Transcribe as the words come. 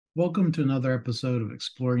Welcome to another episode of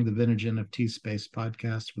Exploring the Vintage NFT Space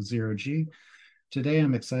podcast with Zero G. Today,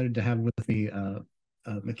 I'm excited to have with me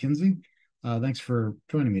Mackenzie. Thanks for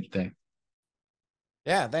joining me today.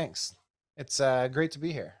 Yeah, thanks. It's great to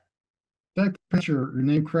be here. Did I pronounce your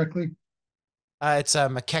name correctly? It's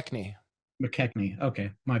McKechnie. McKechnie.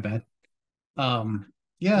 Okay, my bad. Um,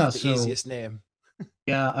 yeah, Not the so easiest name.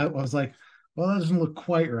 yeah, I was like, well, that doesn't look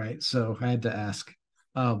quite right, so I had to ask.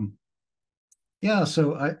 Um, yeah,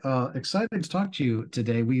 so I excited to talk to you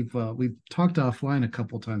today. We've talked offline a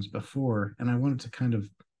couple times before, and I wanted to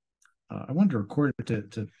I wanted to record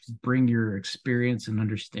it to bring your experience and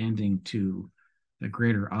understanding to the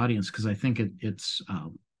greater audience because I think it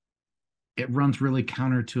runs really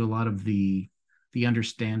counter to a lot of the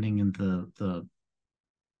understanding and the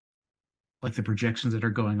like the projections that are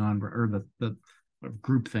going on or the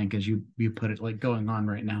groupthink as you put it like going on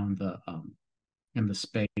right now in the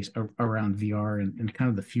space around VR and kind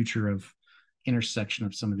of the future of intersection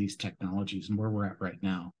of some of these technologies and where we're at right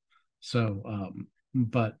now. So,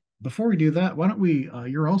 but before we do that, why don't we?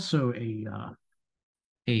 You're also a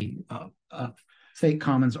fake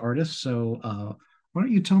commons artist, so why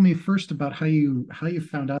don't you tell me first about how you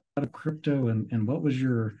found out of crypto and what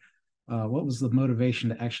was the motivation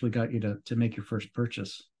that actually got you to make your first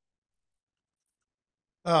purchase?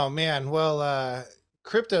 Oh man, well,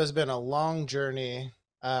 crypto has been a long journey.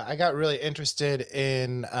 I got really interested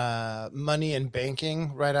in money and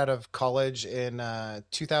banking right out of college in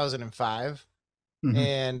 2005, Mm-hmm.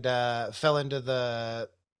 and fell into the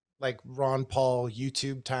like Ron Paul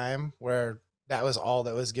YouTube time where that was all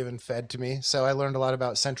that was given fed to me. So I learned a lot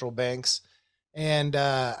about central banks, and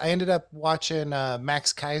I ended up watching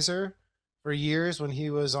Max Kaiser for years when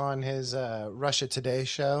he was on his Russia Today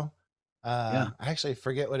show. Yeah. I actually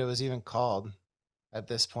forget what it was even called at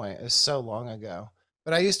this point. It's so long ago.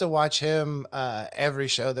 But I used to watch him every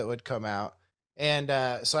show that would come out. And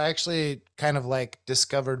so I actually kind of like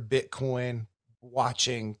discovered Bitcoin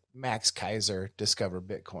watching Max Kaiser discover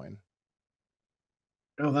Bitcoin.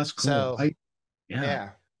 Oh, that's cool. So, Yeah.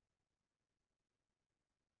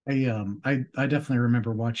 yeah. I definitely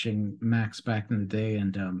remember watching Max back in the day,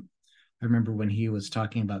 and I remember when he was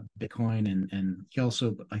talking about Bitcoin, and he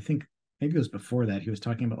also I think maybe it was before that he was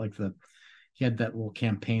talking about like the he had that little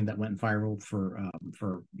campaign that went viral for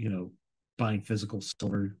buying physical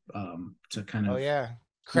silver to kind Oh, of yeah. really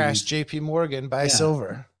Crash JP Morgan buy yeah,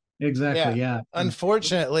 silver. exactly, Yeah. yeah. And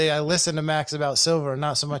Unfortunately, I listened to Max about silver,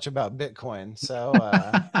 not so much about Bitcoin. So,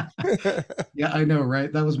 yeah, I know,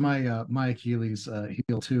 right? That was my Achilles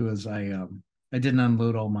heel too, as I didn't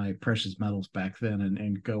unload all my precious metals back then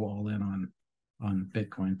and go all in on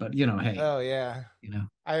Bitcoin. But hey, oh, yeah. you know,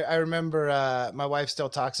 I remember my wife still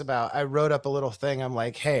talks about I wrote up a little thing. I'm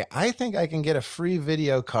like, hey, I think I can get a free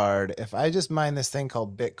video card if I just mine this thing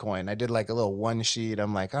called Bitcoin. I did like a little one sheet.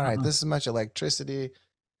 I'm like, all right, uh-huh. this is much electricity.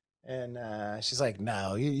 And she's like,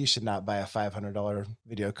 no, you should not buy a $500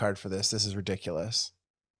 video card for this. This is ridiculous.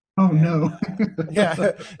 Oh And no.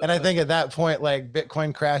 yeah, and I think at that point, like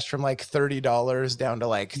Bitcoin crashed from like $30 down to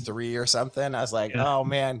like three or something. I was like, Yeah, oh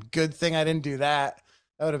man, good thing I didn't do that.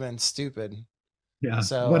 That would have been stupid. yeah.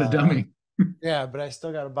 So What a dummy. yeah, but I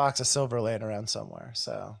still got a box of silver laying around somewhere.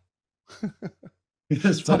 So It's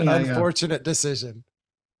it's an funny. unfortunate decision.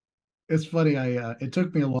 It's funny. It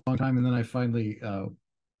took me a long time, and then I finally,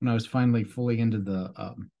 when I was finally fully into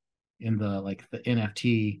in the like the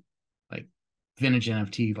NFT, like vintage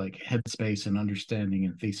NFT, like headspace and understanding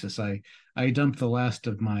and thesis, I dumped the last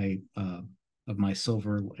of my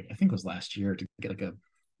silver, like I think it was last year to get like a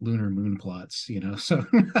lunar moon plots, So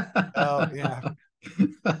Oh yeah,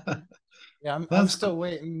 yeah. I'm that's still cool.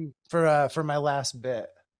 waiting for my last bit.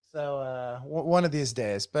 So one of these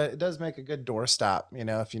days, but it does make a good doorstop,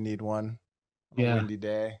 if you need one on a Yeah. windy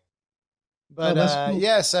day. Oh, But that's cool.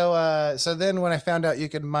 yeah, so then when I found out you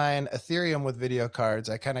could mine Ethereum with video cards,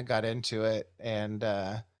 I kind of got into it and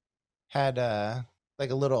had like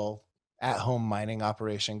a little at-home mining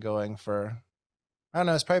operation going for I don't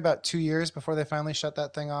know, it's probably about 2 years before they finally shut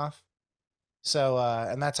that thing off. So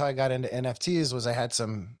and that's how I got into NFTs was I had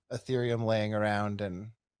some Ethereum laying around and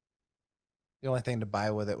the only thing to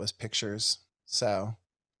buy with it was pictures. So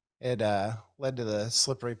it led to the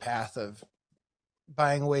slippery path of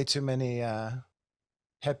buying way too many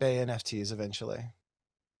Pepe NFTs eventually.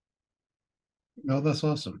 Oh, that's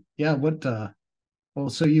awesome. Yeah. Well,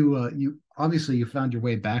 so you obviously you found your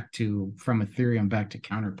way back to from Ethereum back to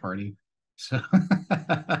Counterparty. So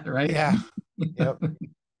right? Yeah. Yep.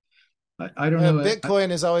 I don't know it. Bitcoin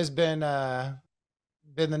has always been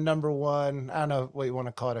the number one. I don't know what you want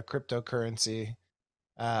to call it, a cryptocurrency.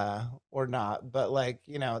 or not. But like,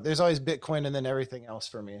 you know, there's always Bitcoin and then everything else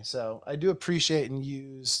for me. So I do appreciate and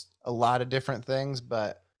use a lot of different things,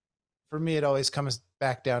 but for me, it always comes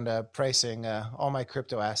back down to pricing all my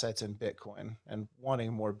crypto assets in Bitcoin and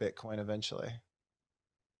wanting more Bitcoin eventually.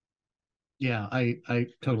 Yeah, I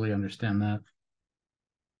totally understand that.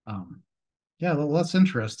 Um, yeah, well, that's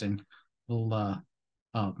interesting. Well,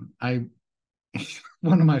 I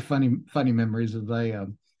one of my funny memories is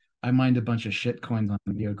I mined a bunch of shit coins on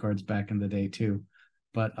video cards back in the day too,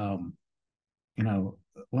 but you know,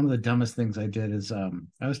 one of the dumbest things I did is I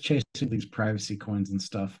was chasing these privacy coins and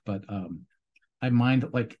stuff, but I mined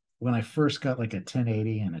like when I first got like a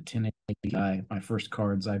 1080 and a 1080 Ti, my first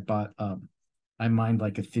cards I bought I mined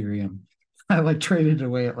like Ethereum. I like traded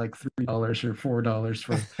away at like $3 or $4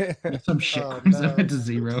 for some shit Oh coins that went no. to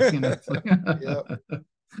zero, you know. It's like Yep.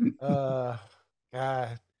 Uh,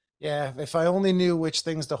 God. Yeah. If I only knew which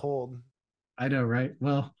things to hold. I know, right?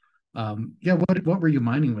 Well, yeah, what were you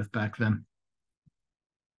mining with back then?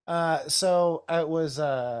 So it was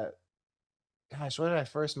gosh, what did I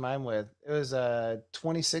first mine with? It was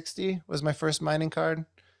 2060 was my first mining card.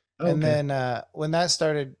 Oh, And okay. then when that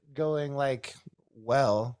started going like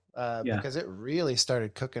well, Yeah. because it really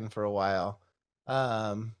started cooking for a while,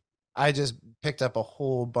 um, I just picked up a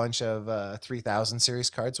whole bunch of 3000 series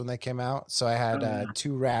cards when they came out. So I had Oh yeah.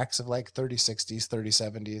 two racks of like 3060s,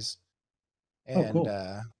 3070s, Oh, and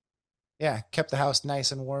cool. yeah, kept the house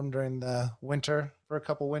nice and warm during the winter for a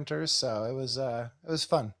couple winters. So it was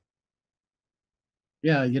fun.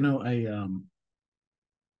 Yeah, you know,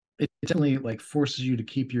 it definitely like forces you to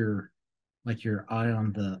keep your eye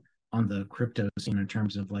on the crypto scene in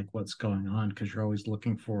terms of like what's going on because you're always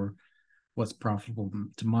looking for what's profitable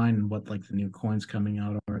to mine and what like the new coins coming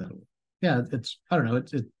out are. Yeah, it's I don't know,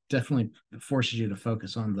 it definitely forces you to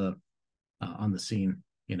focus on the scene,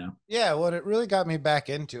 you know. Yeah, well, it really got me back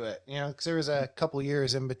into it, you know, because there was a couple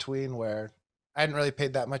years in between where I hadn't really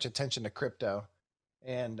paid that much attention to crypto.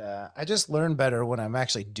 And I just learn better when I'm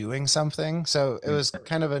actually doing something. So it Right. was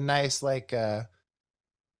kind of a nice, like, I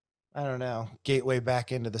don't know, gateway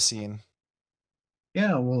back into the scene.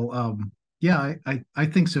 Yeah, well, yeah, I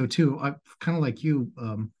think so too. I kind of like you.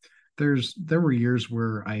 There were years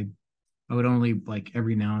where I would only like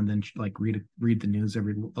every now and then like read the news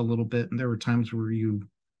every a little bit, and there were times where you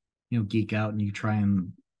geek out and you try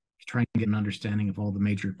and get an understanding of all the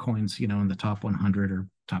major coins, in the top 100 or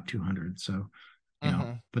top 200. So,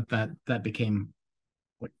 Hmm. but that became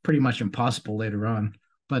like pretty much impossible later on.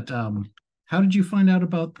 But how did you find out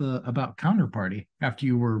about Counterparty after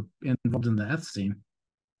you were involved in the F scene?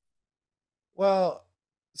 Well,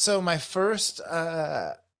 so my first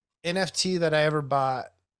NFT that I ever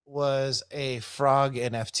bought was a frog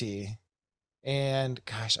NFT. And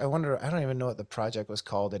gosh, I don't even know what the project was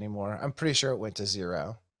called anymore. I'm pretty sure it went to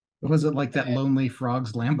zero. Was it like that Lonely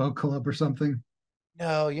Frogs Lambo Club or something?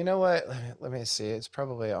 No, you know what? Let me see. It's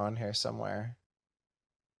probably on here somewhere.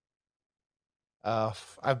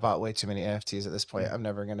 I've bought way too many NFTs at this point. Yeah. I'm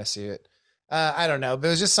never gonna see it. I don't know, but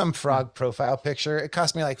it was just some Yeah. frog profile picture. It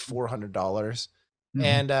cost me like $400, Mhm.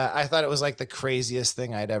 and I thought it was like the craziest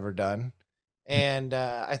thing I'd ever done. And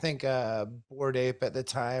I think Bored Ape at the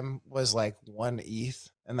time was like 1 ETH,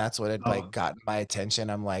 and that's what had like Oh. gotten my attention.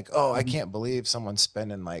 I'm like, oh, I Mhm. can't believe someone's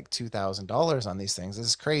spending like $2,000 on these things. This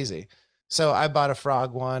is crazy. So I bought a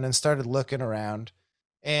frog one and started looking around,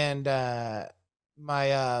 and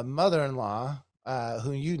my mother-in-law,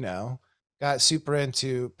 who you know, got super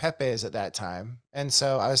into pepes at that time, and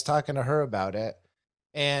so I was talking to her about it,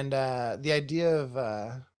 and the idea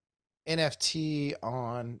of NFT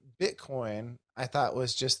on Bitcoin, I thought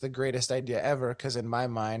was just the greatest idea ever because in my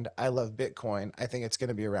mind, I love Bitcoin. I think it's going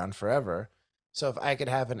to be around forever. So if I could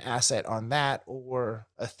have an asset on that or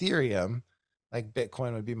Ethereum, like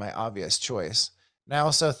Bitcoin would be my obvious choice. And I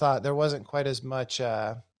also thought there wasn't quite as much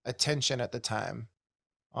attention at the time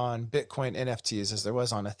on Bitcoin NFTs as there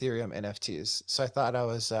was on Ethereum NFTs. So I thought I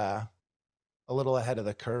was a little ahead of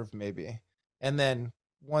the curve, maybe. And then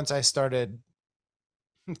once I started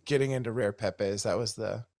getting into rare pepes, that was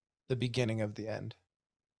the beginning of the end.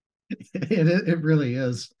 It really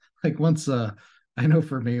is. Like once I know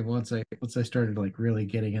for me once I started like really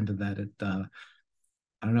getting into that it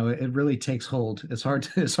I don't know, it really takes hold. It's hard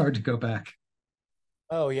to go back.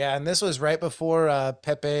 Oh yeah, and this was right before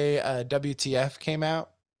Pepe WTF came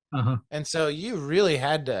out, Uh-huh. and so you really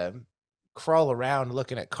had to crawl around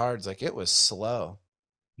looking at cards. Like it was slow.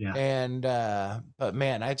 Yeah. And but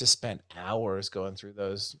man, I just spent hours going through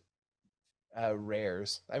those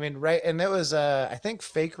rares. I mean, right, and it was I think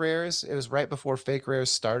fake rares. It was right before fake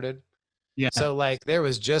rares started. Yeah. So like there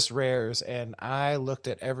was just rares, and I looked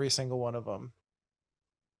at every single one of them.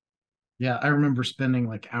 Yeah, I remember spending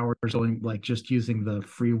like hours going like just using the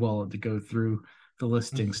free wallet to go through the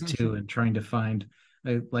listings too and trying to find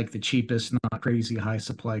like the cheapest, not crazy high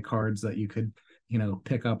supply cards that you could,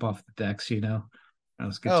 pick up off the decks, That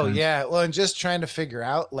was good Oh times. yeah, well, and just trying to figure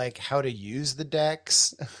out like how to use the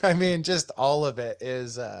decks. I mean, just all of it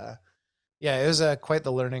is yeah, it was quite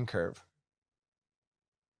the learning curve.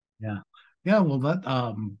 Yeah. Yeah, well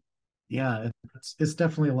yeah, it's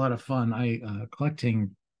definitely a lot of fun. I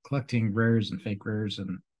collecting rares and fake rares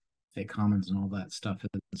and fake commons and all that stuff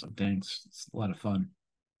is dang, it's a lot of fun.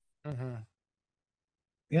 Hmm.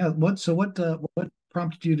 Yeah, what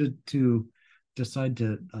prompted you to decide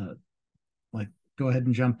to like go ahead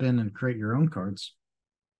and jump in and create your own cards?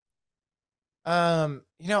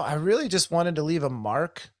 I really just wanted to leave a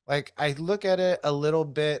mark. Like I look at it a little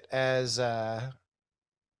bit as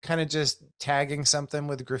kind of just tagging something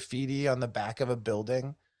with graffiti on the back of a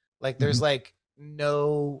building. Like there's Mhm. like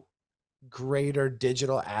no greater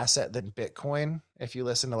digital asset than Bitcoin if you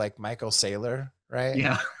listen to like Michael Saylor, right?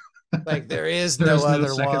 Yeah. Like there is There no is no other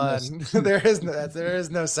second best. one. There is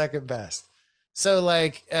no second best. So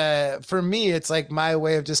like for me it's like my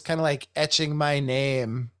way of just kind of like etching my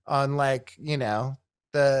name on like,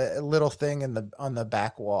 the little thing in the on the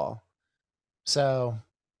back wall. So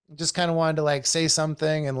just kind of wanted to like say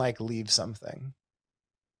something and like leave something.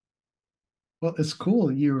 Well, it's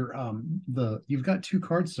cool. You've got two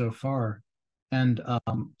cards so far, and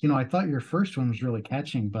I thought your first one was really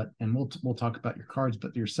catching, but and we'll talk about your cards,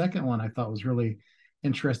 but your second one I thought was really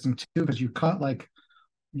interesting too because you caught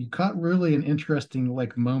really an interesting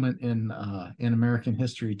like moment in American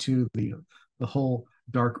history too, the whole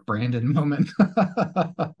Dark Brandon moment.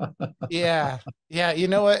 Yeah. Yeah, you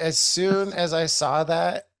know what? As soon as I saw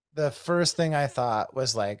that, the first thing I thought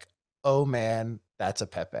was like, "Oh man, that's a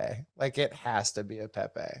Pepe. Like it has to be a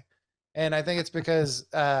Pepe." And I think it's because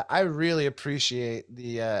I really appreciate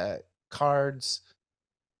the cards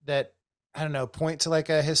that I don't know, point to like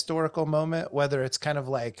a historical moment, whether it's kind of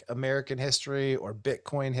like American history or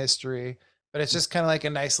Bitcoin history, but it's just kind of like a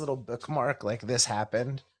nice little bookmark, like this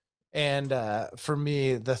happened. And for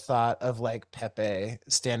me, the thought of like Pepe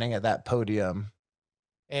standing at that podium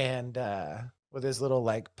and with his little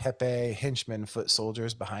like Pepe henchmen foot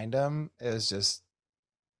soldiers behind him, it was just,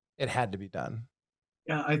 it had to be done.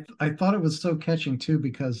 Yeah, I thought it was so catching too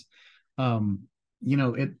because um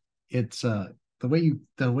it's the way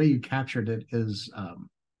you captured it is uh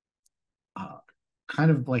kind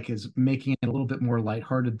of like is making it a little bit more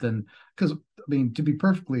lighthearted than because I mean to be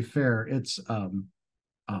perfectly fair it's um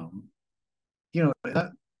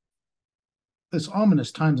that it's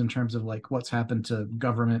ominous times in terms of like what's happened to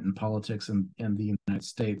government and politics in the United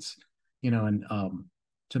States, and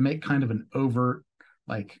to make kind of an overt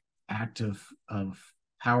like act of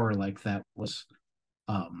power like that was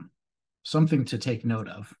um something to take note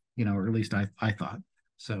of, or at least I thought.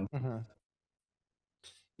 So Mhm.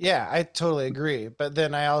 Yeah, I totally agree. But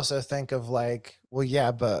then I also think of like, well,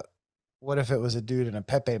 yeah, but what if it was a dude in a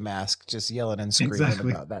Pepe mask just yelling and screaming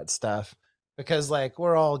exactly. about that stuff? Because like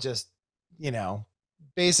we're all just, you know,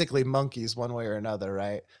 basically monkeys one way or another,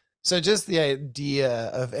 right? So just the idea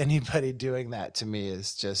of anybody doing that to me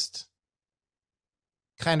is just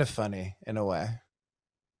kind of funny in a way.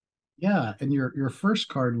 Yeah, and your first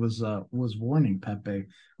card was warning Pepe.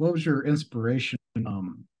 What was your inspiration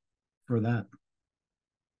for that?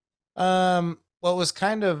 What was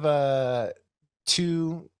kind of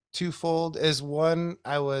twofold is one,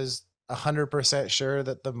 I was 100% sure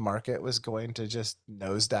that the market was going to just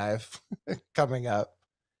nosedive coming up.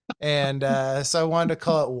 And so I wanted to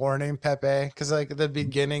call it Warning Pepe because like the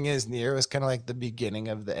beginning is near. It was kind of like the beginning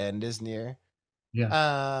of the end is near.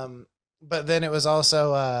 Yeah. Um, but then it was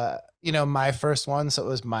also my first one, so it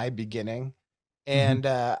was my beginning. Hmm. And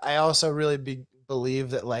I also really believe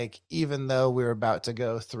that like even though we were about to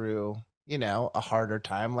go through, a harder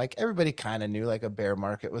time, like everybody kind of knew like a bear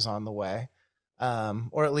market was on the way.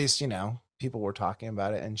 Or at least, people were talking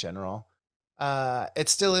about it in general. It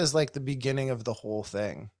still is like the beginning of the whole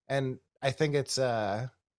thing. And I think it's I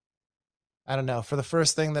don't know, for the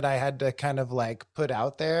first thing that I had to kind of like put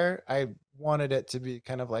out there, I wanted it to be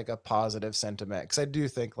kind of like a positive sentiment because I do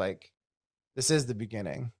think like this is the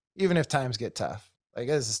beginning, even if times get tough. Like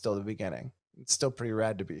this is still the beginning. It's still pretty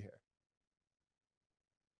rad to be here.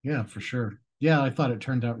 Yeah, for sure. Yeah, I thought it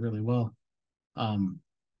turned out really well. Um,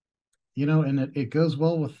 and it goes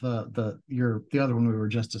well with the other one we were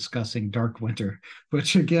just discussing, Dark Winter,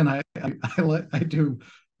 which again I do.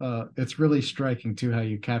 It's really striking too how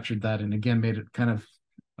you captured that, and again made it kind of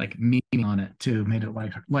like meaning on it too, made it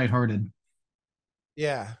lighthearted.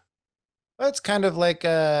 Yeah. Well, it's kind of like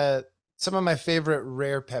some of my favorite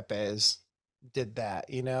rare Pepes did that.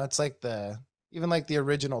 You know, it's like the even like the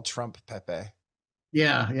original Trump Pepe,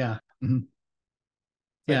 Yeah, yeah. Mhm. like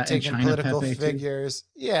Yeah, and taking China political Pepe too. figures.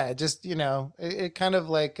 Yeah, just it kind of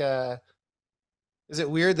like is it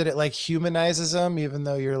weird that it like humanizes them even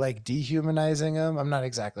though you're like dehumanizing them? I'm not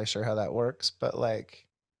exactly sure how that works, but like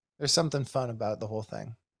there's something fun about the whole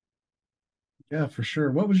thing. Yeah, for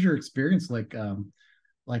sure. What was your experience like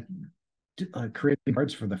creating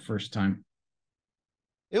cards for the first time?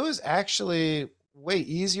 It was actually way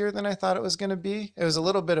easier than I thought it was going to be. It was a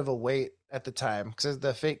little bit of a wait at the time because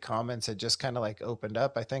the fake comments had just kind of like opened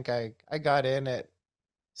up. I think I got in at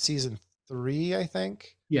season 3, I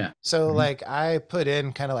think. Yeah. So Mhm. like I put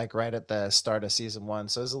in kind of like right at the start of season 1.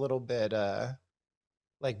 So it was a little bit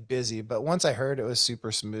like busy, but once I heard it was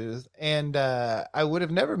super smooth. And I would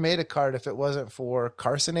have never made a card if it wasn't for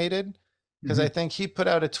Carsonated, because I Mhm. think he put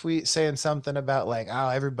out a tweet saying something about like, oh,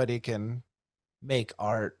 everybody can make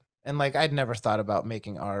art. And like I'd never thought about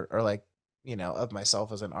making art or like, of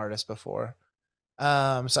myself as an artist before. So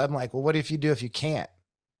I'm like, well, what if you do if you can't?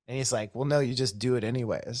 And he's like, well, no, you just do it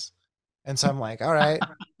anyways. And so I'm like, all right,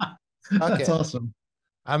 fuck That's it. awesome.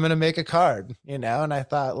 I'm gonna make a card, and I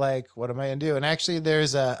thought, like, what am I gonna do? And actually,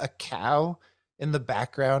 there's a cow in the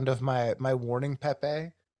background of my warning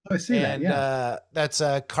Pepe, Oh, I see that. and Yeah. that's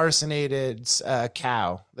Carsonated's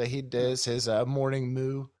cow that he does his morning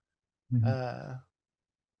moo Mhm. uh,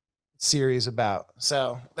 series about.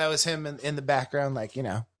 So that was him in the background, like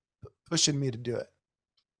pushing me to do it.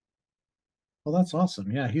 Well, that's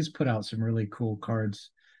awesome. Yeah, he's put out some really cool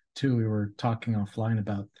cards too. We were talking offline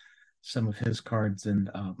about some of his cards, and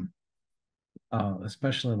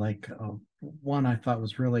especially like one I thought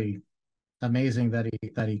was really amazing that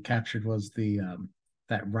he captured was the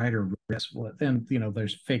that Ryder Rips one. And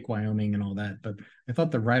there's fake Wyoming and all that, but I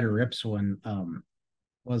thought the Ryder Rips one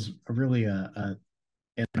was really an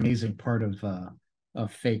amazing part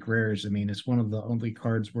of fake rares. I mean, it's one of the only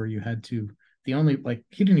cards where you had to the only like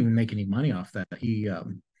he didn't even make any money off that. He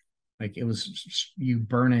like it was you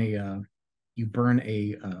burn a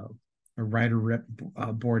Ryder Rip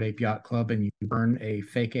Board Ape Yacht Club, and you burn a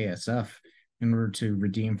fake ASF in order to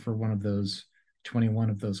redeem for one of those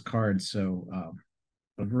 21 of those cards. So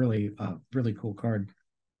a really cool card.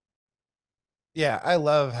 Yeah, I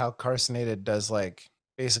love how Carsonated does like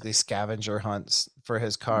basically scavenger hunts for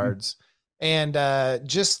his Mhm. cards, and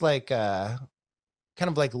just like kind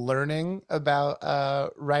of like learning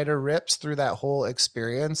about Ryder Rips through that whole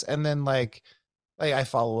experience, and then like I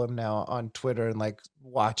follow him now on Twitter and like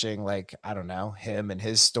watching like I don't know him and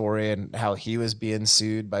his story and how he was being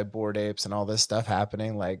sued by Bored Apes and all this stuff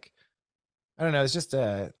happening. Like I don't know, it's just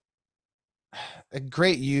a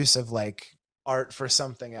great use of like art for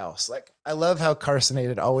something else. Like I love how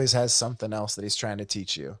Carsonated always has something else that he's trying to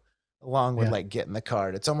teach you along with Yeah, like getting the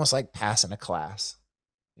card. It's almost like passing a class,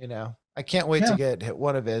 you know. I can't wait to yeah. get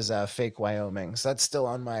one of his fake Wyomings. That's still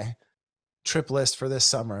on my trip list for this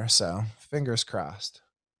summer, so fingers crossed.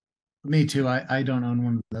 Me too. I don't own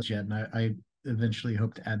one of those yet, and I eventually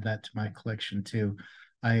hope to add that to my collection too.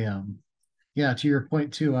 I Yeah, to your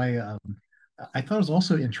point too. I thought it was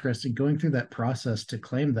also interesting going through that process to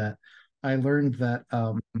claim that. I learned that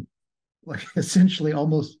like essentially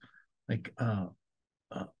almost like uh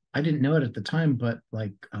I didn't know it at the time, but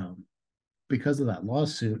like because of that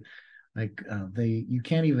lawsuit, like they you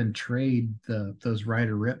can't even trade those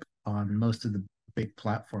Ryder Rip on most of the big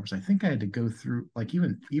platforms. I think I had to go through like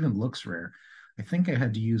even looks rare. I think I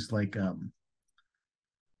had to use like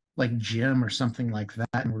Gem or something like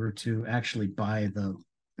that in order to actually buy the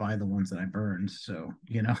ones that I burned. So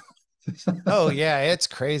Oh yeah, it's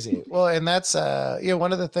crazy. Well, and that's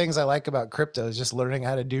one of the things I like about crypto is just learning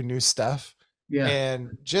how to do new stuff yeah.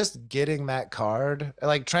 and just getting that card,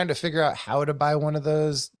 like trying to figure out how to buy one of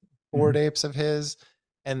those Bored Mhm. Apes of his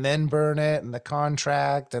and then burn it and the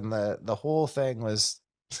contract and the whole thing was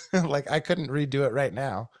like I couldn't redo it right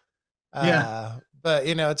now. Yeah. But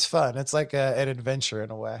it's fun. It's like an adventure in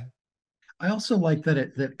a way. I also like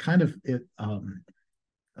that that kind of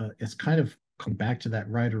it's kind of come back to that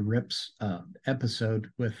Ryder Rips episode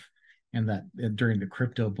with and that during the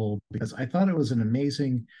crypto bull, because I thought it was an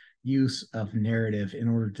amazing use of narrative in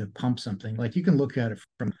order to pump something. Like you can look at it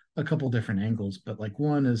from a couple different angles, but like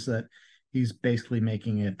one is that he's basically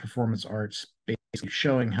making it performance arts, basically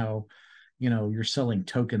showing how you're selling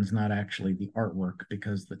tokens, not actually the artwork,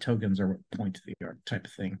 because the tokens are what point to the art type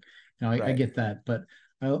of thing. I Right. get that, but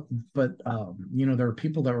there are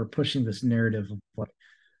people that were pushing this narrative of like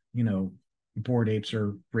you know, Bored Apes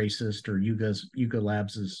are racist or Yuga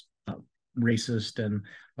Labs is racist, and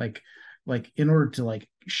like like in order to like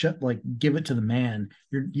give it to the man,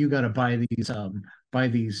 you got to buy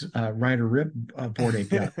these Ryder Rip Bored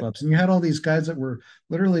Ape Yacht Clubs, and you had all these guys that were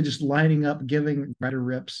literally just lining up giving Ryder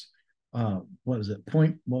Rips what was it,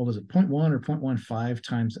 point one or 0.15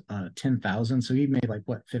 times 10,000. So he made like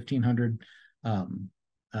what, 1,500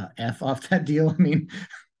 F off that deal. I mean,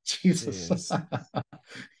 Jesus.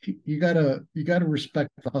 You gotta respect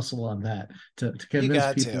the hustle on that to You convince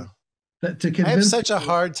got people to. to I have convince such a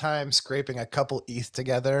people. hard time scraping a couple ETH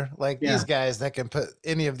together. Like these Yeah. guys that can put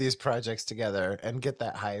any of these projects together and get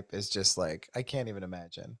that hype is just like, I can't even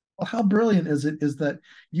imagine. Well, how brilliant is that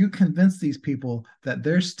you convince these people that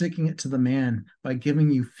they're sticking it to the man by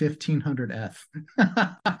giving you 1,500 F.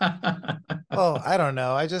 Oh, I don't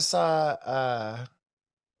know. I just saw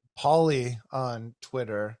Pauly on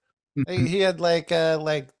Twitter. He had like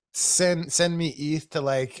send me ETH to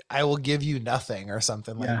like I will give you nothing or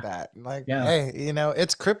something like Yeah, that. And like, yeah. hey,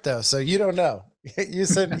 it's crypto, so you don't know. You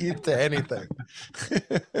send ETH to anything.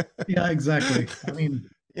 Yeah, exactly. I mean,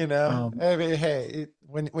 um, I mean, hey,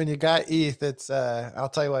 when you got ETH, it's I'll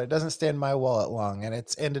tell you what, it doesn't stay in my wallet long, and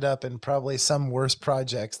it's ended up in probably some worse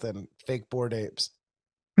projects than fake Bored Apes.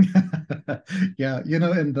 yeah,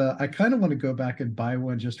 and I kind of want to go back and buy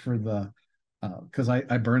one just for the because I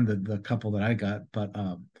burned the couple that I got, but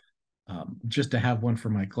just to have one for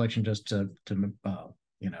my collection, just to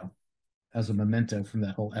you know, as a memento from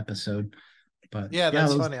that whole episode. But Yeah, yeah,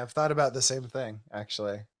 that's those, funny. I've thought about the same thing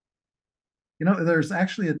actually. there's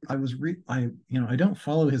actually I don't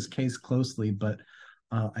follow his case closely, but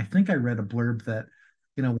I think I read a blurb that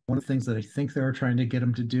one of the things that I think they were trying to get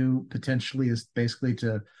him to do potentially is basically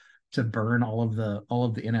to burn all of the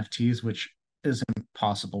NFTs, which is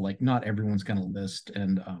impossible. Like not everyone's going to list,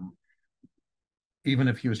 and even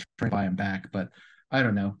if he was trying to buy them back, but I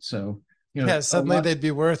don't know. So Yeah, a suddenly lot. they'd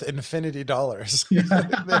be worth infinity dollars. Yeah,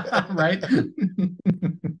 right.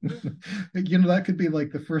 That could be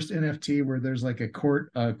like the first NFT where there's like a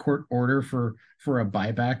court order for a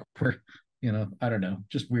buyback where, I don't know,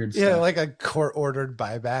 just weird Yeah, stuff. like a court ordered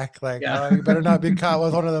buyback. Like, Yeah. oh, you better not be caught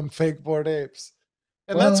with one of them fake Bored Apes.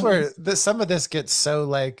 And that's Well, where some of this gets so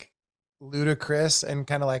like ludicrous and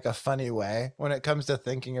kind of like a funny way when it comes to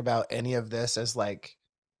thinking about any of this as like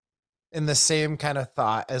in the same kind of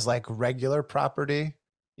thought as like regular property.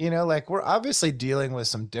 Like we're obviously dealing with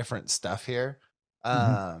some different stuff here.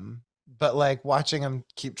 mhm. Um, but like watching them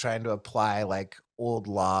keep trying to apply like old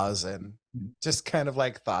laws and just kind of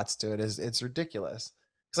like thoughts to it is it's ridiculous.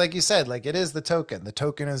 Cause like you said, like it is the token. The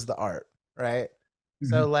token is the art, right?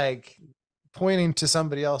 So Mhm. like pointing to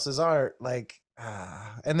somebody else's art, like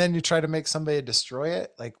and then you try to make somebody destroy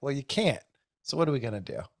it, like, well, you can't. So what are we gonna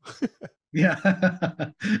do? Yeah,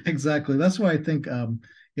 exactly. That's why I think, and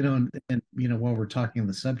while we're talking on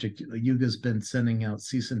the subject, Yuga's been sending out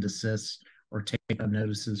cease and desists or take on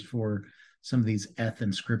notices for some of these Eth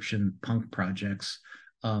inscription punk projects,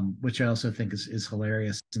 which I also think is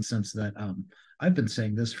hilarious in the sense that I've been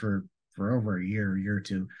saying this for over a year or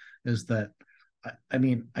two, is that I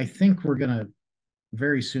mean, I think we're gonna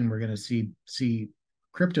very soon we're gonna see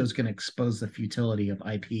crypto is going to expose the futility of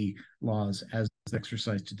IP laws as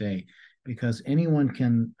exercised today, because anyone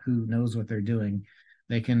can who knows what they're doing,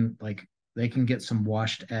 they can get some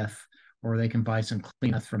washed F, or they can buy some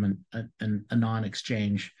clean F from a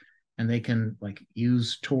non-exchange, and they can like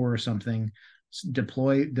use Tor or something,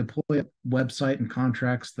 deploy a website and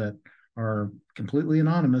contracts that are completely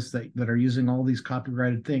anonymous, that are using all these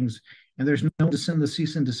copyrighted things, and there's no one to send the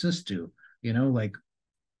cease and desist to, like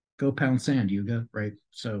go pound sand, Yuga, right?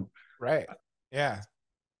 So Right. Yeah.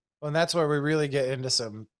 Well, and that's where we really get into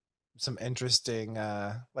some interesting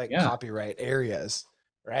like yeah, copyright areas,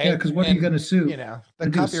 yeah, right? because what are you going And to sue? the You're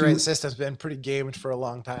going to copyright sue? system's been pretty gamed for a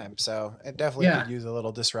long time, so it definitely Yeah, could use a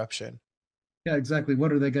little disruption. yeah, exactly.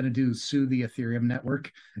 What are they going to do? Sue the Ethereum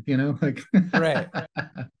network? Like Right.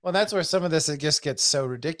 Well, that's where some of this it just gets so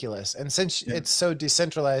ridiculous. And since yeah. it's so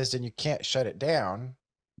decentralized and you can't shut it down,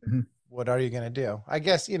 Mhm. what are you going to do? I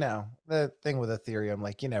guess, the thing with Ethereum,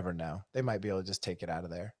 like you never know. They might be able to just take it out of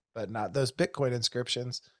there, but not those Bitcoin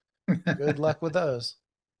inscriptions. Good luck with those.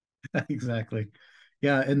 Exactly.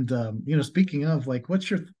 Yeah, and speaking of, like, what's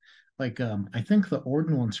your I think the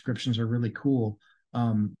ordinal inscriptions are really cool.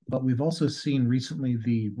 But we've also seen recently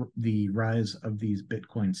the rise of these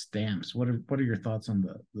Bitcoin stamps. What are your thoughts on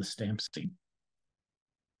the stamp scene?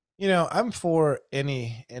 I'm for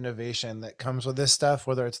any innovation that comes with this stuff,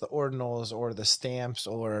 whether it's the ordinals or the stamps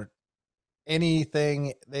or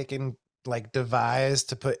anything they can like devise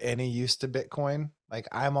to put any use to Bitcoin. Like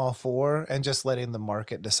I'm all for and just letting the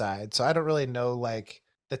market decide. So I don't really know like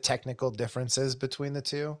the technical differences between the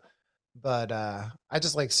two. but I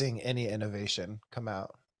just like seeing any innovation come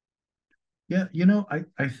out. Yeah,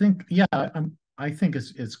 I think I think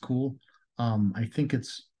it's cool. I think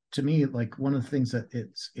it's, to me, like one of the things that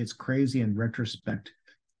it's crazy in retrospect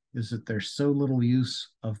is that there's so little use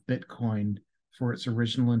of Bitcoin for its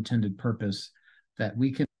original intended purpose that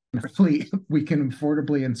we can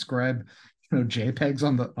affordably inscribe, JPEGs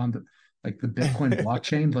on the like the Bitcoin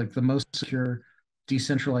blockchain, like the most secure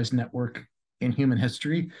decentralized network in human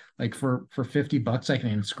history. Like for $50 I can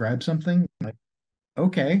inscribe something. Like,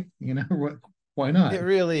 okay, what, why It not?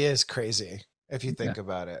 really is crazy if you Yeah. think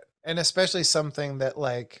about it. And especially something that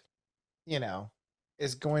like, you know,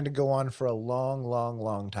 is going to go on for a long, long,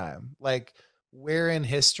 long time. Like, where in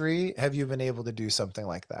history have you been able to do something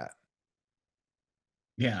like that?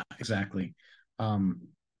 Yeah, exactly. Um,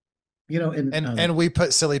 and And we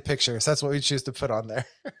put silly pictures. That's what we choose to put on there.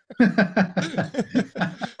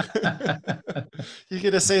 You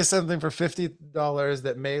get to say something for $50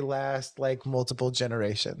 that may last like multiple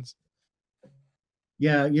generations.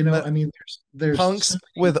 yeah, But I mean, there's so punks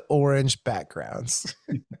with orange backgrounds.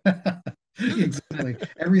 many. Exactly.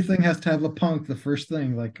 Everything has to have a punk the first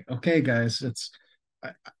thing. Like, okay, guys,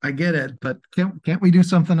 I, I get it, but can't we do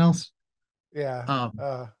something else? Yeah. Um,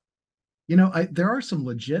 there are some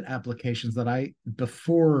legit applications that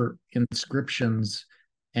before inscriptions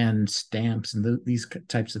and stamps and these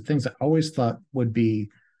types of things, I always thought would be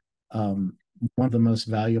um, one of the most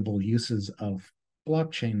valuable uses of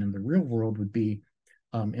blockchain in the real world would be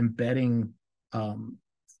embedding um,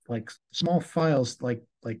 like small files, like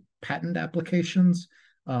patent applications,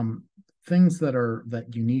 um, things that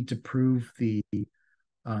you need to prove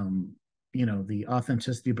um, the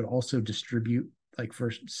authenticity, but also distribute, like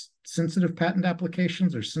for sensitive patent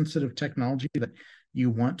applications or sensitive technology that you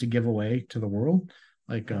want to give away to the world.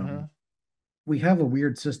 Like Mm-hmm. we have a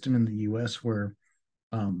weird system in the U.S. where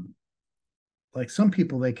um, like some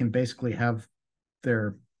people, they can basically have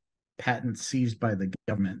their patent seized by the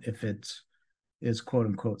government if it is quote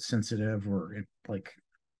unquote sensitive or like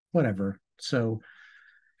whatever. So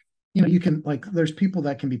you can, like, there's people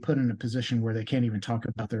that can be put in a position where they can't even talk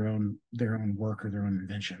about their own work or their own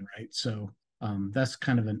invention, right? So that's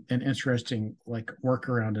kind of an interesting like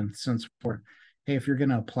workaround in the sense where, hey, if you're going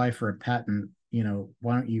to apply for a patent,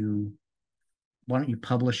 why don't you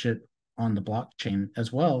publish it on the blockchain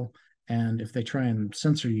as well? And if they try and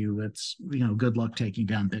censor you, it's good luck taking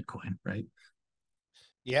down Bitcoin, right?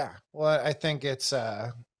 Yeah. Well, I think it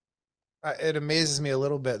amazes me a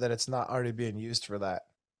little bit that it's not already being used for that.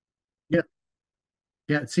 Yeah,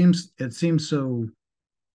 yeah. It seems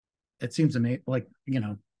like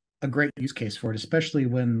a great use case for it, especially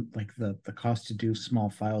when like the cost to do small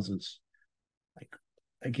files is like,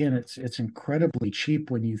 again, it's incredibly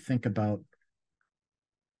cheap when you think about.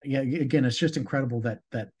 Yeah, again, it's just incredible that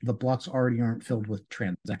the blocks already aren't filled with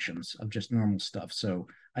transactions of just normal stuff. So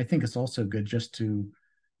I think it's also good just to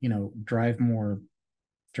drive more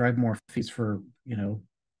fees for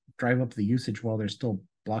drive up the usage while there's still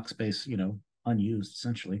block space unused,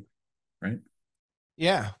 essentially, right?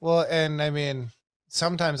 Yeah. Well, and I mean,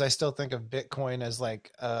 sometimes I still think of Bitcoin as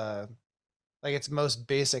like its most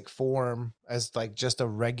basic form as like just a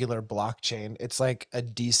regular blockchain. It's like a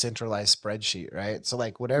decentralized spreadsheet, right? So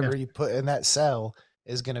like Yeah. whatever you put in that cell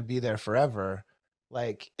is going to be there forever.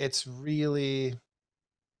 Like it's really,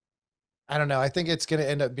 I don't know. I think it's going to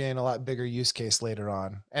end up being a lot bigger use case later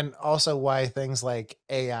on. And also why things like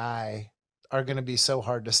AI are going to be so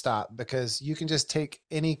hard to stop because you can just take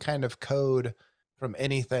any kind of code from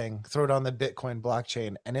anything, throw it on the Bitcoin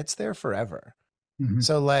blockchain, and it's there forever. Mhm.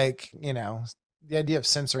 So like, the idea of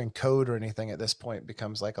censoring code or anything at this point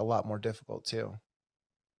becomes like a lot more difficult too.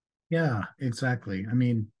 Yeah, exactly. I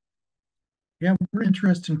mean, yeah, we're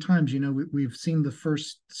interesting times. We've seen the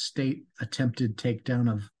first state attempted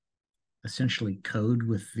takedown of essentially code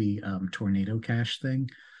with the tornado cache thing.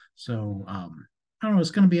 So I don't know.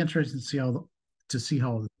 It's going to be interesting to see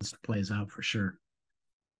how this plays out for sure.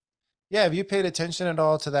 Yeah, have you paid attention at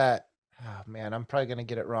all to that? Oh man, I'm probably gonna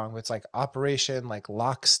get it wrong, but it's like Operation like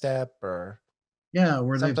Lockstep or Yeah,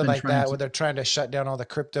 where they've something been like trying that, where to. they're trying to shut down all the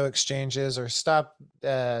crypto exchanges or stop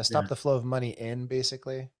Yeah, the flow of money in,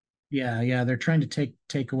 basically. yeah. They're trying to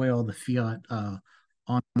take away all the fiat on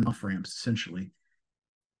and off ramps, essentially.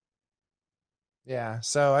 Yeah.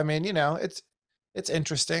 So I mean, it's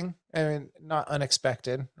interesting. I mean, not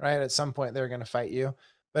unexpected, right? At some point they're gonna fight you.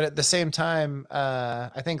 But at the same time,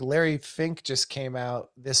 I think Larry Fink just came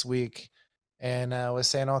out this week and was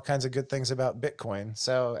saying all kinds of good things about Bitcoin.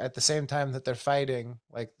 So at the same time that they're fighting,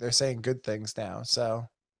 like they're saying good things now. So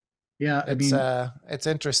Yeah, I it's mean, uh it's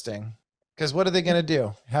interesting. Because what are they gonna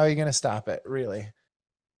do? How are you gonna stop it, really?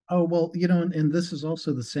 Oh, well, and this is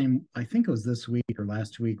also the same. I think it was this week or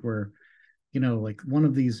last week where, like one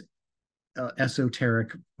of these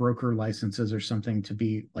esoteric broker licenses or something to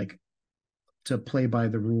be like to play by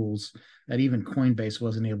the rules that even Coinbase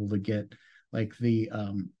wasn't able to get. Like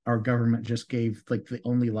our government just gave like the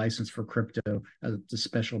only license for crypto as the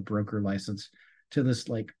special broker license to this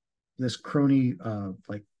crony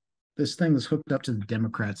like this thing that's hooked up to the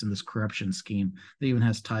Democrats in this corruption scheme that even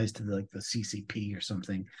has ties to the CCP or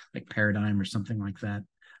something like Paradigm or something like that.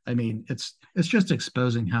 I mean, it's just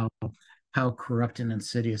exposing how corrupt and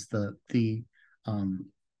insidious um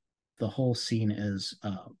the whole scene is,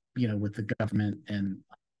 with the government and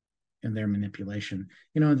their manipulation.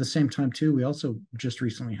 At the same time too, we also just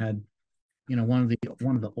recently had, one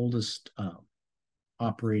of the oldest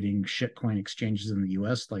operating shitcoin exchanges in the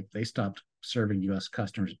US. Like they stopped serving US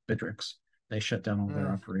customers Bittrex. They shut down all their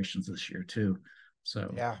Mm, operations this year too.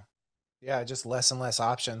 So yeah. Yeah, just less and less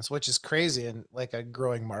options, which is crazy in like a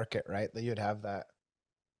growing market, right? That you'd have that.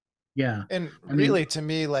 yeah, And I mean, really to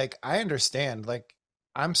me, like I understand, like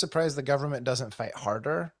I'm surprised the government doesn't fight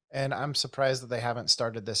harder, and I'm surprised that they haven't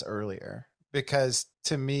started this earlier because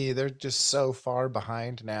to me they're just so far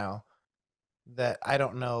behind now that I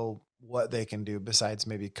don't know what they can do besides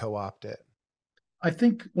maybe co-opt it. I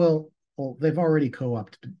think well they've already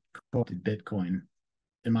co-opted Bitcoin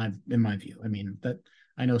in my view. I mean that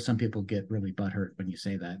I know some people get really butthurt when you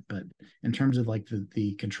say that, but in terms of like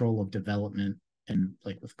the control of development and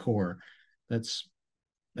like with core, that's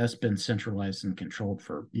that's been centralized and controlled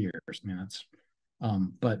for years. I mean that's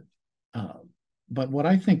um but uh but what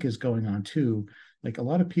I think is going on too, like a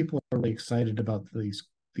lot of people are really excited about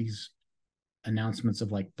these announcements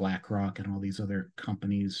of like BlackRock and all these other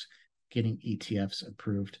companies getting ETFs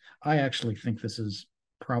approved. I actually think this is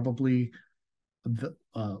probably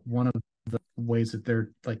one of the ways that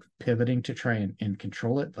they're like pivoting to try and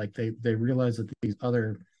control it. Like they realize that these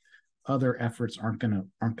other efforts aren't gonna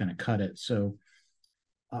cut it. So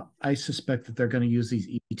I suspect that they're going to use these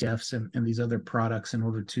ETFs and these other products in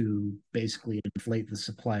order to basically inflate the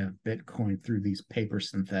supply of Bitcoin through these paper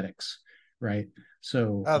synthetics, right?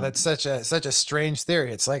 So Oh, that's such a strange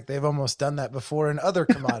theory. It's like they've almost done that before in other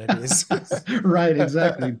commodities. right,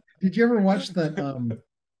 exactly. Did you ever watch that?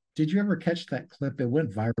 Did you ever catch that clip? It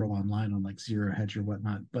went viral online on like Zero Hedge or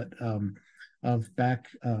whatnot, but of back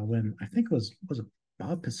when I think it was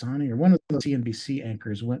Bob Pisani or one of the CNBC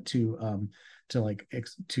anchors went to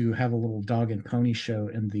have a little dog and pony show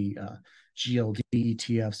in the GLD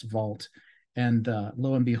ETF's vault, and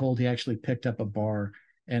lo and behold, he actually picked up a bar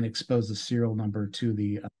and exposed the serial number to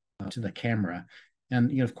the camera,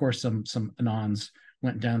 and of course some anons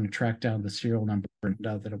went down to track down the serial number and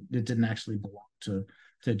that it didn't actually belong to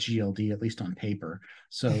GLD, at least on paper.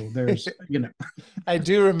 So there's, I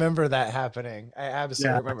do remember that happening. I yeah,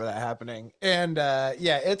 absolutely remember that happening. And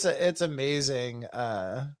yeah, it's amazing.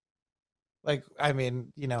 Like I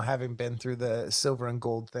mean, having been through the silver and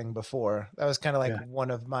gold thing before, that was kind of like yeah, one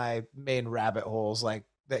of my main rabbit holes like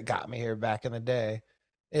that got me here back in the day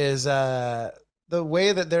is the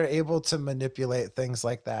way that they're able to manipulate things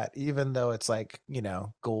like that, even though it's like,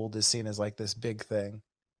 gold is seen as like this big thing.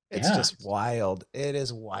 It's yeah. just wild. It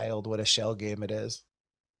is wild what a shell game it is.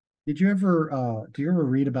 Do you ever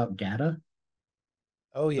read about GATA,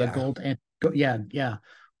 Oh the yeah. gold and yeah, yeah.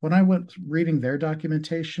 When I went reading their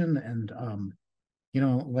documentation and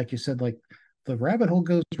like you said, like the rabbit hole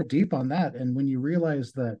goes deep on that. And when you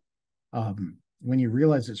realize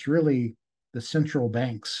it's really the central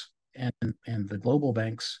banks and the global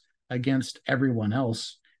banks against everyone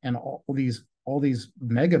else, and all these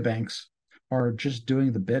mega banks are just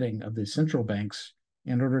doing the bidding of the central banks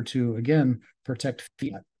in order to again protect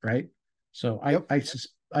fiat, right? So I Yep. I, sus-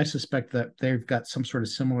 I suspect that they've got some sort of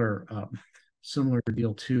similar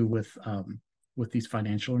deal too with these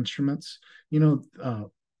financial instruments. You know,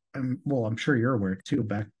 I'm sure you're aware too.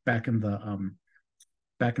 Back in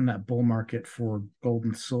that bull market for gold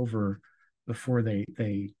and silver, before they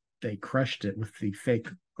crushed it with the fake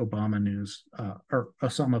Obama news or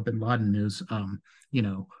Osama bin Laden news.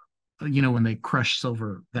 When they crushed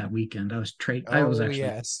silver that weekend, Oh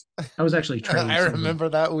yes. I was actually trading I silver. remember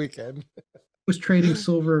that weekend. Was trading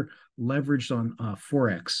silver leveraged on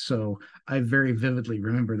forex, so I very vividly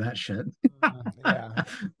remember that shit. Yeah.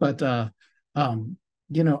 But I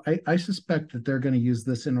suspect that they're going to use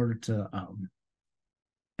this in order to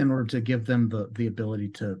give them the ability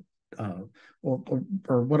to uh,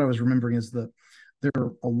 or what I was remembering is that there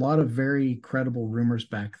are a lot of very credible rumors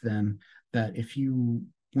back then that if you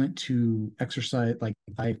went to exercise like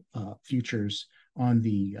buy futures on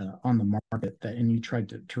the market that and you tried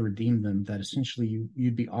to redeem them, that essentially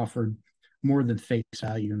you'd be offered more than face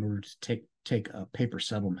value in order to take a paper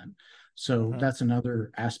settlement. So Mm-hmm. that's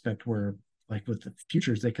another aspect where, like with the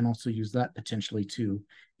futures, they can also use that potentially to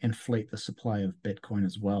inflate the supply of Bitcoin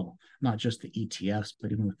as well, not just the ETFs,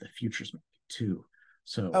 but even with the futures market too.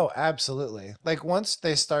 So Oh, absolutely. Like once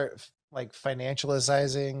they start like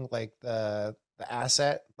financializing like the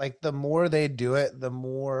asset, like the more they do it, the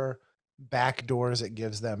more back doors it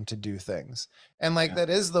gives them to do things. And like yeah, that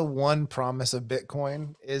is the one promise of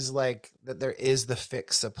Bitcoin is like that there is the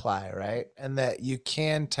fixed supply, right? And that you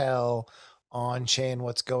can tell on chain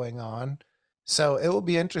what's going on. So it will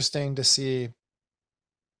be interesting to see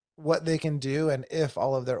what they can do and if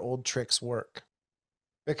all of their old tricks work,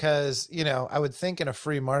 because I would think in a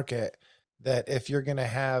free market that if you're going to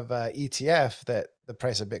have a ETF, that the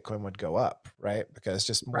price of Bitcoin would go up, right? Because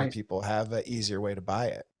just more right. people have an easier way to buy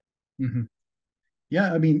it. Mm-hmm.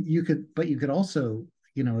 Yeah, I mean, but you could also,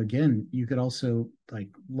 again, you could also like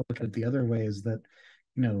look at it the other way is that,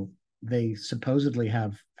 they supposedly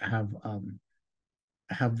have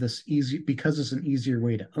this easy because it's an easier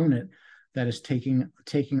way to own it, that is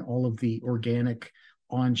taking all of the organic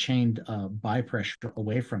on-chain buy pressure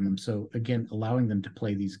away from them. So again, allowing them to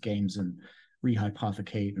play these games and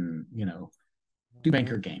rehypothecate and do Mm-hmm.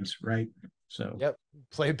 banker games, right? So Yep.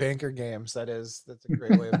 Play banker games. That's a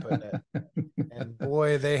great way of putting it. And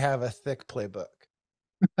boy, they have a thick playbook.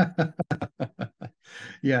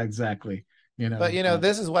 yeah, exactly. But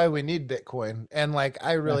this is why we need Bitcoin. And like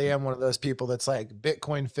I really Exactly. am one of those people that's like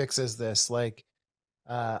Bitcoin fixes this. Like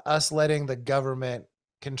us letting the government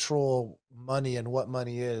control money and what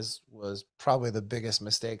money is was probably the biggest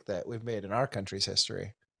mistake that we've made in our country's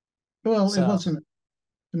history. Well, it So, wasn't.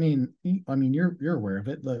 I mean, you're aware of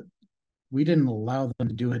it, but we didn't allow them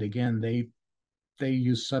to do it again. They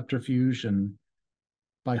used subterfuge and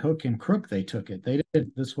by hook and crook they took it. They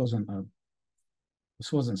did. This wasn't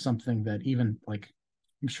something that even like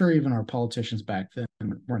I'm sure even our politicians back then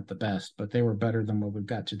weren't the best, but they were better than what we've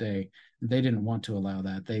got today. They didn't want to allow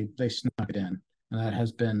that. They snuck it in, and that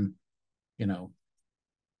has been, you know,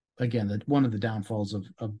 again, one of the downfalls of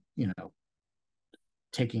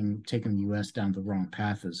taking the U.S. down the wrong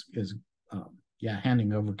path is yeah,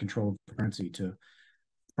 handing over control of the currency to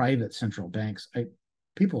private central banks.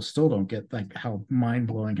 People still don't get like how mind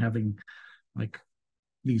blowing having like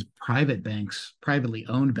these private banks, privately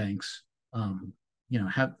owned banks,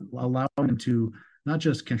 have allowing them to not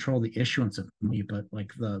just control the issuance of money, but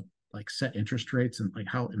like set interest rates and like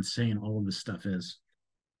how insane all of this stuff is.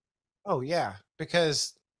 oh yeah,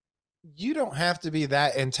 because you don't have to be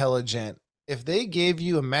that intelligent. If they gave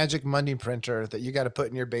you a magic money printer that you got to put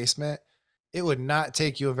in your basement, it would not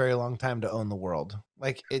take you a very long time to own the world.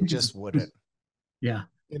 Like it just wouldn't, yeah,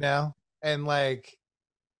 you know? And like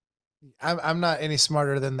I'm not any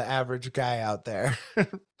smarter than the average guy out there,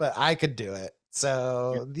 but I could do it.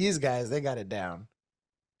 yeah. So these guys, they got it down.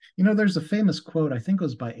 There's a famous quote. I think it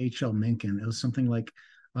was by H.L. Mencken. It was something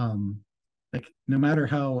um, like no matter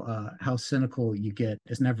how cynical you get,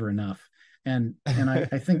 it's never enough. And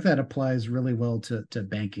I think that applies really well to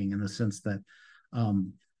banking in the sense that,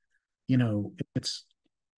 um,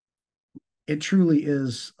 it truly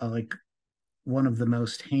is like one of the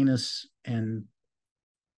most heinous and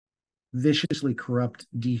viciously corrupt,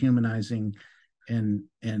 dehumanizing,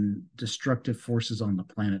 and destructive forces on the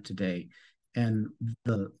planet today. And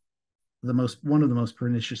the one of the most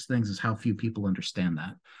pernicious things is how few people understand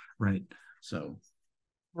that, right? So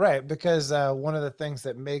Right, because one of the things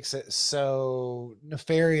that makes it so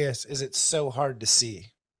nefarious is it's so hard to see.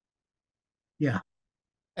 yeah,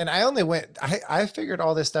 And I figured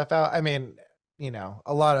all this stuff out. I mean,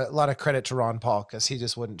 a lot of credit to Ron Paul because he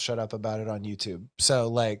just wouldn't shut up about it on YouTube. So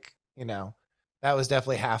like, that was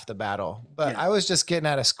definitely half the battle. But yeah. I was just getting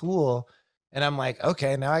out of school and I'm like,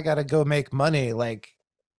 okay, now I gotta go make money. Like,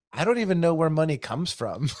 I don't even know where money comes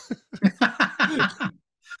from.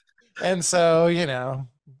 And so,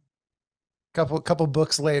 couple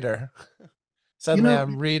books later, you suddenly know,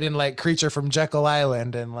 I'm reading like Creature from Jekyll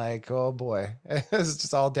Island and like, oh boy, it's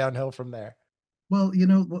just all downhill from there. well,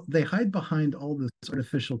 they hide behind all this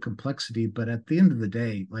artificial complexity, but at the end of the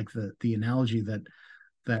day, like the analogy that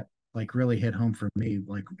like really hit home for me,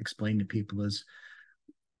 like explain to people is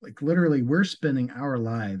like literally we're spending our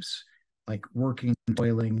lives like working,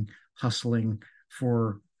 toiling, hustling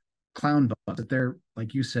for clown bots that they're,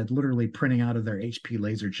 like you said, literally printing out of their HP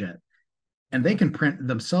laser jet. And they Mm-hmm. can print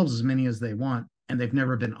themselves as many as they want, and they've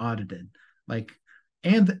never been audited. Like,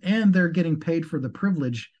 and they're getting paid for the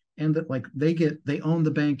privilege, and that like they own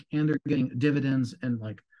the bank and they're getting dividends, and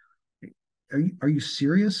like, are you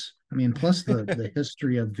serious? I mean, plus the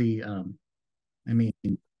history of the I mean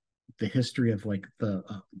the history of like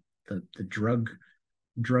the drug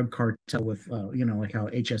cartel with like how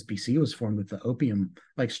HSBC was formed with the opium,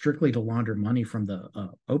 like strictly to launder money from the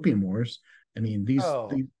opium wars. I mean,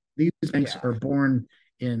 Oh, these banks yeah. are born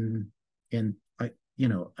in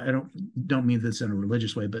I don't mean this in a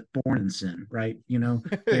religious way, but born in sin, right?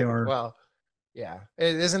 They are. Well, yeah.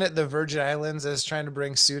 Isn't it the Virgin Islands is trying to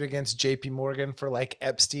bring suit against JP Morgan for like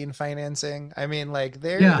Epstein financing? I mean, like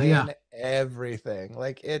they're Yeah, yeah, in everything.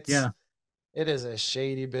 Like yeah, it is a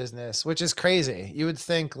shady business, which is crazy. You would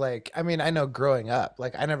think like, I mean, I know growing up,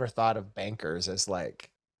 like I never thought of bankers as like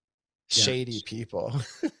yeah. shady people.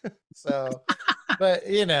 So, but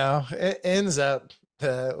it ends up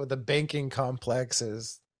the banking complex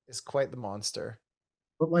is quite the monster.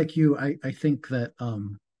 But like you, I think that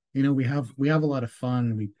we have a lot of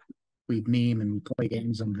fun. We meme and we play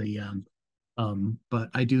games on the but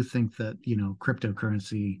I do think that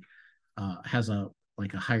cryptocurrency has a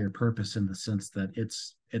higher purpose in the sense that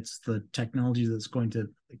it's the technology that's going to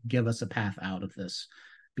give us a path out of this,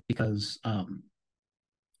 because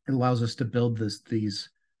it allows us to build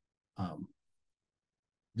um,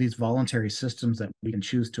 these voluntary systems that we can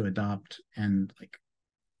choose to adopt and like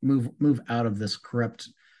move out of this corrupt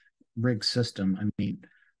rigged system.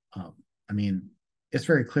 Um, I mean, it's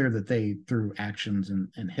very clear that they, through actions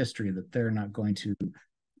and history, that they're not going to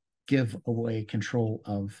give away control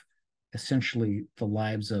of essentially the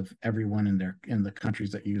lives of everyone in the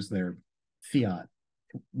countries that use their fiat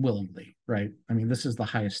willingly, right? I mean, this is the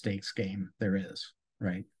highest stakes game there is,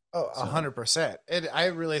 right? Oh, So 100%. I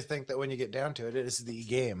really think that when you get down to it, it is the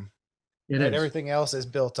game, it right? is. Everything else is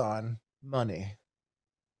built on money.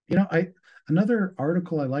 I another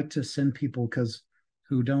article I like to send people, because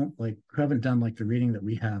who haven't done like the reading that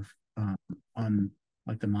we have on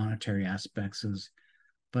like the monetary aspects,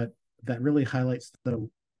 but that really highlights the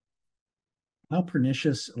how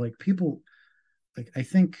pernicious, like, people, like, I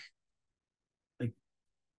think, like,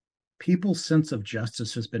 people's sense of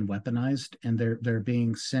justice has been weaponized, and they're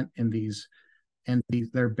being sent in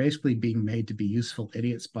they're basically being made to be useful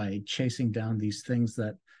idiots by chasing down these things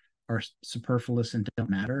that are superfluous and don't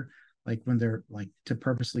matter, like when they're like to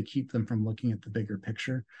purposely keep them from looking at the bigger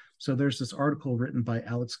picture. So there's this article written by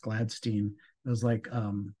Alex Gladstein. It was like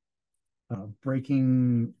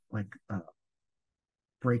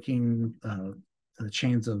breaking the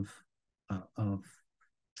chains of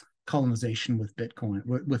colonization with Bitcoin,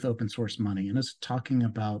 with open source money, and it's talking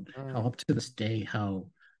about how Mm. up to this day how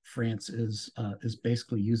France is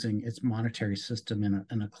basically using its monetary system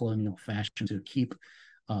in a colonial fashion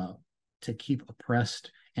uh, to keep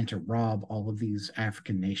oppressed and to rob all of these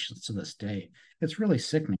African nations to this day. It's really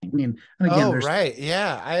sickening. I mean, and again, Oh, there's right.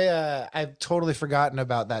 Yeah. I've totally forgotten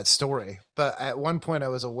about that story. But at one point I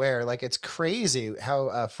was aware, like it's crazy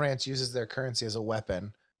how France uses their currency as a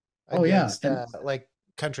weapon oh yeah, against like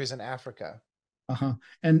countries in Africa. uh-huh.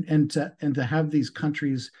 And to have these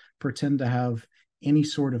countries pretend to have any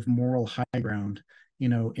sort of moral high ground,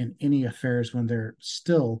 in any affairs, when they're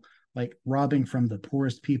still like robbing from the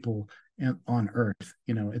poorest people on earth.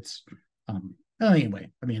 It's anyway,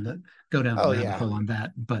 I mean, go down the Oh rabbit yeah. hole on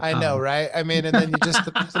that, but I know, right? I mean, and then you just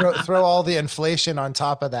throw all the inflation on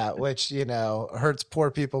top of that, which, hurts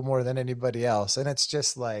poor people more than anybody else. And it's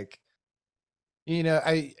just like, You know,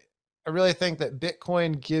 I I really think that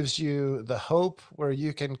Bitcoin gives you the hope where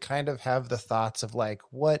you can kind of have the thoughts of like,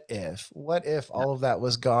 what if yeah, all of that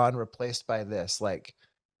was gone, replaced by this? Like,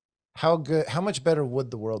 how much better would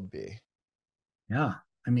the world be? yeah.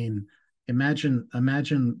 I mean,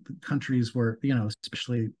 imagine countries where,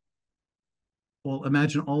 especially, well,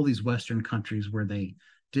 imagine all these Western countries where they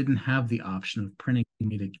didn't have the option of printing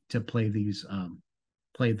money to play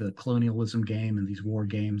the colonialism game and these war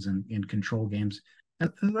games and control games.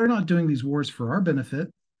 And they're not doing these wars for our benefit,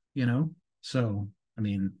 you know. So I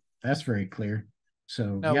mean, that's very clear.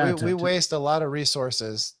 So No, yeah, we waste a lot of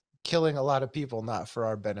resources killing a lot of people, not for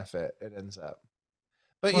our benefit, it ends up.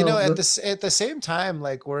 But well, at the same time,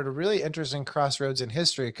 like we're at a really interesting crossroads in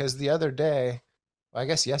history because the other day, well, I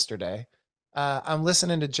guess yesterday, I'm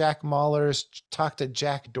listening to Jack Mahler's talk to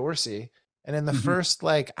Jack Dorsey, and in the mhm. first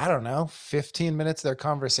like I don't know 15 minutes of their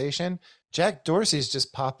conversation, Jack Dorsey's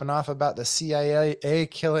just popping off about the CIA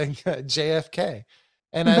killing JFK,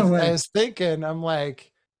 and No I way. was thinking, I'm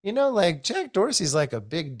like, like Jack Dorsey's like a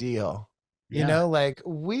big deal. Yeah, Like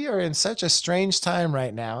we are in such a strange time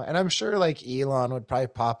right now. And I'm sure like Elon would probably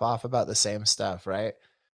pop off about the same stuff, right?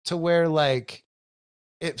 To where like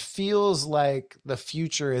it feels like the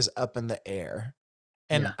future is up in the air.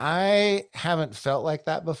 And yeah. I haven't felt like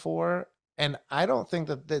that before. And I don't think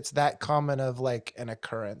that it's that common of like an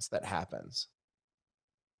occurrence that happens.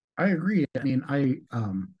 I agree. I mean,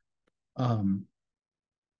 um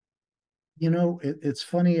It's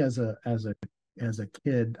funny as a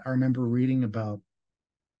kid, I remember reading about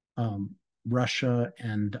um, Russia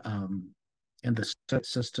and the Soviet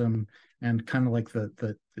system, and kind of like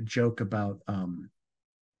the joke about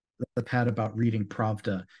the pad about reading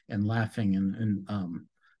Pravda and laughing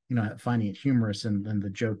and finding it humorous, and the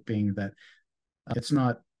joke being that it's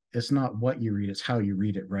not what you read, it's how you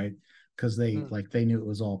read it, right? Because Mm, they knew it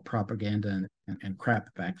was all propaganda and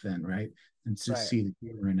crap back then, right? And to right. see the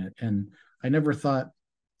humor in it. And I never thought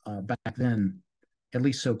back then, at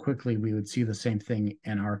least so quickly, we would see the same thing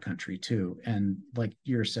in our country too. And like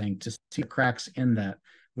you're saying, to see cracks in that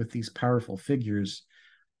with these powerful figures,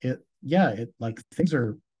 it like things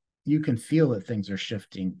are, you can feel that things are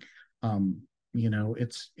shifting. um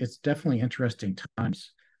it's definitely interesting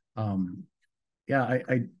times. um yeah,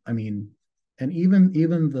 I mean, and even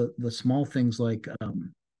the small things like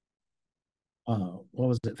what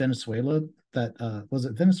was it, Venezuela, that was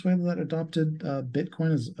it Venezuela that adopted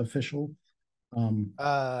Bitcoin as official? um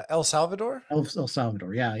El Salvador? El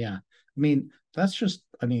Salvador, yeah, yeah. I mean, that's just,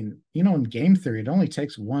 I mean, in game theory, it only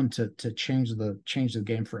takes one to change the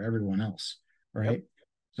game for everyone else, Yep. right?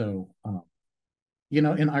 So and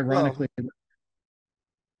Well, ironically,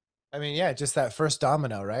 I mean, yeah, just that first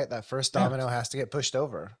domino, right? That first yeah, domino has to get pushed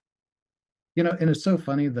over. and it's so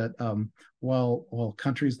funny that while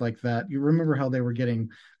countries like that, you remember how they were getting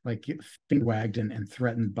like finger wagged and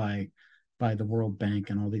threatened by the World Bank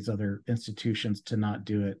and all these other institutions to not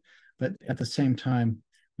do it. But at the same time,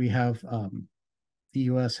 we have the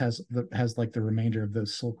US has like the remainder of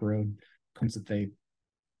those Silk Road coins that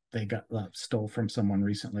they got stole from someone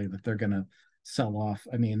recently, that they're gonna sell off.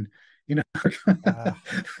 I mean, you know, Uh,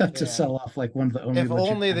 to man. sell off like one of the only If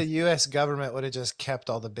legit. only the US government would have just kept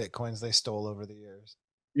all the Bitcoins they stole over the years.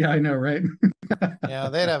 Yeah, I know, right?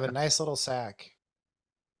 They'd have a nice little sack.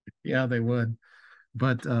 Yeah, they would.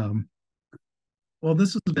 But well,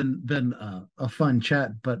 this has been a fun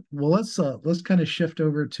chat. But well, let's kind of shift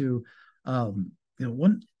over to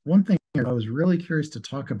one thing I was really curious to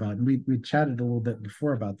talk about, and we chatted a little bit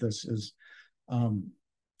before about this, is um,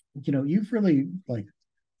 you've really like,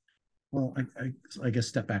 well, I guess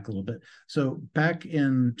step back a little bit. So back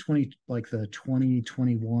in 20, like the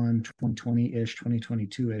 2021, 2020-ish,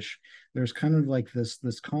 2022-ish, there's kind of like this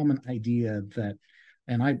common idea that,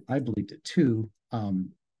 and I believed it too,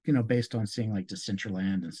 based on seeing like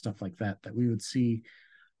Decentraland and stuff like that, that we would see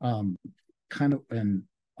um kind of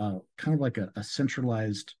like a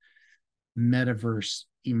centralized metaverse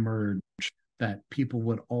emerge, that people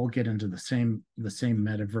would all get into the same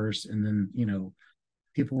metaverse, and then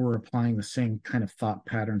people were applying the same kind of thought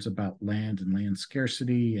patterns about land and land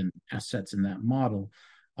scarcity and assets in that model.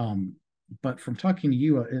 But from talking to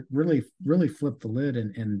you, it really flipped the lid,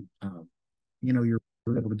 and you're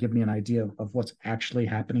able to give me an idea of what's actually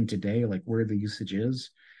happening today, like where the usage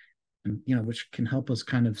is, and which can help us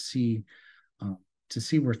kind of see uh, to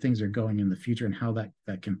see where things are going in the future, and how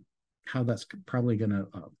that's probably going to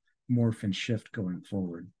morph and shift going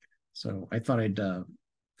forward. So I thought I'd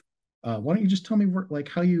why don't you just tell me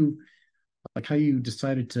how you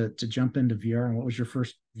decided to jump into VR, and what was your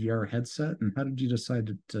first VR headset, and how did you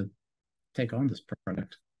decide to take on this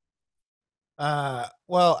product?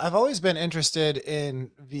 Well, I've always been interested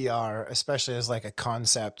in VR, especially as like a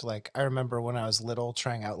concept. Like I remember when I was little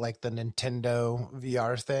trying out like the Nintendo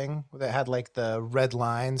VR thing that had like the red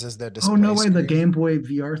lines as the Oh, no display way, the screen. Game Boy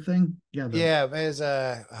VR thing. Yeah, the Yeah, it was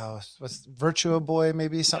what's Virtua Boy,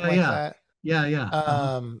 maybe something yeah, like yeah, that. yeah, yeah.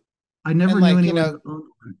 Uh-huh. Um, I and never knew like, anyone that owned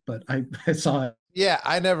one, but I saw it. yeah,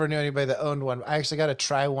 I never knew anybody that owned one. I actually got to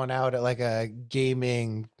try one out at like a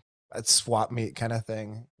gaming swap meet kind of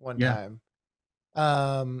thing one Yeah. time.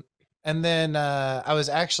 Um, and then I was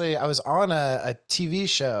on a TV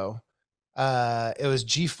show. It was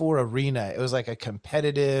G4 Arena. It was like a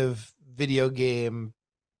competitive video game.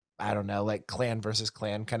 I don't know, like clan versus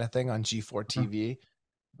clan kind of thing on G4 Uh-huh. TV.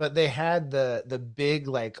 But they had the big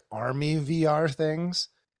like army VR things.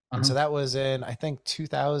 And Uh-huh. so that was in I think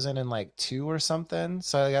 2002 or something.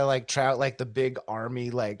 So I got to like try out like the big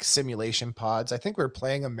army like simulation pods. I think we were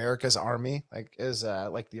playing America's Army, like is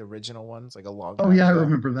like the original ones, like a long Oh time yeah, I ago.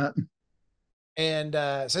 remember that. And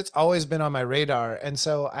so it's always been on my radar. And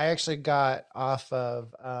so I actually got off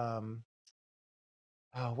of oh,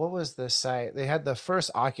 what was the site? They had the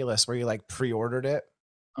first Oculus where you like pre-ordered it.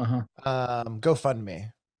 Uh-huh. GoFundMe.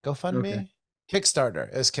 Okay. GoFundMe? Kickstarter.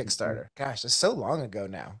 It was Kickstarter. Gosh, it's so long ago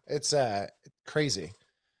now. It's crazy.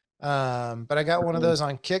 But I got one of Really? those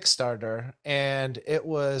on Kickstarter and it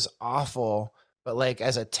was awful, but like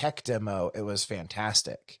as a tech demo, it was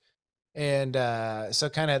fantastic. And so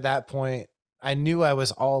kind of at that point, I knew I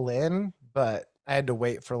was all in, but I had to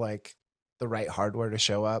wait for like the right hardware to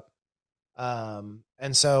show up.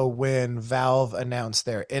 And so when Valve announced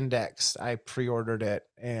their index, I pre-ordered it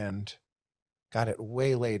and got it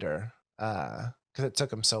way later because it took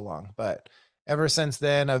them so long. But ever since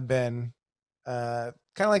then, I've been kind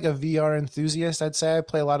of like a VR enthusiast, I'd say. I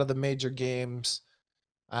play a lot of the major games.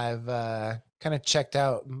 I've kind of checked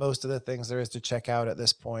out most of the things there is to check out at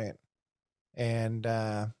this point. And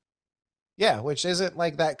yeah, which isn't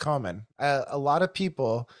like that common. A lot of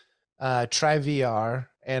people try VR,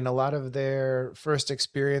 and a lot of their first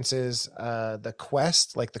experiences, the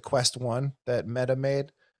Quest, like the Quest 1 that Meta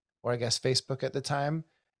made, or I guess Facebook at the time.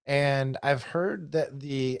 And I've heard that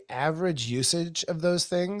the average usage of those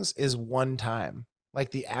things is one time.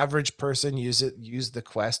 Like the average person use the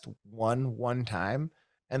Quest 1 time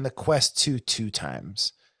and the Quest 2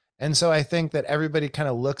 times. And so I think that everybody kind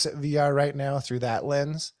of looks at VR right now through that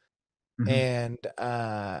lens. Mm-hmm. And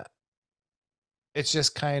it's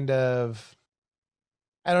just kind of,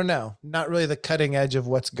 I don't know, not really the cutting edge of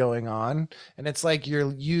what's going on. And it's like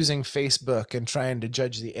you're using Facebook and trying to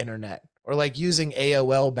judge the internet, or like using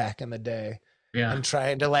AOL back in the day Yeah. and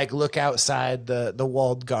trying to like look outside the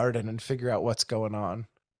walled garden and figure out what's going on.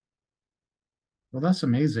 Well, that's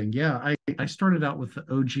amazing. Yeah, I started out with the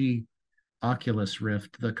OG Oculus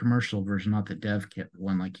Rift, the commercial version, not the dev kit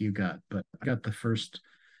one like you got, but I got the first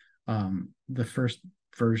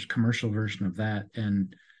first commercial version of that.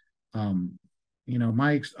 And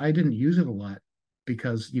I didn't use it a lot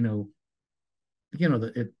because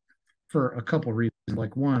it for a couple reasons.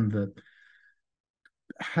 Like one, the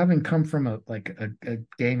having come from a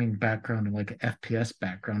gaming background and like an FPS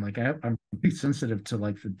background, like I'm pretty sensitive to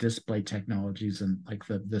like the display technologies, and like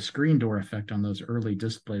the screen door effect on those early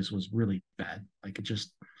displays was really bad. Like it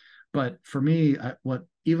just, but for me, what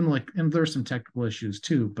even like, and there's some technical issues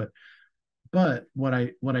too, but what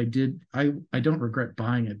I did, I don't regret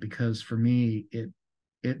buying it, because for me it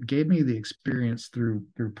gave me the experience through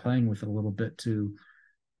playing with it a little bit to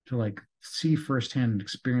like see firsthand and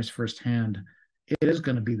experience firsthand. It is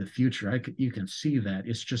going to be the future. You can see that.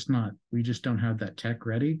 It's just not, we just don't have that tech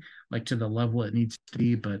ready, like to the level it needs to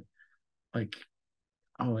be. But like,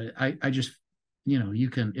 I just, you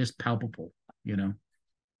can, it's palpable, you know.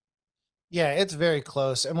 Yeah, it's very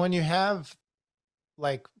close. And when you have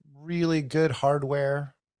like really good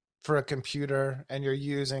hardware for a computer and you're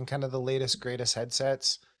using kind of the latest, greatest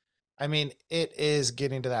headsets, I mean, it is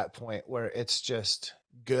getting to that point where it's just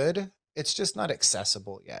good. It's just not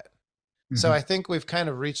accessible yet. So Mm-hmm, I think we've kind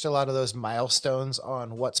of reached a lot of those milestones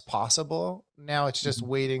on what's possible. Now it's just mm-hmm.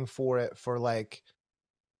 waiting for it for like,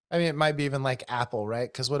 I mean, it might be even like Apple, right?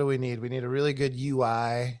 Because what do we need? We need a really good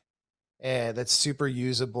UI that's super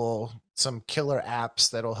usable, some killer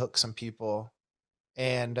apps that'll hook some people,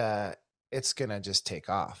 and it's gonna just take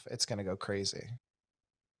off. It's gonna go crazy.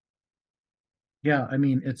 Yeah, I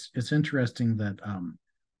mean, it's interesting that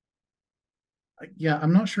yeah,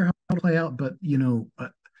 I'm not sure how to play out, but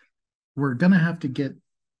we're gonna have to get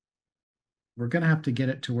we're gonna have to get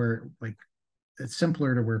it to where like it's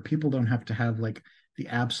simpler, to where people don't have to have like the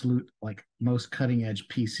absolute like most cutting edge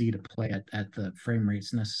PC to play at the frame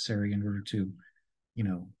rates necessary in order to, you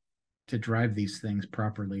know, to drive these things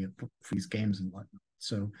properly for these games and whatnot.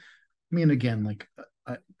 So, I mean, again, like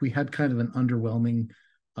we had kind of an underwhelming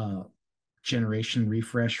uh, generation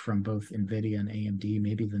refresh from both NVIDIA and AMD.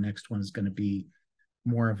 Maybe the next one is going to be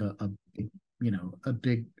more of a big, a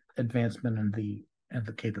big advancement in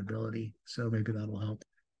the capability. So maybe that'll help.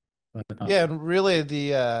 But Yeah, and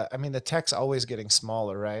really I mean the tech's always getting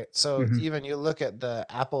smaller, right? So mhm. even you look at the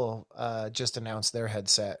Apple just announced their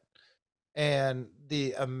headset, and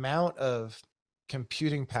the amount of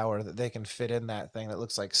computing power that they can fit in that thing that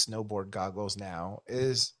looks like snowboard goggles now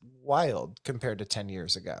is wild compared to 10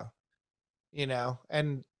 years ago.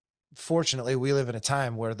 And fortunately we live in a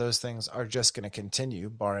time where those things are just going to continue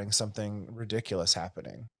barring something ridiculous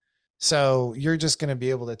happening. So you're just going to be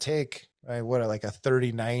able to take what, like a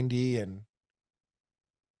 3090 and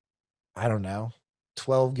I don't know,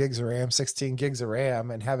 12 gigs of RAM, 16 gigs of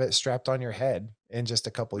RAM, and have it strapped on your head in just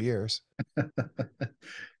a couple years.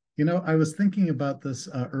 I was thinking about this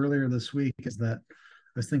earlier this week. Is that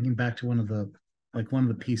I was thinking back to one of the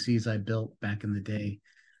PCs I built back in the day,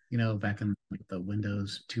 back in like the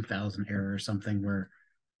Windows 2000 era or something, where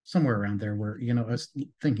somewhere around there, where I was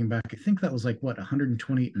thinking back. I think that was like what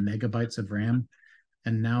 128 megabytes of RAM,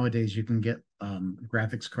 and nowadays you can get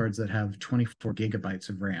graphics cards that have 24 gigabytes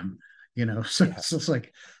of RAM. So Yeah. it's just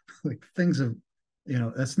like things have,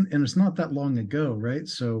 that's and it's not that long ago, right?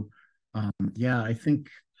 So yeah, I think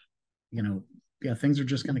yeah, things are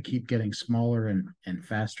just going to keep getting smaller and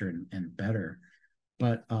faster and better.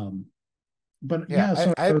 But but Yeah, yeah,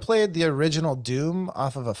 so I played the original Doom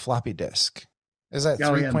off of a floppy disk. Is that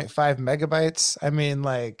oh yeah, 3.5 megabytes? I mean,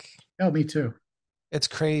 like, oh me too. it's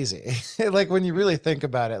crazy. Like when you really think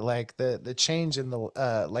about it, like the change in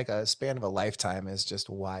the like a span of a lifetime is just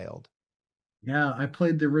wild. Yeah, I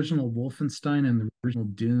played the original Wolfenstein and the original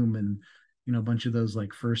Doom, and a bunch of those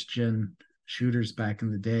like first gen shooters back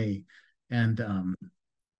in the day. And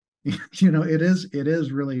it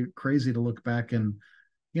is really crazy to look back and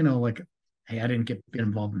like, hey, I didn't get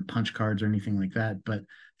involved in punch cards or anything like that, but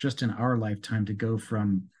just in our lifetime to go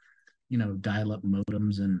from dial-up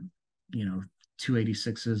modems and you know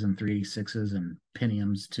 286s and 386s and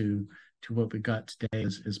Pentiums to what we got today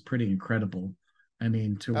is pretty incredible. I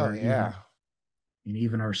mean, to Oh where even yeah.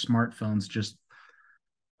 even our smartphones just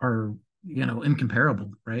are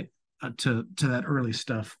incomparable, right? To that early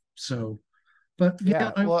stuff. So, but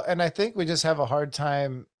yeah, Yeah. Well, and I think we just have a hard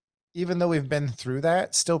time, even though we've been through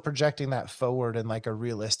that, still projecting that forward in like a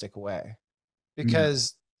realistic way. yeah.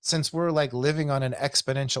 Because since we're like living on an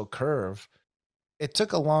exponential curve, it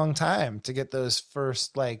took a long time to get those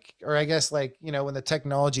first like, or I guess like, when the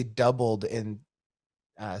technology doubled in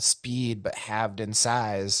speed but halved in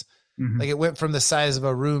size, like Hmm. it went from the size of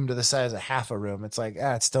a room to the size of half a room. It's like,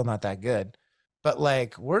 it's still not that good. But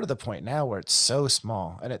like we're to the point now where it's so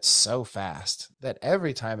small and it's so fast that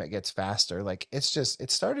every time it gets faster, like it's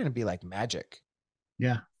starting to be like magic.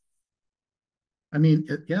 Yeah, I mean,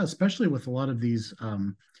 yeah, especially with a lot of these,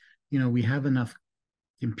 we have enough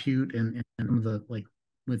compute and some of the like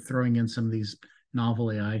with throwing in some of these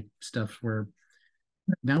novel AI stuff where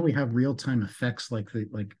now we have real time effects like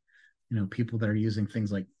people that are using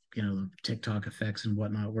things like TikTok effects and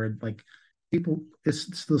whatnot, where like people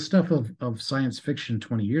it's the stuff of science fiction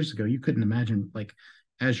 20 years ago. You couldn't imagine like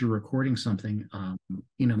as you're recording something,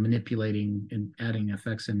 manipulating and adding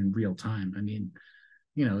effects in real time. I mean,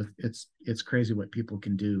 it's crazy what people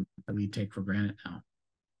can do that we take for granted now.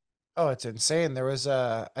 Oh, it's insane. There was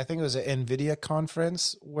I think it was an NVIDIA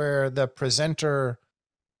conference where the presenter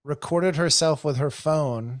recorded herself with her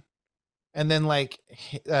phone and then like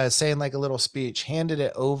saying like a little speech, handed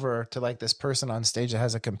it over to like this person on stage that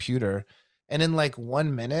has a computer, and in like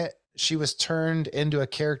 1 minute she was turned into a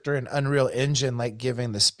character in Unreal Engine, like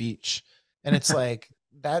giving the speech. And it's like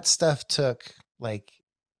that stuff took like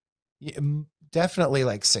definitely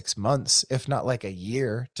like 6 months, if not like a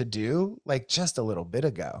year to do, like just a little bit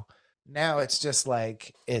ago. Now it's just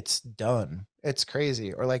like it's done. It's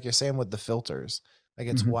crazy. Or like you're saying with the filters, like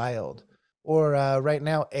it's Mm-hmm. wild. Or right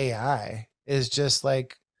now AI is just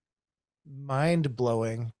like mind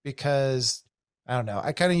blowing because I don't know.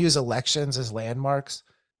 I kind of use elections as landmarks.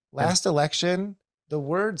 Yeah, Last election, the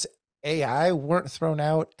words AI weren't thrown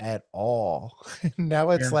out at all. Now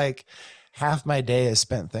it's yeah, like half my day is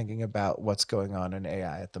spent thinking about what's going on in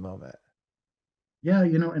AI at the moment. yeah.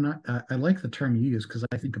 And I like the term you use because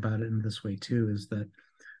I think about it in this way too. Is that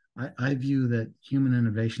I view that human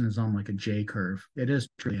innovation is on like a J curve. It is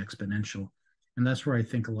truly exponential, and that's where I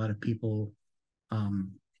think a lot of people,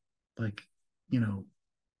 um, like, you know,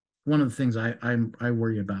 one of the things I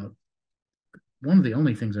worry about. One of the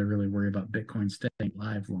only things I really worry about Bitcoin staying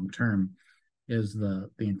live long term is the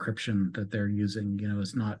encryption that they're using.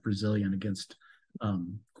 Is not resilient against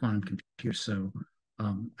quantum computers. So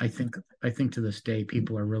I think to this day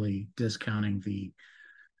people are really discounting the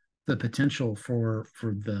potential for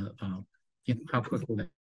the how quickly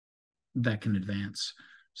that can advance.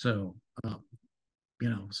 So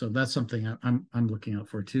so that's something I'm looking out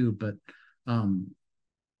for too. But um,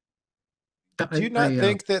 Do I you not I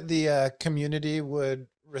think that the community would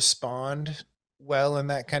respond well in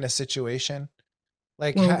that kind of situation?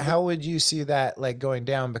 Like, well how would you see that like going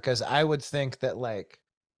down? Because I would think that like,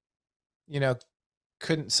 you know,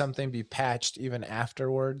 couldn't something be patched even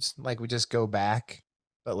afterwards? Like we just go back,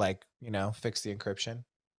 but like, fix the encryption.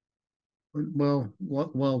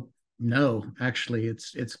 well no, actually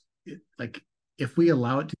like if we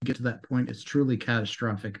allow it to get to that point, it's truly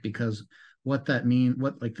catastrophic because what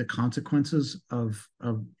like the consequences of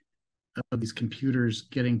these computers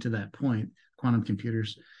getting to that point, quantum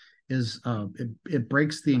computers, is it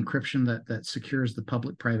breaks the encryption that secures the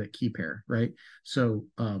public private key pair, right? So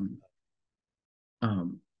um,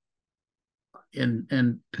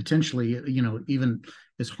 and potentially even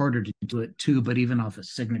it's harder to do it too, but even off a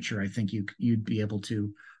signature I think you'd be able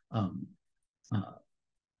to um, uh,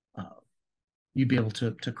 uh,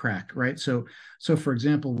 crack, right? So for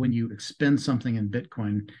example, when you expend something in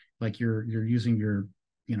Bitcoin, like you're using your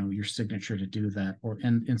signature to do that, or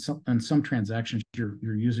and in some transactions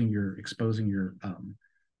you're using your exposing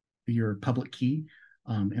your public key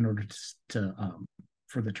in order to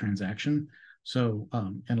for the transaction. So,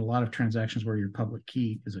 and a lot of transactions where your public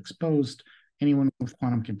key is exposed, anyone with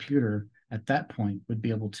quantum computer at that point would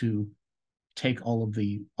be able to take all of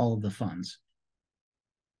the funds.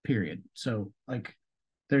 Period. So, like,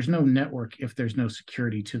 there's no network if there's no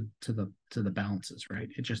security to the balances, right?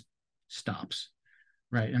 It just stops,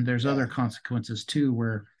 right? And there's other Yeah. consequences too,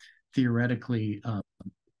 where theoretically,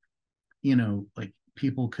 like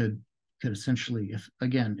people could essentially, if it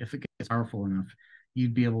gets powerful enough,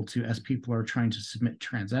 you'd be able to, as people are trying to submit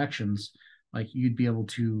transactions, like you'd be able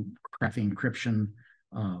to crack the encryption,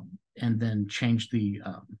 and then change the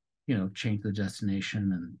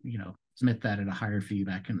destination, and submit that at a higher fee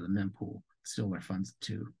back into the mempool, steal their funds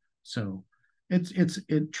too. So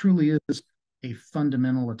it truly is a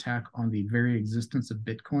fundamental attack on the very existence of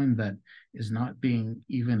Bitcoin that is not being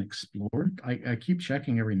even explored. I keep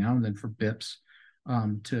checking every now and then for BIPs,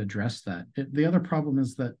 to address that. The other problem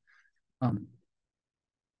is that,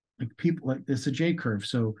 like, people, like, it's a J curve.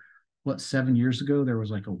 So what, 7 years ago there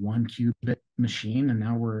was like a 1 qubit machine, and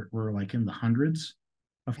now we're like in the hundreds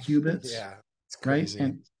of qubits, Yeah, it's right? crazy.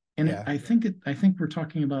 And Yeah. I think we're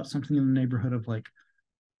talking about something in the neighborhood of, like,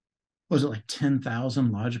 was it like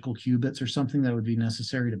 10,000 logical qubits or something that would be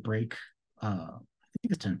necessary to break, I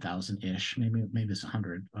think it's 10,000 ish, maybe it's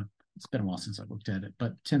 100. It's been a while since I looked at it,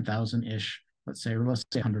 but 10,000 ish, let's say, or let's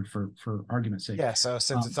say 100 for argument's sake. Yeah, so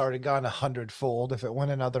since um it's already gone 100-fold, if it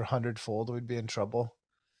went another 100-fold, we'd be in trouble,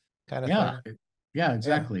 kind of yeah, thing. yeah, Yeah.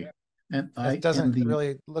 exactly. And It I and doesn't the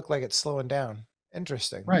really look like it's slowing down.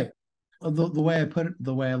 Interesting. right. The way I put it,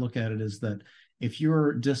 the way I look at it is that if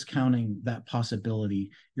you're discounting that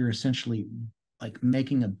possibility, you're essentially like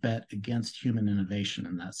making a bet against human innovation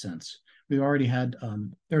in that sense. We already had,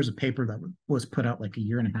 there was a paper that was put out like a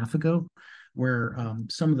year and a half ago, where,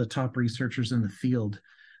 some of the top researchers in the field,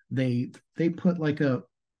 they put like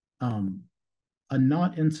um, a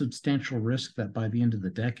not insubstantial risk that by the end of the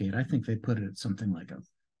decade, I think they put it at something like a,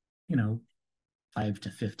 you know 5 to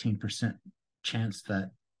 15% chance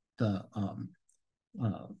that the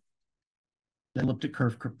uh, the elliptic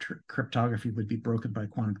curve cryptography would be broken by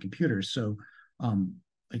quantum computers. So, um,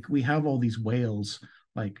 like, we have all these whales,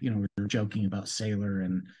 like, we're joking about Sailor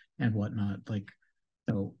and whatnot. Like,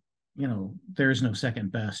 so, there's no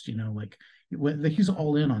second best. Like, he's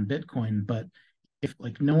all in on Bitcoin, but if,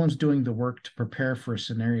 like, no one's doing the work to prepare for a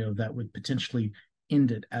scenario that would potentially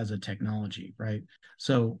end it as a technology, right?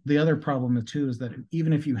 So the other problem too is that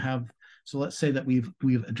even if you have, so let's say that we've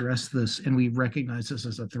addressed this and we recognize this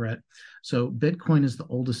as a threat. So Bitcoin is the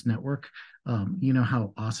oldest network. You know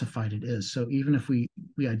how ossified it is. So even if we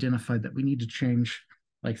identified that we need to change,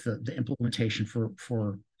 like, the implementation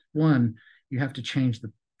for one, you have to change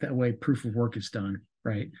the way proof of work is done,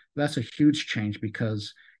 right? That's a huge change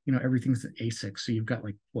because everything's an ASIC. So you've got,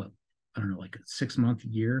 like, what, I don't know, like a 6 month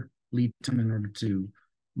year lead time in order to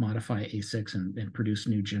modify ASICs and produce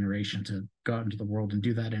new generation to go out into the world and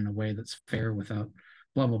do that in a way that's fair without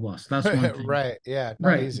blah blah blah. So that's one thing. Right. Yeah, not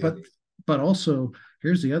Right. easy. But also,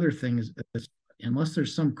 here's the other thing is unless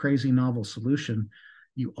there's some crazy novel solution,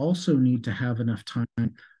 you also need to have enough time.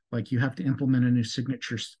 Like, you have to implement a new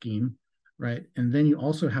signature scheme, right? And then you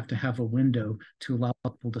also have to have a window to allow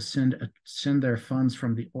people to send their funds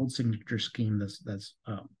from the old signature scheme that's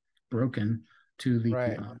broken to the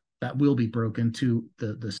Right. that will be broken to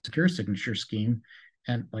the secure signature scheme.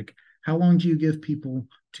 And, like, how long do you give people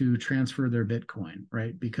to transfer their Bitcoin,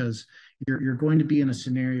 right? Because you're going to be in a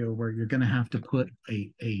scenario where you're going to have to put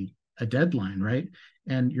a deadline, right?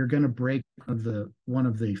 And you're going to break one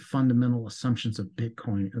of the fundamental assumptions of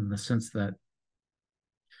Bitcoin, in the sense that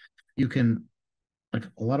you can, like,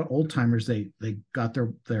 a lot of old timers, they got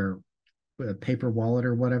their paper wallet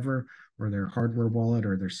or whatever, or their hardware wallet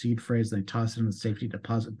or their seed phrase, they toss it in the safety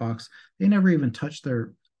deposit box. They never even touch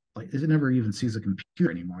their, like, it never even sees a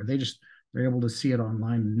computer anymore. They're able to see it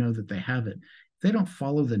online and know that they have it. If they don't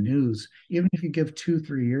follow the news, even if you give 2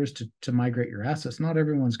 3 years to migrate your assets, not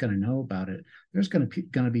everyone's going to know about it. There's going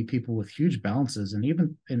to be people with huge balances, and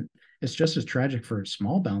it's just as tragic for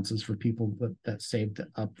small balances for people that saved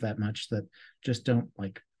up that much, that just don't,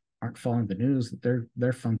 like, aren't following the news, that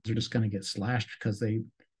their funds are just going to get slashed because they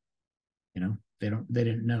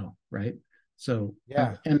didn't know, right? So,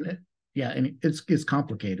 Yeah. and yeah, and it's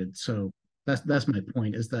complicated. So that's my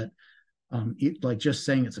point, is that, like, just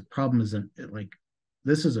saying it's a problem isn't, like,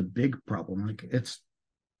 this is a big problem. Like,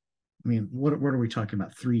 I mean, what are we talking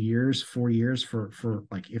about? 3 years, 4 years for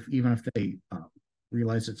like, if even if they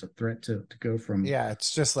realize it's a threat to go from, Yeah,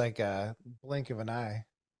 it's just like a blink of an eye.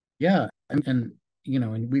 yeah, and and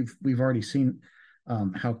we've already seen,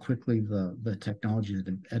 how quickly the technology is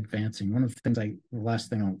advancing. One of the things the last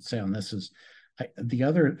thing I'll say on this is, the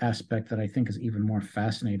other aspect that I think is even more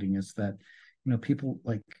fascinating is that, people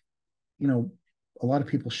like, you know, a lot of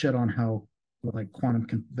people shit on how like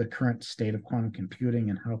the current state of quantum computing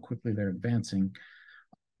and how quickly they're advancing.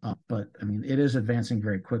 But I mean, it is advancing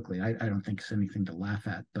very quickly. I don't think it's anything to laugh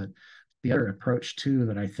at. But the other approach too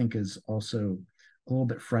that I think is also a little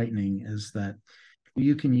bit frightening is that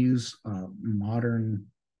you can use uh, modern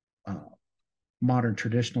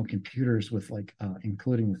traditional computers with like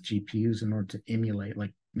including with GPUs in order to emulate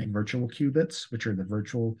like make virtual qubits, which are the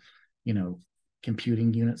virtual, you know,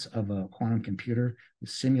 computing units of a quantum computer.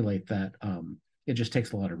 Simulate that. It just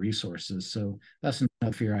takes a lot of resources. So that's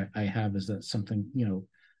another fear I have is that something,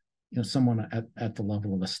 someone at the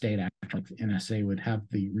level of a state actor like the NSA would have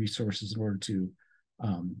the resources in order to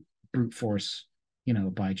um, brute force,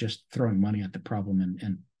 by just throwing money at the problem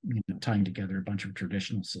and tying together a bunch of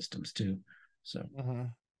traditional systems too. So Mm-hmm.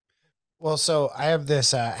 Well, so I have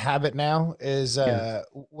this habit now is yeah,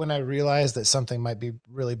 when I realize that something might be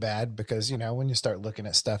really bad, because, when you start looking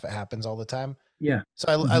at stuff, it happens all the time. yeah, So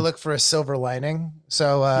I mhm, look for a silver lining.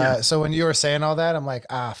 So yeah, so when you were saying all that, I'm like,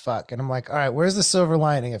 ah, fuck. And I'm like, all right, where's the silver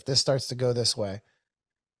lining if this starts to go this way?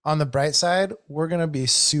 On the bright side, we're going to be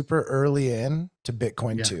super early in to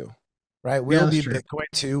Bitcoin yeah, 2, right? yeah. We'll That's be true. Bitcoin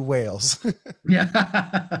 2 whales.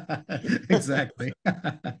 Yeah, exactly.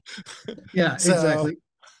 Yeah, So exactly.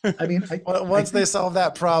 I mean, I once they think solve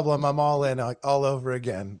that problem, I'm all in, like, all over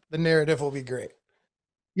again. The narrative will be great.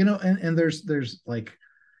 and there's like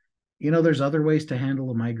there's other ways to handle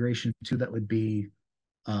a migration too that would be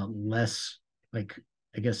less like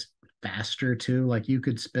I guess faster too. Like you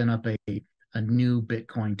could spin up a new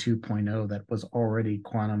Bitcoin 2.0 that was already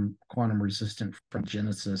quantum resistant from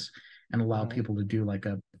Genesis and allow Mhm. people to do like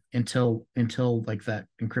a until like that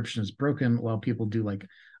encryption is broken, allow people to do like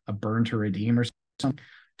a burn to redeem or some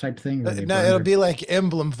type thing where they No, burn it'll their be like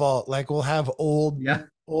Emblem Vault. Like we'll have yeah.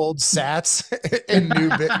 old Sats in new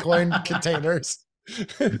Bitcoin containers.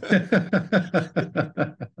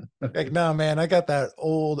 Like, no, man, I got that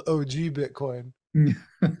old OG Bitcoin.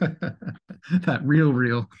 That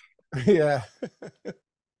real. Yeah,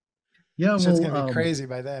 Yeah, shit's well, gonna be crazy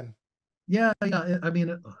by then. yeah. I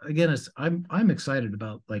mean, again, I'm excited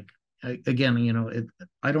about like again,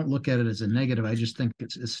 I don't look at it as a negative. I just think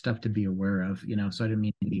it's stuff to be aware of, So I didn't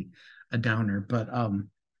mean to be a downer, but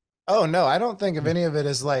Oh no, I don't think of any of it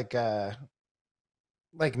as like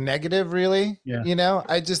negative, really. yeah,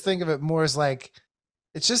 I just think of it more as like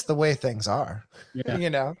it's just the way things are. yeah, you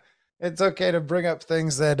know, it's okay to bring up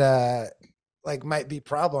things that like might be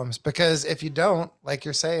problems, because if you don't, like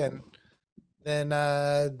you're saying, then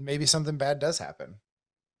maybe something bad does happen.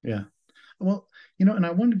 yeah. Well, and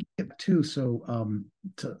I wanted to get to so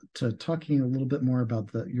to talking a little bit more about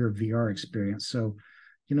your VR experience. So,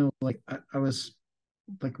 like I was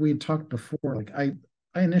like we had talked before, like I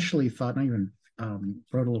initially thought, and I even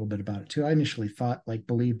wrote a little bit about it too. I initially thought like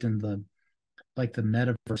believed in the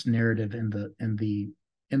metaverse narrative in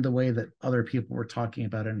the way that other people were talking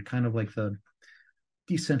about it, and kind of like the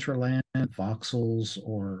Decentraland voxels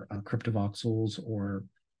or cryptovoxels or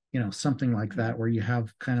something like that, where you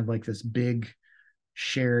have kind of like this big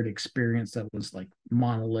shared experience that was like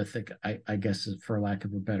monolithic, I guess, for lack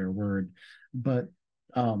of a better word. But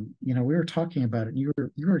we were talking about it, and you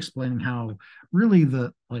were explaining how really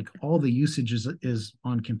the like all the usage is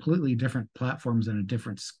on completely different platforms and a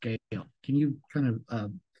different scale. Can you kind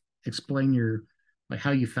of explain your like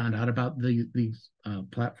how you found out about these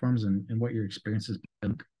platforms and what your experience has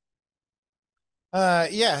been?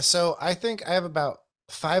 Yeah, so I think I have about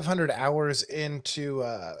 500 hours into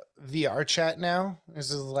VR chat now.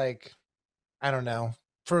 This is like, I don't know,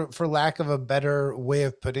 for lack of a better way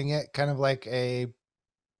of putting it, kind of like a,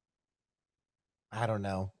 I don't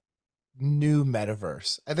know, new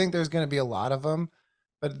metaverse. I think there's going to be a lot of them,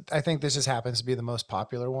 but I think this just happens to be the most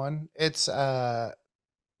popular one. It's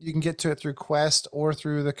you can get to it through Quest or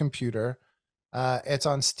through the computer. It's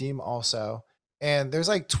on Steam also. And there's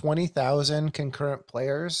like 20,000 concurrent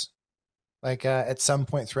players, like at some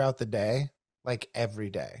point throughout the day, like every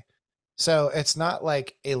day. So it's not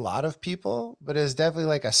like a lot of people, but it's definitely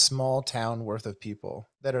like a small town worth of people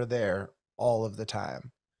that are there all of the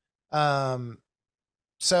time. Um,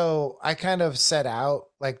 so I kind of set out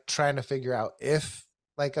like trying to figure out if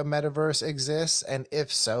like a metaverse exists, and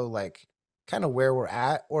if so, like kind of where we're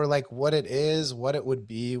at, or like what it is, what it would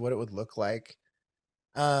be, what it would look like.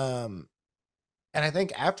 Um, and I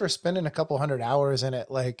think after spending a couple hundred hours in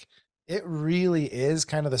it, like it really is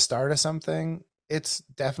kind of the start of something. It's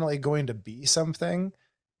definitely going to be something.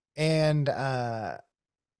 And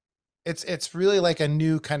it's really like a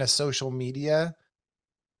new kind of social media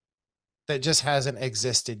that just hasn't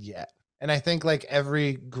existed yet. And I think like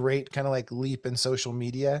every great kind of like leap in social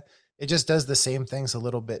media, it just does the same things a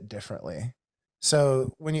little bit differently.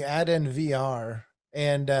 So when you add in VR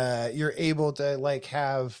and you're able to like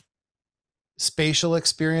have spatial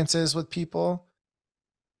experiences with people,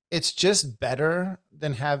 it's just better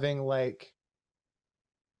than having like,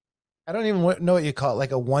 I don't even know what you call it,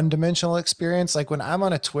 like a one dimensional experience. Like when I'm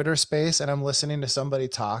on a Twitter space and I'm listening to somebody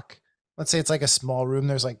talk, let's say it's like a small room,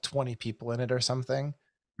 there's like 20 people in it or something.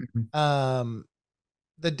 Mhm. Um,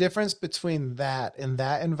 the difference between that in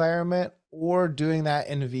that environment or doing that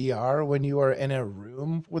in VR when you are in a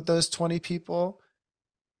room with those 20 people,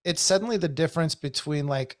 it's suddenly the difference between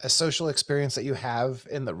like a social experience that you have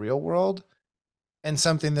in the real world and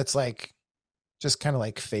something that's like just kind of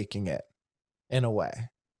like faking it in a way.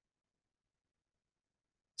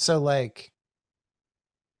 So like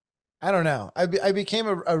I don't know. I became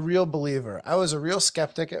a real believer. I was a real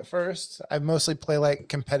skeptic at first. I mostly play like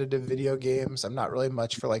competitive video games. I'm not really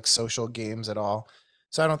much for like social games at all.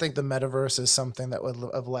 So I don't think the metaverse is something that would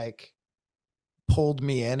have like pulled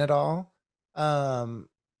me in at all. Um,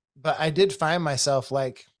 but I did find myself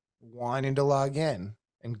like wanting to log in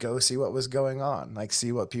and go see what was going on, like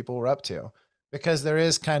see what people were up to, because there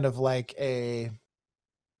is kind of like a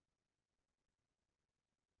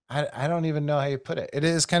I don't even know how you put it. It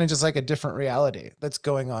is kind of just like a different reality that's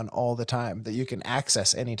going on all the time that you can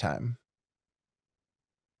access anytime.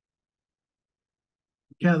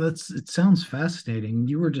 Yeah, it sounds fascinating.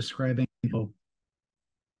 You were describing, in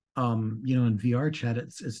VR chat,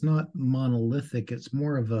 it's not monolithic. It's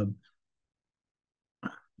more of a,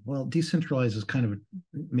 well, decentralized is kind of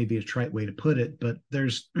maybe a trite way to put it, but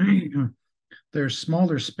there's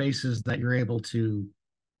smaller spaces that you're able to,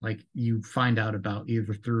 like, you find out about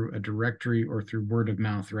either through a directory or through word of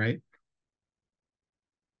mouth, right?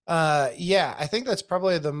 Yeah, I think that's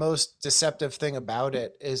probably the most deceptive thing about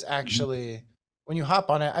it is Mhm. actually when you hop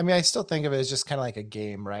on it. I mean, I still think of it as just kind of like a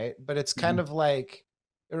game, right? But it's kind Mhm. of like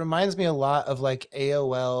it reminds me a lot of like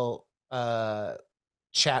AOL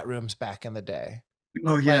chat rooms back in the day.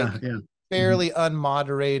 Oh yeah, Like yeah. Hmm. fairly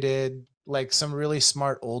unmoderated, like some really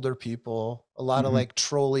smart older people, a lot of Hmm. like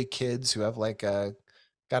trolley kids who have like a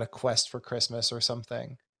got a quest for Christmas or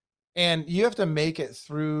something. And you have to make it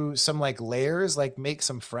through some like layers, like make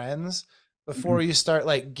some friends before Hmm. you start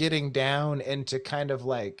like getting down into kind of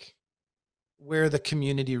like where the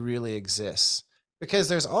community really exists. Because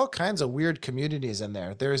there's all kinds of weird communities in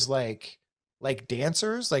there. There's like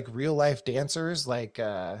dancers, like real life dancers, like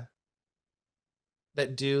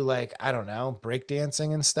that do like I don't know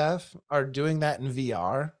breakdancing and stuff are doing that in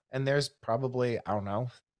VR, and there's probably I don't know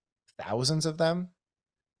thousands of them.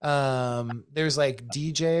 There's like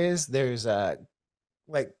DJs, there's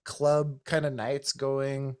like club kind of nights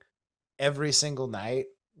going every single night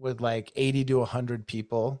with like 80 to 100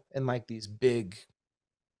 people in like these big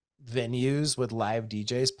venues with live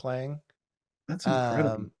DJs playing. That's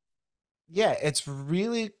incredible. Um, yeah, it's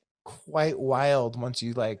really quite wild once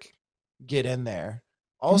you like get in there.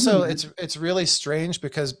 Also, Hmm. it's really strange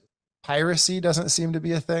because piracy doesn't seem to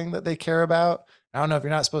be a thing that they care about. I don't know if you're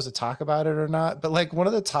not supposed to talk about it or not, but like one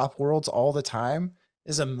of the top worlds all the time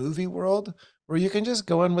is a movie world where you can just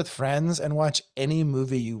go in with friends and watch any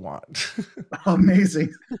movie you want.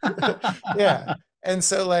 Amazing. Yeah. And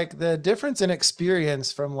so like the difference in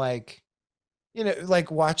experience from like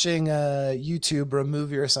like watching a YouTube or a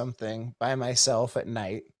movie or something by myself at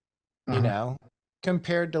night, you Uh-huh. know,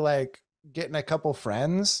 compared to like getting a couple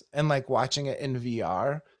friends and like watching it in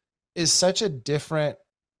VR is such a different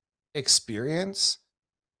experience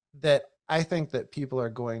that I think that people are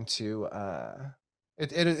going to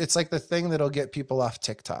it's like the thing that'll get people off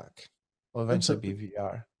TikTok will That's eventually a be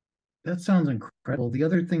VR. That sounds incredible. The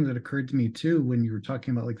other thing that occurred to me too when you were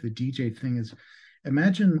talking about like the DJ thing is,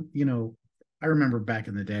 imagine, I remember back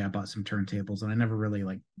in the day I bought some turntables and I never really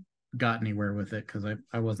like got anywhere with it because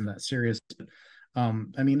I wasn't that serious. But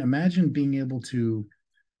I mean, imagine being able to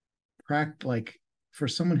practice, like, for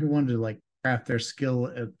someone who wanted to like craft their skill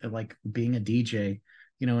at like being a DJ,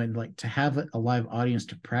 and like to have a live audience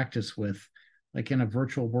to practice with, like in a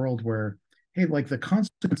virtual world where, hey, like the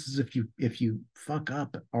consequences if you fuck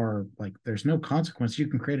up are like there's no consequence. You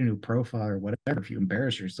can create a new profile or whatever if you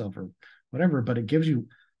embarrass yourself or whatever, but it gives you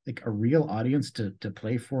like a real audience to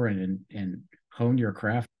play for and hone your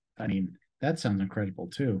craft. I mean, that sounds incredible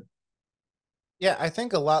too. Yeah, I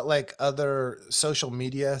think a lot like other social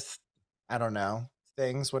media, I don't know,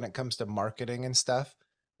 things when it comes to marketing and stuff.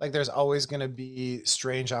 Like there's always going to be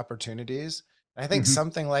strange opportunities. I think Hmm.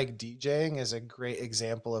 something like DJing is a great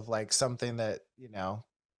example of like something that,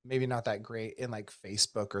 maybe not that great in like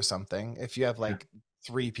Facebook or something. If you have Yeah. like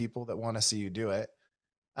three people that want to see you do it.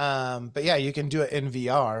 But yeah, you can do it in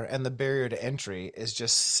VR, and the barrier to entry is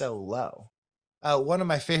just so low. One of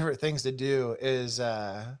my favorite things to do is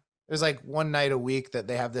there's like one night a week that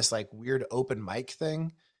they have this like weird open mic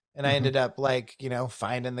thing, and I Uh-huh. ended up like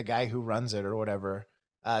finding the guy who runs it or whatever.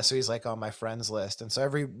 So he's like on my friends list, and so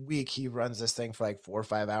every week he runs this thing for like 4 or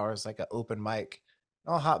 5 hours, like an open mic.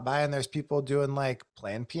 I'll hop by and there's people doing like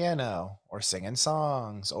playing piano or singing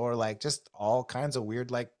songs or like just all kinds of weird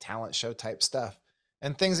like talent show type stuff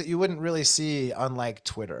and things that you wouldn't really see on like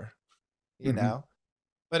Twitter, you Hmm. know?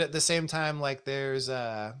 But at the same time, like there's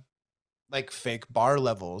like fake bar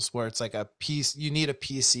levels where it's like a piece you need a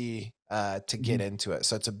PC to get Hmm. into it.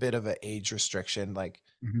 So it's a bit of an age restriction, like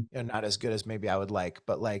Hmm. not as good as maybe I would like,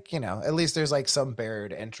 but like, at least there's like some barrier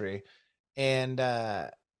to entry. And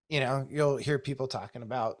you'll hear people talking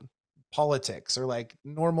about politics or like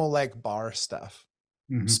normal like bar stuff,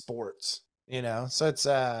 Hmm. sports, So it's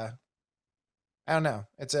I don't know.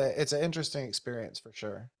 It's an interesting experience for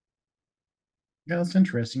sure. Yeah, that's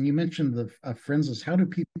interesting. You mentioned the friends list. How do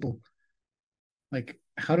people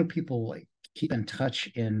like keep in touch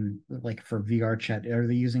in like for VR chat? Are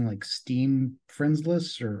they using like Steam friends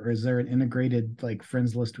lists, or is there an integrated like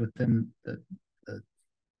friends list within the,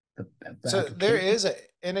 the So there application? is an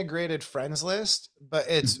integrated friends list, but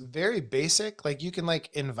it's very basic. Like you can like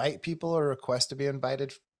invite people or request to be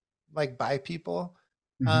invited like by people.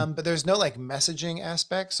 Mm-hmm. But there's no like messaging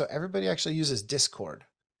aspect. So everybody actually uses Discord.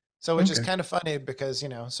 So which is Okay. kind of funny because,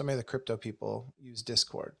 some of the crypto people use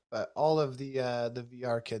Discord, but all of the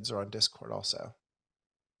VR kids are on Discord also.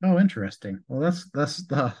 Oh, interesting. Well,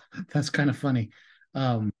 that's kind of funny.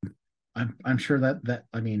 Um, I'm sure that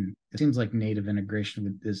I mean, it seems like native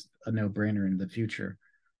integration is a no-brainer in the future.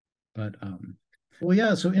 But well,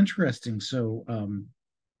 yeah. So interesting. So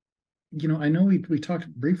I know we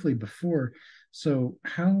talked briefly before. So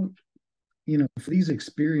how for these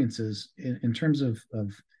experiences in terms of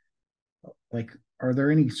like, are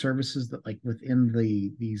there any services that like within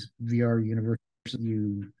these VR universes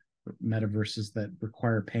you metaverses that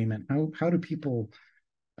require payment? How do people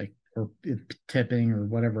like or tipping or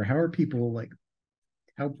whatever? How are people like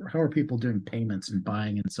how are people doing payments and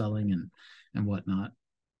buying and selling and whatnot?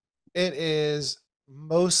 It is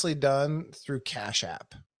mostly done through Cash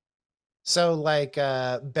App. So like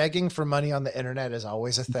begging for money on the internet is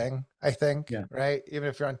always a thing, I think, Yeah, right? Even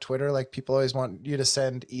if you're on Twitter, like people always want you to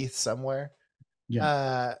send ETH somewhere. yeah.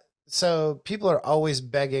 Uh so people are always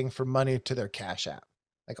begging for money to their Cash App.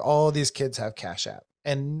 Like all these kids have Cash App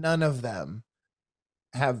and none of them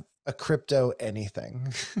have a crypto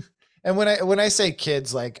anything. And when I say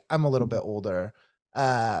kids, like I'm a little bit older.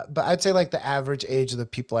 But I'd say like the average age of the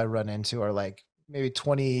people I run into are like maybe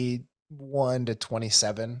 21 to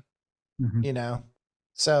 27, Mm-hmm. you know?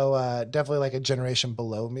 So definitely like a generation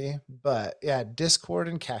below me. But yeah, Discord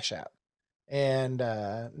and Cash App. And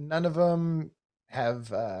none of them have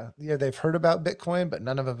they've heard about Bitcoin, but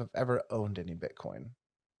none of them have ever owned any Bitcoin.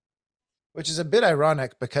 Which is a bit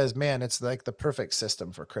ironic because man, it's like the perfect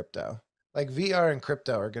system for crypto. Like VR and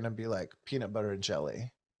crypto are going to be like peanut butter and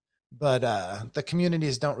jelly. But the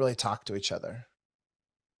communities don't really talk to each other.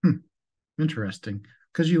 Hmm. Interesting.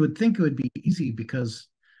 Because you would think it would be easy because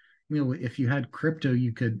if you had crypto,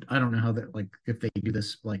 you could, I don't know how that, like, if they do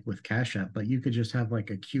this like with Cash App, but you could just have like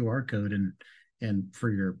a QR code and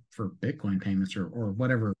for Bitcoin payments or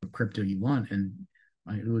whatever crypto you want. And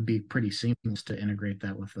it would be pretty seamless to integrate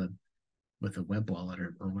that with a web wallet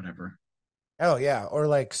or whatever. Oh yeah, or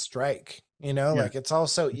like Strike, Yeah. like it's all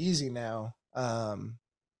so easy now.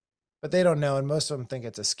 But they don't know and most of them think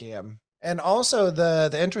it's a scam. And also the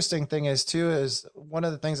interesting thing is too is one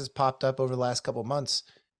of the things that's popped up over the last couple months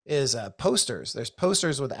is posters. There's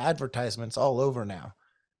posters with advertisements all over now.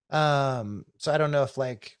 So I don't know if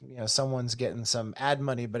like, someone's getting some ad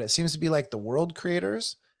money, but it seems to be like the world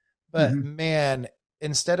creators. But Hmm. man,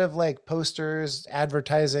 instead of like posters,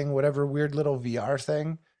 advertising, whatever weird little VR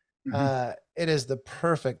thing, Hmm. it is the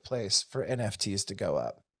perfect place for NFTs to go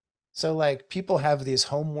up. So like people have these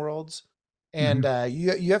home worlds and Hmm.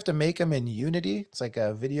 you have to make them in Unity. It's like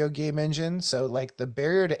a video game engine. So like the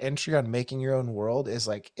barrier to entry on making your own world is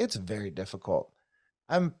like it's very difficult.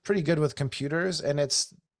 I'm pretty good with computers and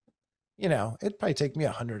it'd probably take me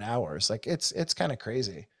 100 hours. Like it's kind of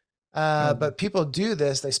crazy. Oh, But people do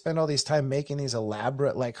this. They spend all these time making these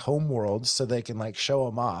elaborate like home worlds so they can like show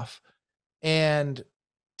them off. And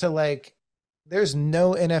to like, there's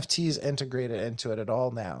no NFTs integrated into it at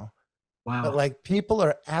all now. But wow. like people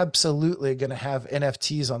are absolutely going to have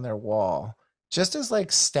NFTs on their wall just as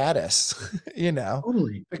like status,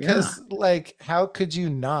 Totally. Yeah. because like how could you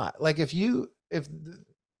not? Like if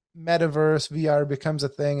metaverse VR becomes a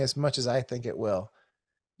thing as much as I think it will,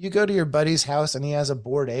 you go to your buddy's house and he has a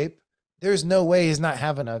Bored Ape, there's no way he's not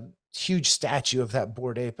having a huge statue of that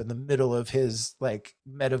Bored Ape in the middle of his like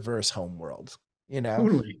metaverse homeworld, you know?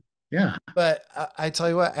 Totally. Yeah. But I tell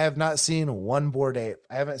you what, I have not seen one Bored Ape.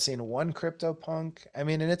 I haven't seen one CryptoPunk. I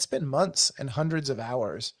mean, and it's been months and hundreds of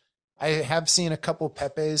hours. I have seen a couple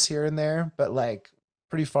Pepes here and there, but like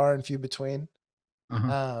pretty far and few between. Uh-huh.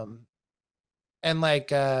 Um, and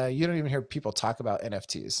like you don't even hear people talk about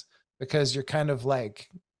NFTs because you're kind of like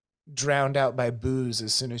drowned out by booze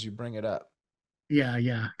as soon as you bring it up. Yeah,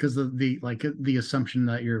 yeah. Because the like the assumption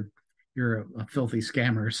that you're a filthy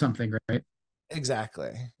scammer or something, right?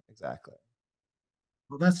 Exactly. Exactly.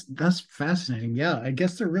 Well, that's fascinating. Yeah, I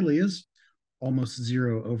guess there really is almost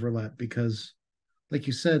zero overlap because, like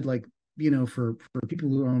you said, like for people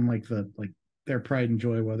who own like their pride and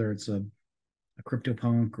joy, whether it's a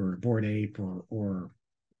CryptoPunk or a Bored Ape or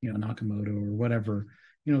Nakamoto or whatever,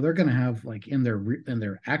 they're going to have like in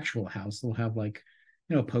their actual house, they'll have like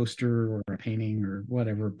a poster or a painting or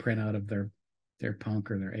whatever printout of their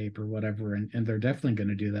punk or their ape or whatever, and they're definitely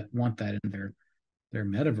going to want that in their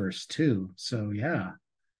metaverse too. So yeah,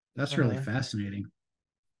 that's really Uh-huh. fascinating.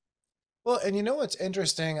 Well, and you know what's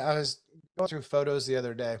interesting? I was going through photos the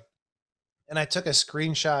other day and I took a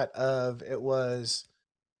screenshot of it was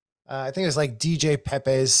I think it was like DJ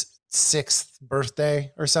Pepe's 6th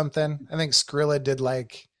birthday or something. I think Skrilla did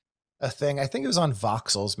like a thing. I think it was on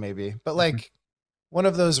Voxels maybe, but Mhm. like one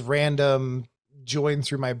of those random join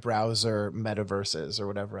through my browser metaverses or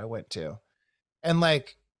whatever I went to. And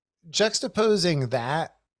like juxtaposing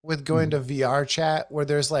that with going Mhm. to VR chat where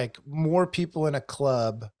there's like more people in a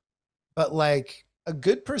club, but like a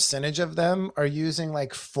good percentage of them are using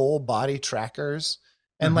like full body trackers.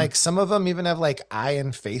 And Uh-huh. like some of them even have like eye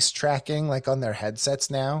and face tracking like on their headsets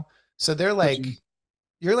now. So they're Oh, geez. like,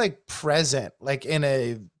 you're like present, like in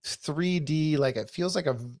a 3D, like it feels like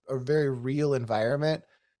a very real environment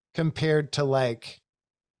compared to like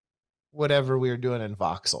whatever we were doing in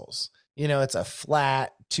voxels. You know, it's a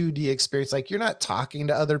flat 2D experience. Like you're not talking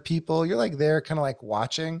to other people. You're like there kind of like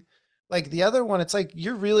watching. Like the other one, it's like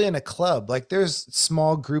you're really in a club. Like there's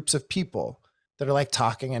small groups of people that are like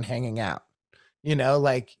talking and hanging out. You know,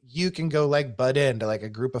 like you can go like butt into like a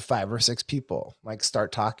group of 5 or 6 people, like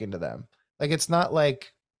start talking to them. Like it's not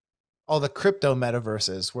like all the crypto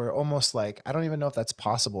metaverses where almost like I don't even know if that's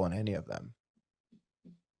possible in any of them.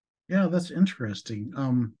 Yeah, that's interesting.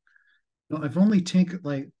 I've only taken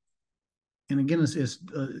like, and again, it's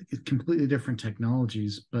completely different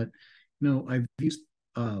technologies, but I've used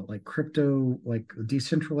like crypto, like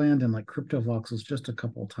Decentraland and like crypto voxels just a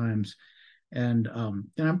couple of times, and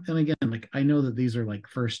again, like I know that these are like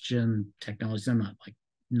first gen technologies. I'm not like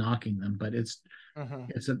knocking them, but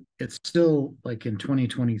Mm-hmm. it's still like in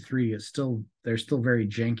 2023, they're still very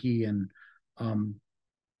janky, and um,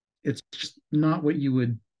 it's just not what you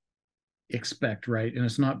would expect, right? And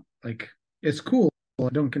it's not like it's cool.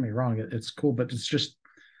 Don't get me wrong, it's cool, but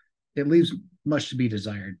it leaves much to be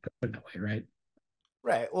desired. Put it that way, right?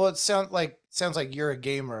 Right. Well, it sounds like you're a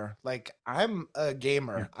gamer. Like I'm a Yeah,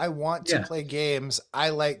 gamer. I want to yeah, play games. I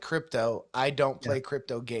like crypto. I don't yeah, play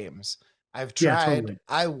crypto games. I've yeah. tried. Totally.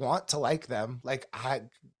 I want to like them. Like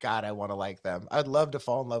God, I want to like them. I'd love to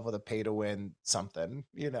fall in love with a pay to win something,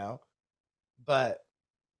 you know. But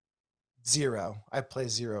zero. I play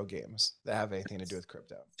zero games that have anything to do with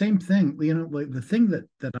crypto. Same thing. Like the thing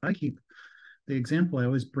that I keep the example I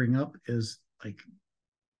always bring up is like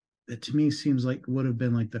it to me seems like would have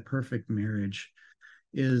been like the perfect marriage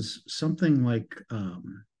is something like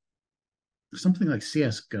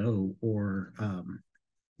CS:GO or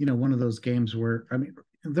one of those games where I mean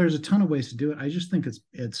there's a ton of ways to do it. I just think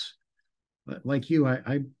it's like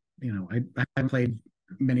I haven't played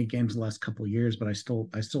many games the last couple of years, but I still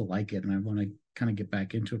like it and I want to kind of get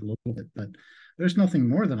back into it a little bit. But there's nothing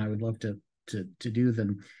more than I would love to do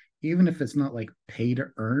than even if it's not like pay to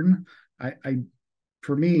earn. I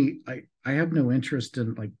for me I have no interest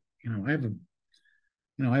in like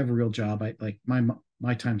I have a real job. I like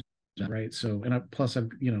my time's right. So plus I'm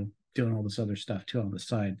doing all this other stuff too on the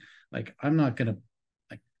side. Like I'm not gonna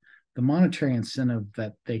like the monetary incentive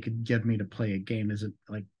that they could give me to play a game isn't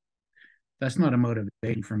like that's not a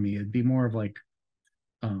motivation for me.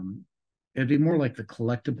 Um it'd be more like the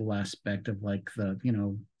collectible aspect of like the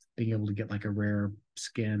being able to get like a rare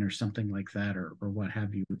skin or something like that or what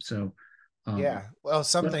have you. So um Yeah. Well,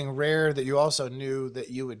 but something rare that you also knew that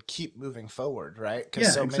you would keep moving forward, right? Because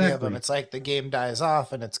yeah, so many of them, exactly. it's like the game dies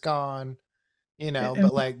off and it's gone, you know, And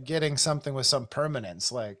but like getting something with some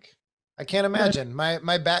permanence, like I can't yeah, imagine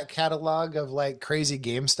my back catalog of like crazy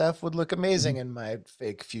game stuff would look amazing in my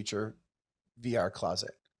fake future VR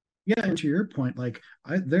closet. Yeah, and to your point, like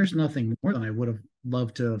there's nothing more than I would have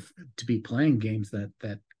loved to be playing games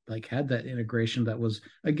that like had that integration that was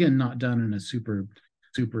again not done in a super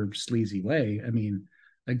sleazy way. I mean,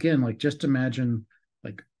 again, like just imagine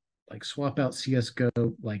like like swap out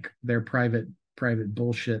CS:GO, like their private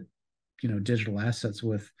bullshit, digital assets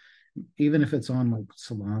with, even if it's on like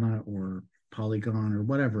Solana or Polygon or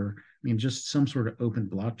whatever. I mean, just some sort of open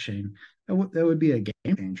blockchain. That would be a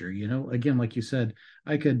game changer. Again, like you said,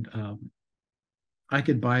 I could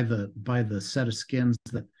buy the set of skins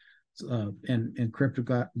that and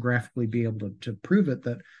cryptographically be able to prove it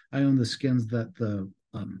that I own the skins that the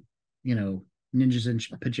you know ninjas in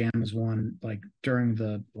pajamas won like during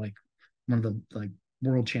the like one of the like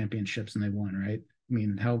world championships and they won, right? I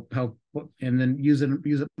mean, and then use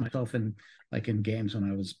it myself in like in games when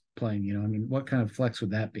I was playing. I mean, what kind of flex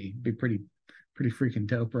would that be? Be pretty freaking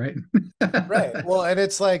dope, right? Right. Well, and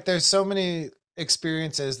it's like there's so many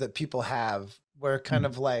experiences that people have where kind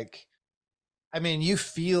of like, I mean, you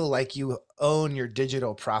feel like you own your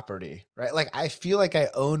digital property, right? Like I feel like I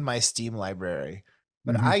own my Steam library,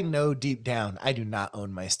 but Mm-hmm. I know deep down I do not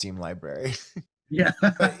own my Steam library. Yeah.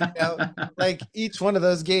 But like each one of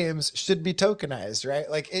those games should be tokenized, right?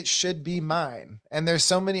 Like it should be mine. And there's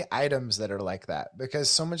so many items that are like that because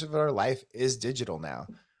so much of our life is digital now.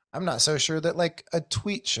 I'm not so sure that like a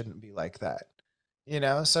tweet shouldn't be like that.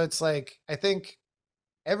 So it's like I think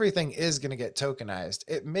everything is going to get tokenized.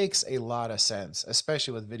 It makes a lot of sense,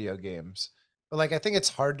 especially with video games. But like I think it's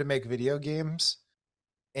hard to make video games,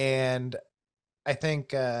 and I think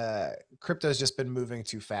crypto's just been moving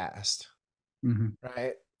too fast, Mm-hmm.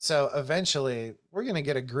 right? So eventually, we're going to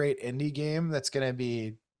get a great indie game that's going to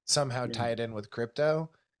be somehow Yeah. tied in with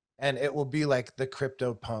crypto, and it will be like the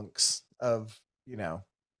crypto punks of,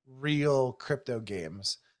 real crypto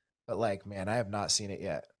games. But like, man, I have not seen it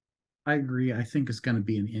yet. I agree. I think it's going to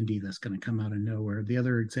be an indie that's going to come out of nowhere. The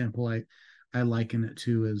other example I liken it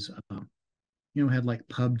to is had like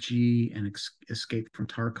PUBG and Escape from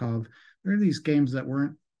Tarkov. There are these games that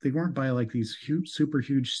weren't by like these super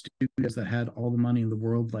huge studios that had all the money in the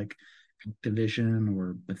world, like Activision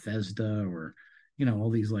or Bethesda or all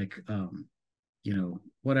these like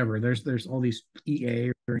whatever. There's all these EA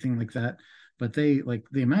or anything like that, but they like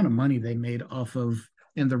the amount of money they made off of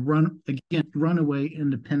and the runaway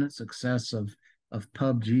independent success of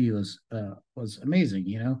PUBG was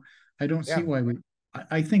amazing. I don't see Yeah. why we.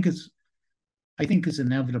 I think it's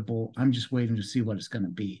inevitable. I'm just waiting to see what it's going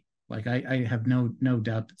to be. Like I have no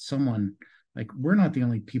doubt that someone like we're not the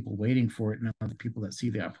only people waiting for it. Now the people that see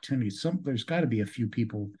the opportunity. There's got to be a few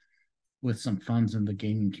people with some funds in the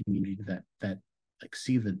gaming community that like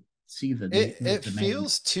It demand.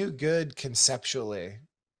 feels too good conceptually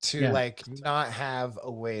to Yeah. like not have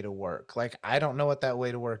a way to work. Like I don't know what that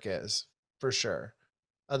way to work is for sure.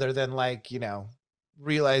 Other than like,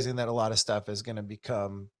 realizing that a lot of stuff is going to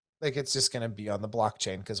become like it's just going to be on the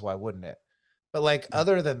blockchain because why wouldn't it? But like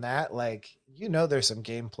other than that, like there's some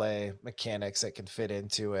gameplay mechanics that can fit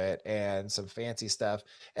into it and some fancy stuff.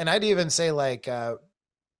 And I'd even say like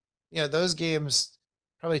those games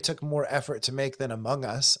probably took more effort to make than Among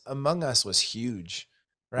Us. Among Us was huge,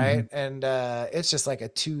 Mm-hmm. right? And it's just like a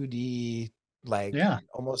 2D, like Yeah.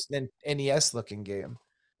 almost an NES looking game.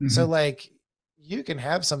 So Mm-hmm. like you can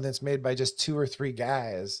have something that's made by just two or three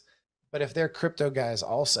guys, but if they're crypto guys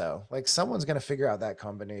also, like someone's gonna figure out that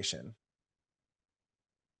combination.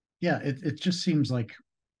 Yeah. It just seems like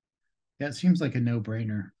it seems like a no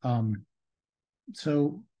brainer.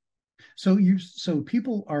 So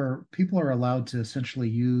people are allowed to essentially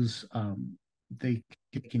use they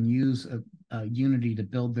can use a Unity to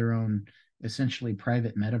build their own essentially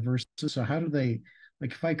private metaverses. So how do they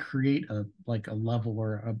like if I create a level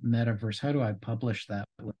or a metaverse, how do I publish that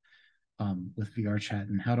with VR chat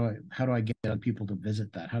and how do I get other people to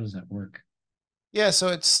visit that? How does that work? Yeah, so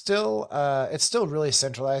it's still really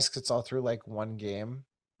centralized 'cause it's all through like one game.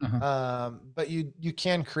 Uh-huh. But you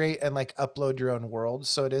can create and like upload your own world.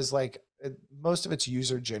 So it is like most of it's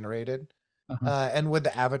user generated, Uh-huh. and with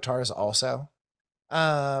the avatars also.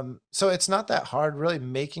 So it's not that hard. Really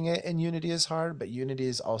making it in Unity is hard, but Unity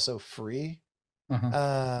is also free.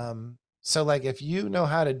 Uh-huh. So like if you know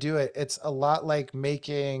how to do it, it's a lot like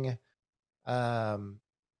making um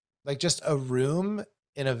like just a room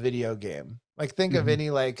in a video game. Like think of Mm-hmm. any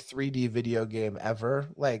like 3D video game ever.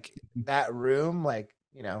 Like that room, like,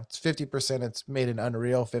 it's 50% it's made in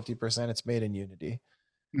Unreal, 50% it's made in Unity.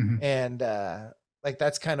 Mm-hmm. And like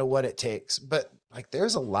that's kind of what it takes. But like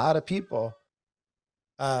there's a lot of people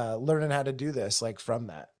learning how to do this like from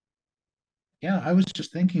that. Yeah, I was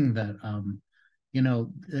just thinking that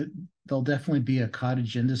there'll definitely be a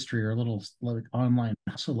cottage industry or a little like online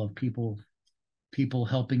hustle of people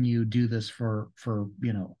helping you do this for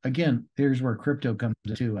again, here's where crypto comes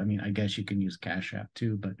into. I mean, I guess you can use Cash App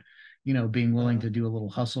too, but being willing Mhm. to do a little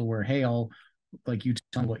hustle where, hey, I'll like you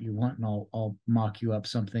tell me what you want and I'll mock you up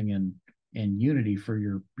something in Unity for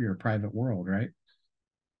your private world, right?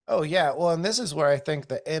 Oh yeah. Well, and this is where I think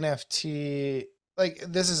the NFT, like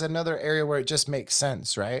this is another area where it just makes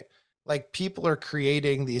sense, right? Like people are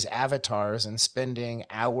creating these avatars and spending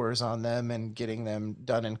hours on them and getting them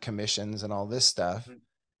done in commissions and all this stuff.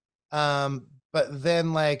 But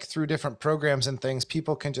then like through different programs and things,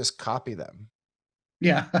 people can just copy them,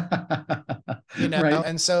 Yeah. Right.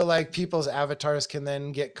 and so like people's avatars can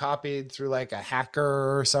then get copied through like a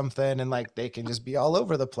hacker or something, and like they can just be all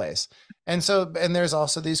over the place. And so, and there's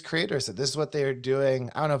also these creators that this is what they're doing.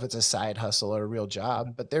 I don't know if it's a side hustle or a real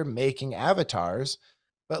job, but they're making avatars.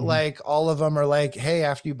 But Mhm. like all of them are like, hey,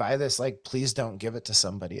 after you buy this, like please don't give it to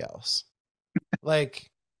somebody else. Like,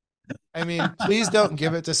 I mean, please don't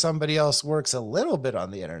give it to somebody else works a little bit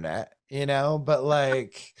on the internet, but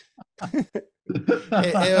like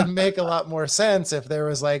it would make a lot more sense if there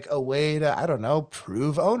was like a way to, I don't know,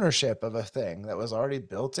 prove ownership of a thing that was already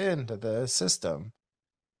built into the system.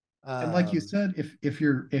 And like you Um, said, if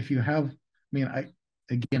you have, I mean,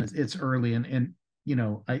 again, it's early, and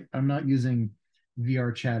I'm not using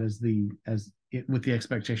VR chat as with the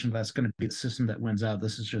expectation that's going to be the system that wins out.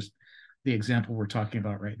 This is just the example we're talking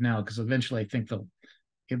about right now, because eventually I think they'll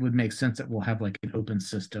it would make sense that we'll have like an open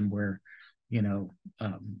system where, you know,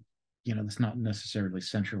 um, it's not necessarily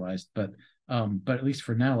centralized, but at least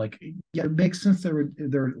for now, like, yeah, it makes sense there would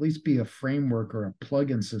at least be a framework or a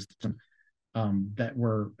plugin system that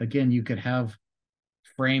where again you could have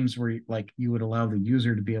frames where like you would allow the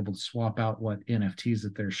user to be able to swap out what NFTs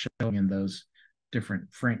that they're showing in those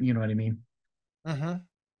different frame. You know what I mean? mhm.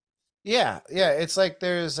 Yeah, yeah. It's like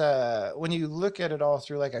there's when you look at it all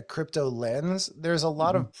through like a crypto lens, there's a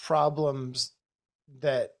lot Mhm. of problems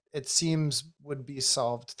that it seems would be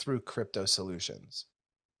solved through crypto solutions.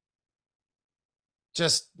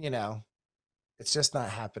 Just, it's just not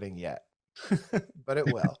happening yet. But it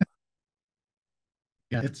will.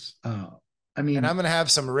 Yeah, it's. I And I'm mean, gonna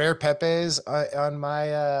have some rare pepes on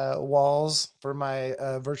my walls for my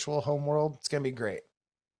virtual home world. It's gonna be great.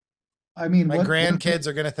 I mean, My what grandkids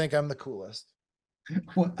are gonna think I'm the coolest.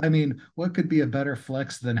 I mean, what could be a better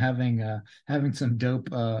flex than having some dope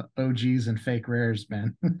OGs and fake rares,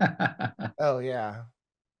 man? Oh yeah,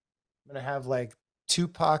 I'm gonna have like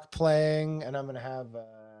Tupac playing, and I'm gonna have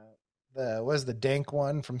the what is the Dank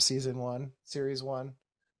one from season one, series one,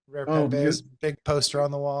 rare Oh, pepes, big poster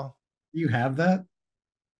on the wall. you have that?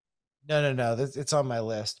 No, no, no, it's on my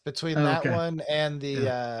list. Between Oh, that okay. one and the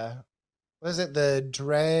Yeah. what is it, the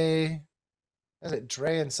Dre? Is it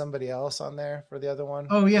Dre and somebody else on there for the other one?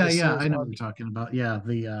 Oh, For yeah, the yeah. series I know what one? you're talking about. Yeah,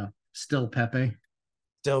 the still Pepe.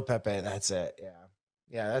 Still Pepe, that's it. Yeah.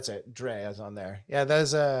 Yeah, that's it. Dre is on there. Yeah,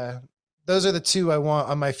 those are the two I want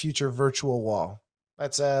on my future virtual wall.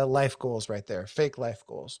 That's life goals right there. Fake life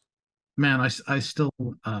goals. Man, I still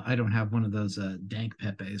I don't have one of those dank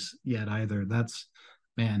Pepes yet either. That's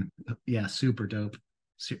man, yeah, super dope.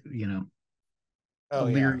 You know, a Oh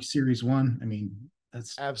yeah. Leary Series One. I mean,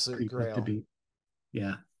 that's Absolute pretty tough to grail. beat.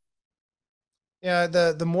 Yeah. Yeah,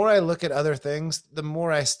 the more I look at other things, the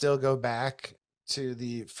more I still go back to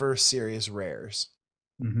the first series rares.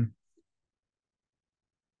 Hmm.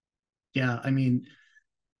 Yeah. I mean,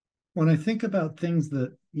 when I think about things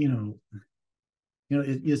that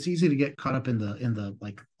it's easy to get caught up in the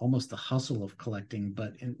like almost the hustle of collecting,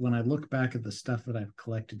 but when I look back at the stuff that I've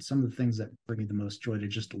collected, some of the things that bring me the most joy to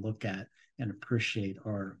just look at and appreciate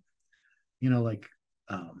are like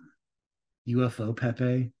um UFO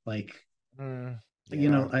Pepe. Like,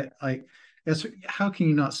 Yeah. it's how can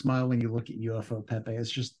you not smile when you look at UFO Pepe?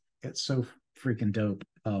 It's so freaking dope.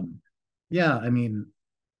 Yeah, I mean,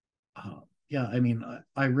 yeah, I mean,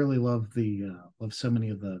 I really love so many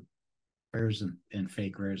of the rares and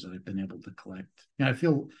fake rares that I've been able to collect. And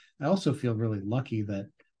I also feel really lucky that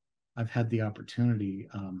I've had the opportunity.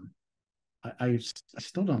 I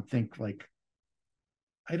still don't think like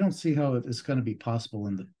I don't see how it's going to be possible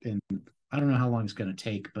in I don't know how long it's going to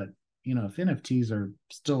take, but if NFTs are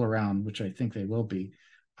still around, which I think they will be,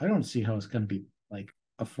 I don't see how it's going to be like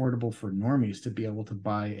affordable for normies to be able to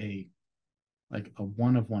buy a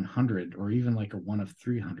one of 100 or even like a one of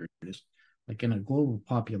 300. Is like in a global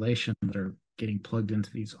population that are getting plugged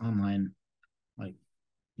into these like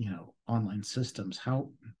online systems. How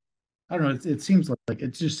I don't know. It seems like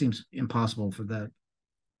it just seems impossible for that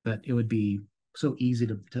it would be so easy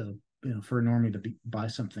to for a normie to buy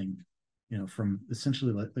something from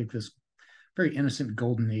essentially like this very innocent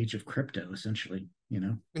golden age of crypto, essentially,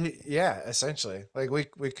 Yeah, essentially. Like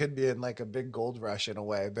we could be in like a big gold rush in a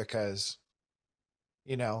way because,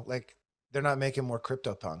 like they're not making more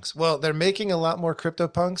crypto punks. Well, they're making a lot more crypto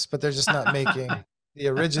punks, but they're just not making the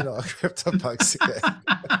original crypto punks again.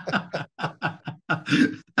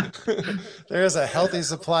 There is a healthy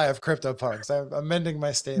supply of crypto punks. I'm amending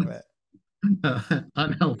my statement.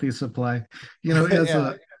 Unhealthy supply. As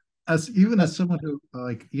Yeah. a as even as someone who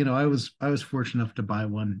like, I was fortunate enough to buy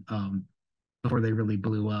one before they really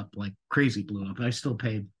blew up, like crazy blew up. I still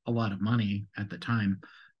paid a lot of money at the time,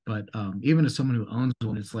 but even as someone who owns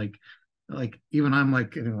one, it's like even I'm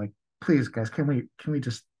like, please guys, can we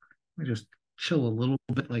just chill a little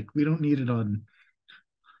bit? Like we don't need it on.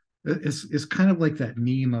 It's kind of like that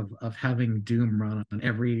meme of having Doom run on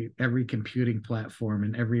every computing platform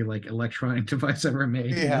and every like electronic device ever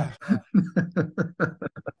made. Yeah.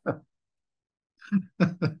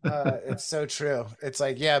 It's so true. It's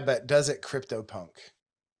like, yeah, but does it crypto punk?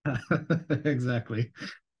 Exactly.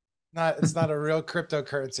 It's not a real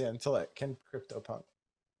cryptocurrency until it can crypto punk.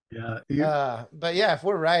 Yeah. But yeah, if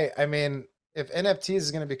we're right, I mean, if NFTs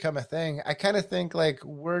is going to become a thing, I kind of think like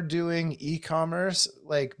we're doing e-commerce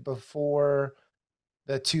like before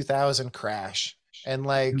the 2000 crash. And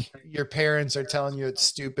like your parents are telling you it's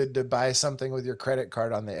stupid to buy something with your credit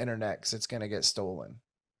card on the internet because it's going to get stolen.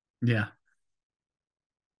 Yeah.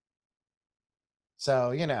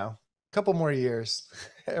 So, a couple more years,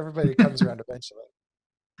 everybody comes around eventually.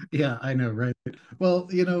 Yeah, I know, right? Well,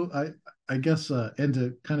 I guess and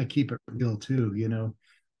to kind of keep it real too,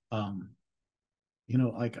 um,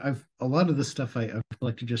 like I've a lot of the stuff I've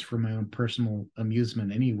collected just for my own personal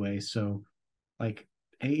amusement anyway. So like,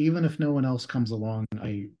 hey, even if no one else comes along,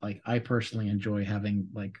 I personally enjoy having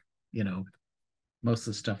like, you know, most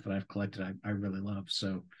of the stuff that I've collected I really love.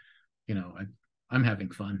 So, I'm having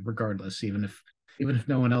fun regardless, even if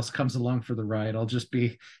no one else comes along for the ride, I'll just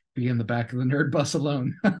be in the back of the nerd bus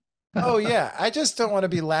alone. Oh yeah, I just don't want to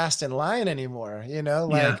be last in line anymore, Yeah.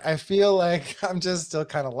 Like I feel like I'm just still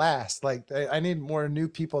kind of last. Like I need more new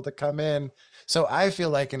people to come in so I feel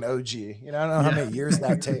like an OG. I don't know how Yeah. many years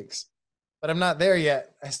that takes. But I'm not there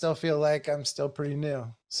yet. I still feel like I'm still pretty new.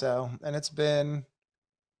 So, and it's been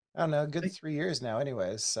I don't know, a good I, 3 years now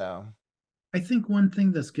anyways, so. I think one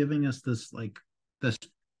thing that's giving us this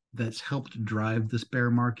that's helped drive this bear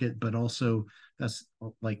market, but also that's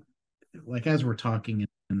like as we're talking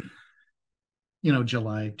in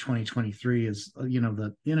July 2023 is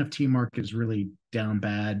the NFT market is really down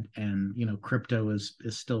bad, and crypto is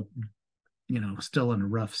still in a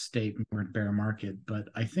rough state, and we're in bear market. But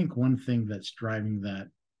I think one thing that's driving that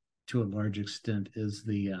to a large extent is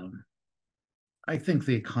I think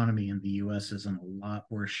the economy in the US is in a lot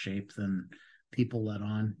worse shape than people let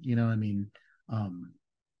on. I mean, um,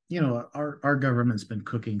 our government's been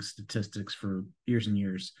cooking statistics for years and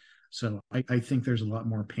years. So I think there's a lot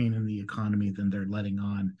more pain in the economy than they're letting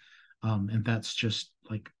on. And that's just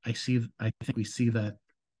like I think we see that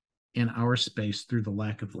in our space through the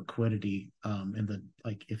lack of liquidity. And the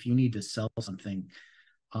like if you need to sell something,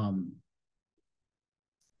 um,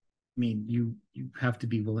 I mean you have to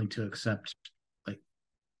be willing to accept like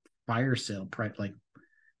fire sale price, like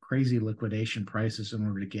crazy liquidation prices in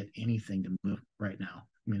order to get anything to move right now.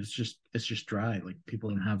 I mean, it's just dry. Like people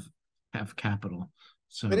don't have capital. It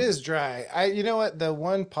So is dry. You know what? The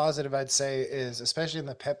one positive I'd say is, especially in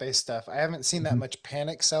the Pepe stuff, I haven't seen that mhm. much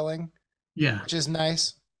panic selling, Yeah, which is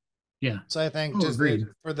nice. yeah. So I think Oh, just agreed.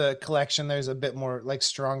 for the collection, there's a bit more like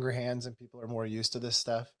stronger hands and people are more used to this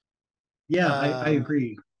stuff. Yeah, I Um,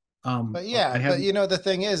 agree. but Like yeah, I have. but the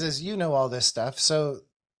thing is all this stuff. So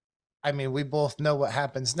I mean, we both know what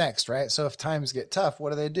happens next, right? So if times get tough,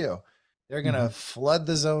 what do? They're gonna Mhm, flood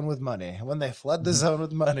the zone with money. When they flood the mhm. zone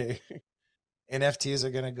with money, NFTs are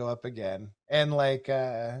gonna go up again. And like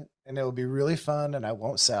and it will be really fun and I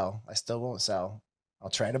won't sell. I still won't sell. I'll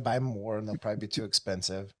try to buy more and they'll probably be too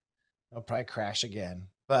expensive. They'll probably crash again.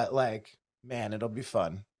 But like, man, it'll be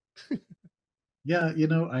fun. Yeah,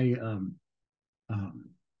 um,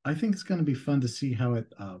 I think it's going to be fun to see how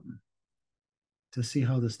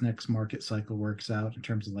this next market cycle works out in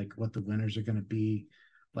terms of like what the winners are going to be,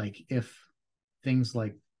 like if things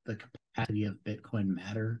like the capacity of Bitcoin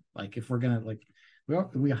matter, like if we're gonna like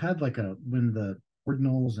we had like a when the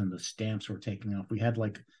ordinals and the stamps were taking off, we had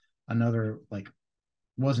like another like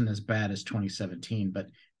wasn't as bad as 2017, but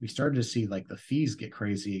we started to see like the fees get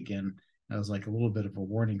crazy again. That was like a little bit of a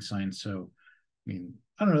warning sign. So I mean,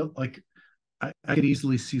 I don't know, like I could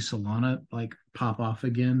easily see Solana like pop off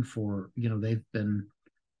again for they've been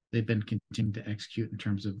continuing to execute in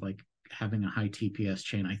terms of like having a high TPS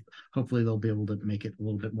chain. I hopefully they'll be able to make it a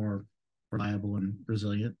little bit more reliable and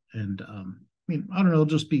resilient. And I mean, I don't know, it'll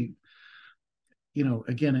just be,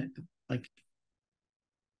 again, like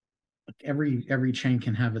every chain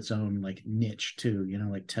can have its own like niche too.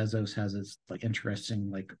 Like Tezos has its like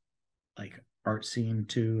interesting like art scene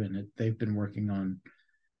too, and they've been working on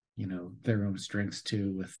their own strengths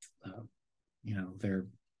too with their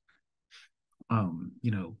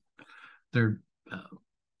you know their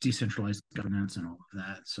decentralized governance and all of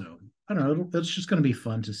that. So I don't know. It's just going to be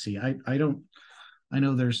fun to see. I don't. I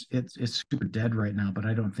know it's super dead right now, but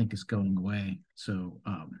I don't think it's going away. So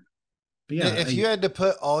but yeah, If you had to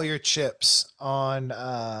put all your chips on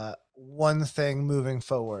one thing moving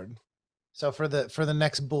forward, so for the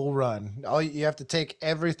next bull run, all you have to take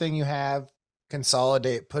everything you have,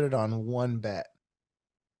 consolidate, put it on one bet.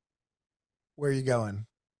 Where are you going?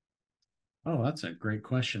 oh, that's a great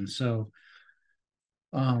question. So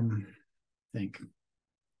I think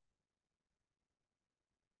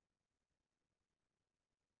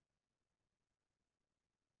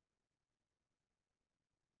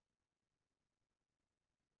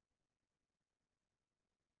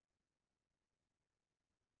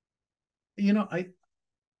I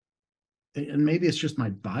and maybe it's just my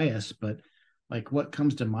bias, but like what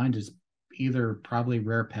comes to mind is either probably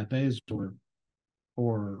rare pepes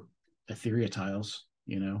or ethereal tiles.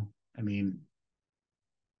 I mean,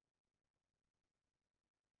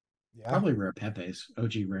 Yeah, probably rare pepes,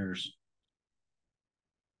 OG rares.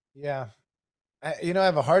 yeah. I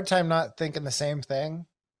have a hard time not thinking the same thing.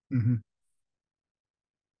 Mm-hmm.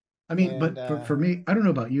 I mean, And but for me, I don't know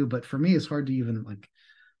about you, but for me, it's hard to even like.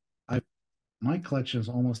 I My collection is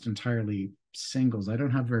almost entirely singles. I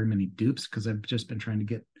don't have very many dupes because I've just been trying to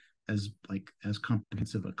get as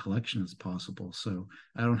comprehensive a collection as possible. So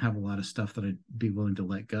I don't have a lot of stuff that I'd be willing to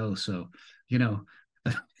let go. So, you know,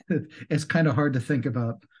 it's kind of hard to think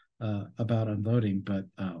about unloading, but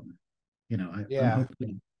I'm yeah,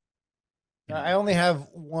 hoping, you know, I only have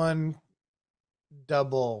one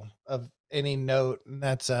double of any note, and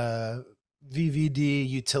that's a VVD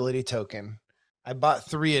utility token. I bought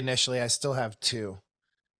three initially. I still have two,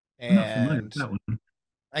 I'm not familiar with and that one.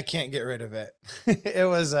 I can't get rid of it. It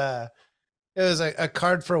was a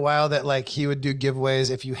card for a while that like he would do giveaways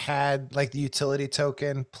if you had like the utility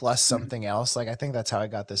token plus Mhm. something else. Like I think that's how I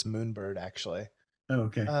got this Moonbird actually. Oh,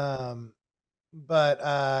 okay. Um, but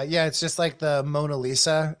yeah, it's just like the Mona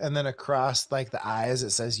Lisa, and then across like the eyes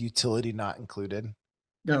it says utility not included.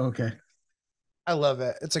 Oh, okay. I love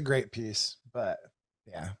it. It's a great piece, but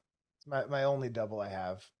yeah, it's my only double I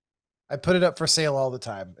have. I put it up for sale all the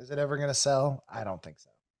time. Is it ever going to sell? I don't think so.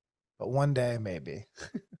 But one day, maybe.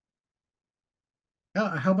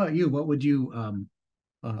 How about you? What would you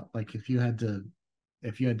like if you had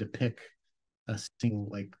to pick a single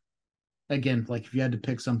like again, like if you had to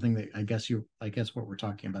pick something that I guess what we're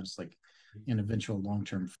talking about is like an eventual long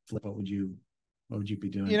term flip, what would you be You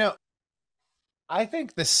doing? know, I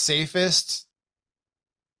think the safest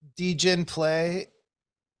degen play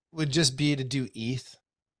would just be to do ETH,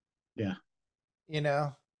 Yeah. you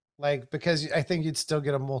know? Like because I think you'd still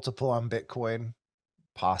get a multiple on Bitcoin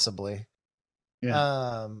possibly.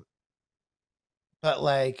 Yeah. Um but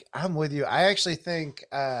like I'm with you. I actually think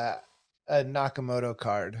a Nakamoto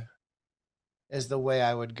card is the way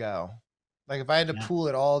I would go. Like if I had to Yeah. pool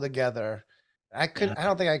it all together, Yeah. I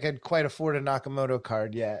don't think I could quite afford a Nakamoto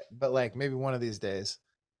card yet, but like maybe one of these days.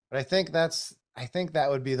 But I think that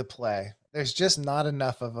would be the play. There's just not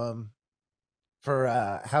enough of them for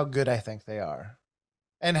how good I think they are.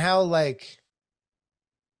 And how like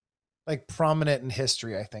prominent in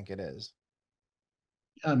history I think it is.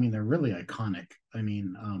 I mean, they're really iconic. I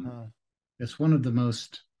mean, Uh-huh. it's one of the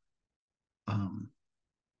most um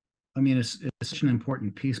I mean, it's such an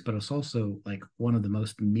important piece, but it's also like one of the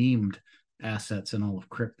most memed assets in all of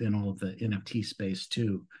crypt in all of the NFT space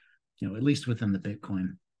too. At least within the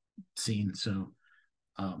Bitcoin scene. So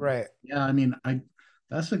Right. yeah, I mean, I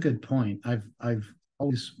that's a good point. I've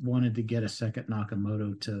always wanted to get a second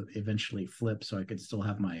Nakamoto to eventually flip so I could still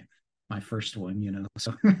have my first one.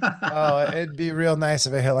 So Oh, it'd be real nice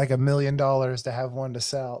if I hit like $1 million to have one to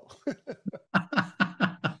sell.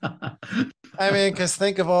 I mean, because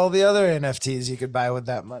think of all the other NFTs you could buy with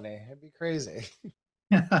that money. It'd be crazy.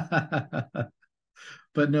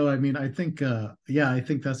 but no, I mean, I think yeah, I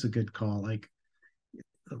think that's a good call. Like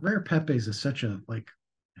rare pepes is such a like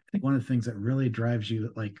I think one of the things that really drives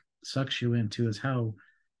you like sucks you into is how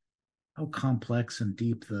complex and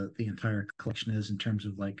deep the entire collection is in terms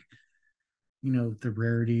of like the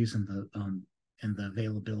rarities and the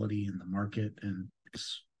availability in the market and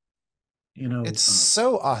It's you know uh,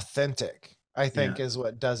 so authentic. I Yeah. think is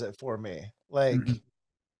what does it for me. Hmm. Like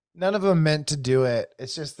none of them meant to do it.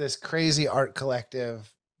 It's just this crazy art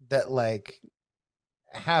collective that like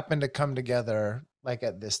happened to come together like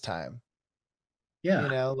at this time. You Yeah.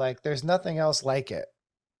 know, like there's nothing else like it.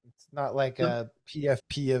 It's not like No, a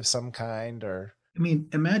PFP of some kind or I mean,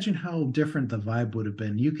 imagine how different the vibe would have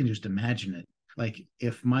been. You can just imagine it. Like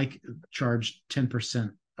if Mike charged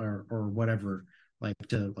 10% or whatever, like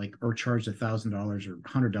to like or charged $1,000 or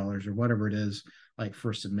 $100 or whatever it is, like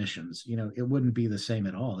for submissions, it wouldn't be the same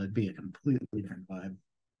at all. It'd be a completely different vibe.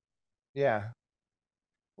 yeah.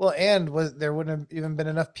 Well, and was there wouldn't have even been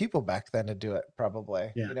enough people back then to do it,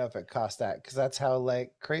 probably. Yeah. You know, if it cost that, because that's how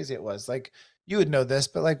like crazy it was. Like you would know this,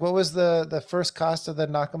 but like, what was the first cost of the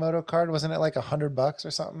Nakamoto card? Wasn't it like $100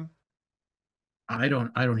 or something? I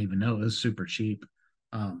don't even know. It was super cheap.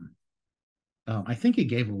 Um, I think he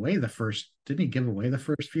gave away the first. Didn't he give away the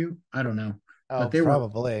first few? I don't know, Oh, but they were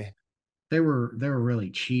probably they were really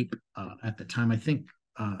cheap at the time. I think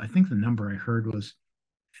the number I heard was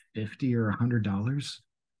 50 or $100.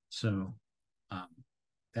 So um,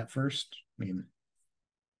 that first, I mean,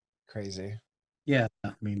 crazy. yeah,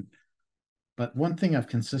 I mean, but one thing I've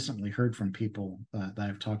consistently heard from people that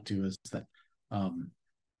I've talked to um,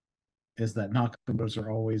 is that Nakamotos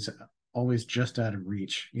are always just out of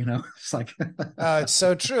reach. It's like, It's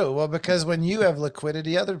so true. Well, because when you have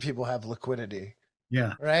liquidity, other people have liquidity,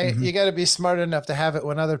 yeah. right? Hmm. You got to be smart enough to have it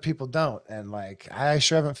when other people don't. And like, I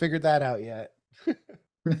sure haven't figured that out yet,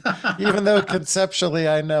 even though conceptually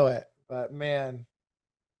I know it. But man,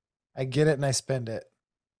 I get it and I spend it.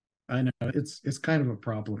 I know it's kind of a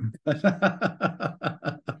problem.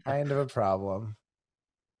 Kind of a problem.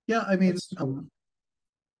 Yeah, I mean, It's true.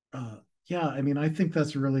 yeah, I mean, I think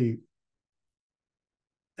that's really,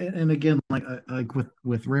 and again, like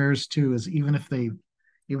with rares too, is even if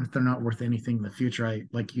they're not worth anything in the future,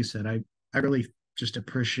 like you said, I really just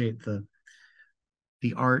appreciate the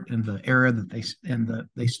art and the era that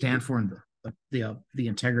they stand for and the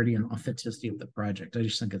integrity and authenticity of the project. I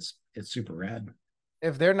just think it's super rad.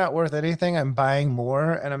 If they're not worth anything, I'm buying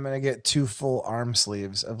more and I'm going to get 2 full arm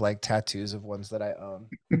sleeves of like tattoos of ones that I own.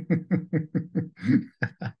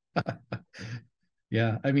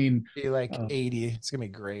 Yeah, I mean, Be like uh, 80. It's going to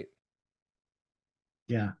be great.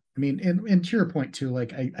 yeah, I mean, and to your point too,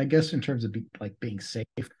 like I guess in terms of being safe,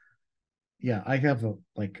 yeah, I have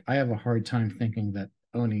a hard time thinking that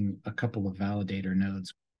owning a couple of validator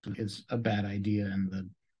nodes is a bad idea in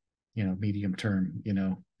the medium term. I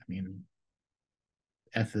mean,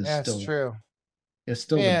 F is Yeah, it's still true. is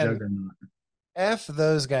still the Man, juggernaut. F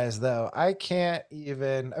those guys though. I can't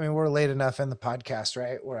even, I mean, we're late enough in the podcast,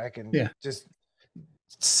 right? Where I can Yeah. just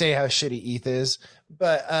say how shitty ETH is.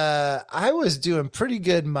 But I was doing pretty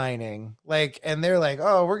good mining. Like, and they're like,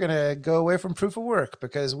 oh, we're gonna go away from proof of work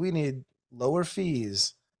because we need lower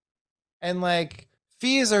fees. And like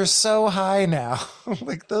fees are so high now.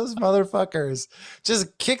 Like those motherfuckers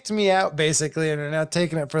just kicked me out basically and are now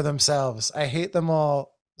taking it for themselves. I hate them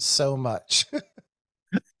all so much.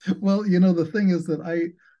 Well, the thing is that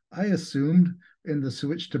I assumed in the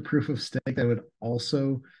switch to proof of stake that would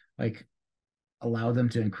also like allow them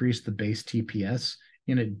to increase the base TPS,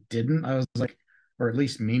 and it didn't. I was like, or at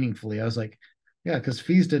least meaningfully, I was like, yeah, because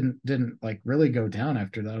fees didn't like really go down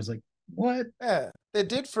after that. I was like, what? Yeah, they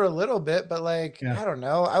did for a little bit, but like, Yeah. I don't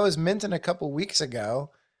know. I was minting a couple weeks ago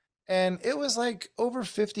and it was like over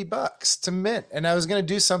 $50 to mint. And I was going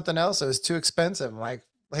to do something else. It was too expensive. Like,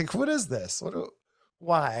 what is this?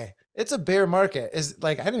 Why? It's a bear market. Is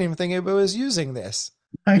like, I didn't even think anybody was using this.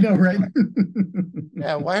 I know, right?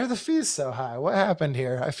 Yeah. Why are the fees so high? What happened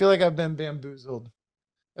here? I feel like I've been bamboozled.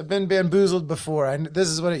 I've been bamboozled before. This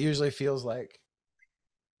is what it usually feels like.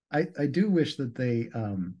 I do wish that they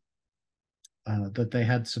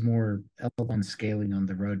had some more L1 scaling on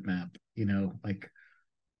the roadmap. Like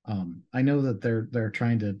I know that they're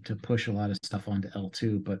trying to push a lot of stuff onto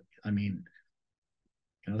L2, but I mean,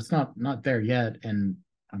 it's not there yet, and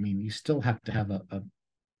I mean, you still have to have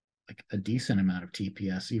a decent amount of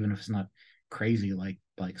TPS, even if it's not crazy like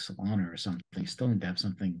Solana or something. You still need to have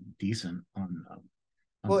something decent on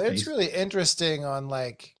Well, the it's base. really interesting on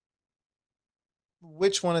like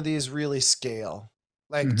which one of these really scale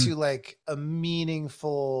like Mm-hmm. to like a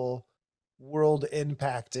meaningful world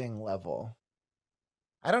impacting level.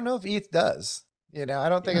 I don't know if ETH does. You know, I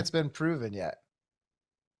don't think Yeah. it's been proven yet.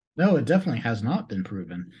 No, it definitely has not been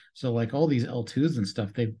proven. So like all these L2s and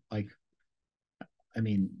stuff, they like I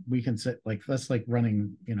mean, we can say like that's like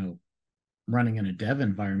running in a dev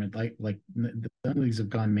environment. Like none of these have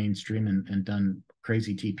gone mainstream and done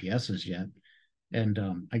crazy TPSs yet. And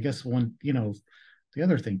I guess the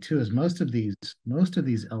other thing too is most of these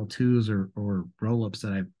L2s or roll-ups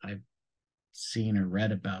that I've seen or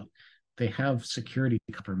read about, they have security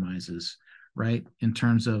compromises, right? In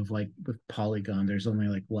terms of like with Polygon, there's only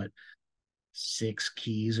like what, 6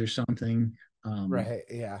 keys or something. Right.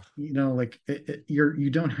 Yeah. Like you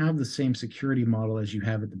don't have the same security model as you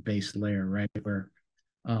have at the base layer, right? Where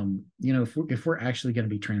if we're actually going to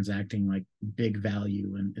be transacting like big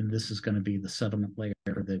value, and this is going to be the settlement layer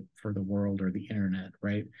for the world or the internet,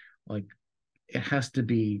 right? Like it has to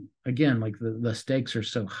be, again, like the stakes are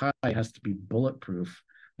so high, it has to be bulletproof.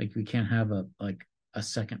 Like we can't have a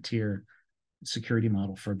second tier security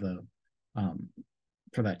model um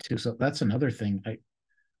for that too. So that's another thing. I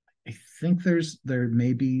think there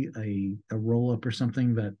may be a roll up or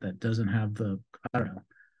something that doesn't have the, I don't know.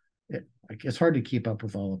 It's hard to keep up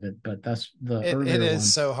with all of it, but that's the It earlier is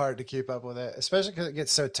ones. so hard to keep up with it, especially because it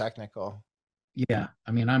gets so technical. Yeah,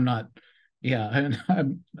 I mean, I'm not. Yeah,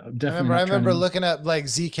 I'm definitely I not trying remember to. looking up like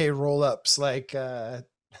ZK rollups like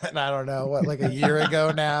and I don't know what, like a year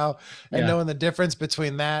ago now, and Yeah, knowing the difference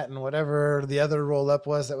between that and whatever the other rollup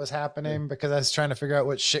was that was yeah, happening because I was trying to figure out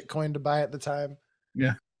what shitcoin to buy at the time.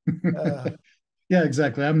 yeah. Uh, Yeah,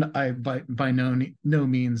 exactly. I by no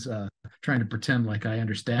means trying to pretend like I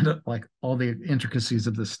understand it, like all the intricacies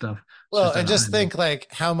of this stuff. It's well, just at and a high just think like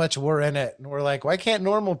how much we're in it, and we're like, why can't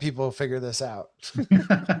normal people figure this out?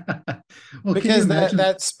 level. Well, can you Because imagine?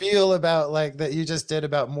 that spiel about like that you just did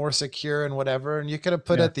about more secure and whatever, and you could have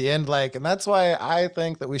put Yeah. at the end like, and that's why I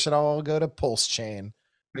think that we should all go to Pulse Chain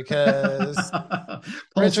because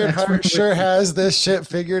Pulse Richard Hart sure exploration. has this shit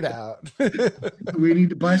figured out. We need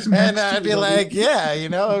to buy some And hex I'd too, be buddy. like, yeah,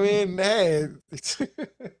 I mean, hey, it's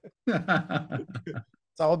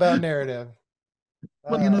all about narrative.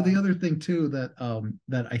 Well, Uh, the other thing too that um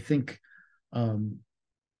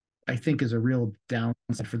I think is a real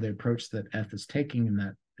downside for the approach that F is taking, and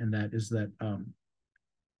that is that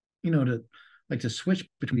to switch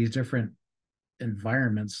between these different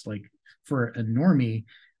environments, like for a normie,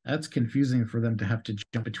 that's confusing for them to have to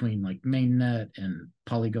jump between like mainnet and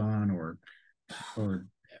Polygon or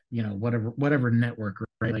whatever network,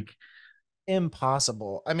 right? Like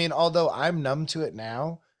Impossible. I mean, although I'm numb to it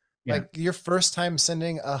now, yeah, like your first time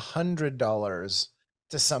sending $100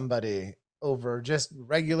 to somebody over just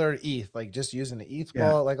regular ETH, like just using the ETH yeah.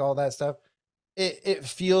 wallet, like all that stuff, it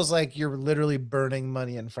feels like you're literally burning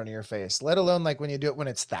money in front of your face. Let alone like when you do it when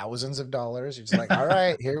it's thousands of dollars, you're just like, all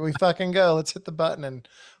right, here we fucking go. Let's hit the button and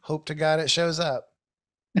hope to God it shows up.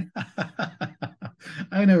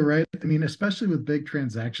 I know, right? I mean, especially with big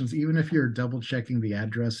transactions, even if you're double checking the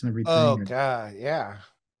address and everything, Oh or God, yeah.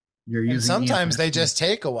 you're And using sometimes they EMS. just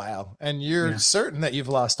take a while and you're Yeah. certain that you've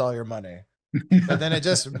lost all your money. But then it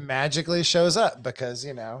just magically shows up because,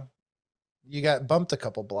 you got bumped a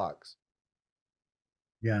couple blocks.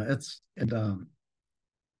 Yeah,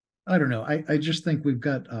 I don't know. I just think we've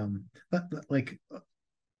got like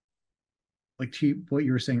to what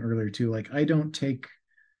you were saying earlier too. Like I don't take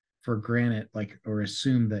for granted like or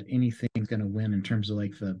assume that anything's going to win in terms of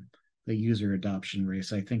like the user adoption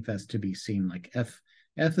race. I think that's to be seen. Like F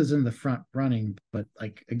is in the front running, but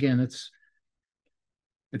like again,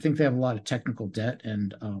 I think they have a lot of technical debt,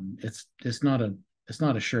 and it's not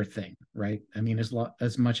a sure thing, right? I mean, as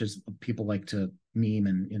much as people like to meme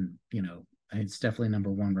and it's definitely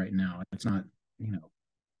number one right now. It's not, you know,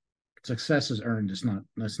 success is earned. It's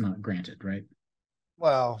not granted, right?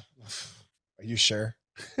 Well, are you sure?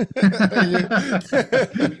 Are you?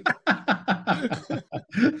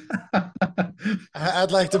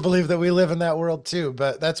 I'd like to believe that we live in that world too,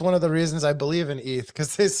 but that's one of the reasons I believe in ETH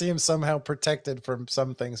because they seem somehow protected from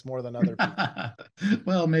some things more than other people.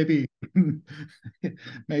 Well, maybe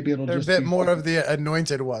it'll They're a just bit be more of the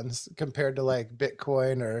anointed ones compared to like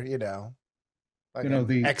Bitcoin or, fucking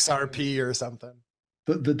the XRP or something.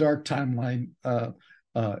 the dark timeline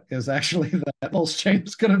is actually that Pulse Chain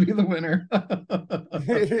is going to be the winner.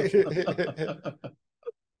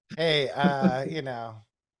 Hey,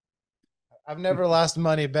 I've never lost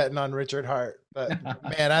money betting on Richard Hart, but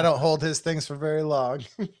man, I don't hold his things for very long.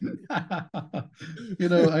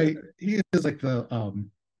 I he is like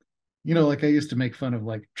like I used to make fun of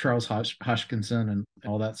like Charles Hoskinson and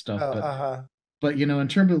all that stuff, Oh, but uh-huh. in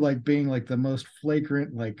terms of like being like the most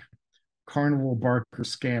flagrant like carnival barker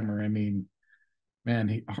scammer, I mean,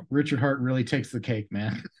 man, Richard Hart really takes the cake,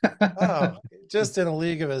 man. Oh, just in a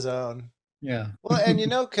league of his own. Yeah. Well, and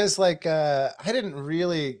because like I didn't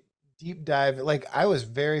really deep dive, like I was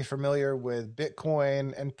very familiar with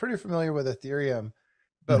Bitcoin and pretty familiar with Ethereum.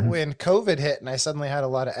 But Mhm. when COVID hit and I suddenly had a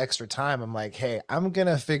lot of extra time, I'm like, hey, I'm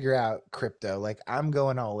gonna figure out crypto. Like I'm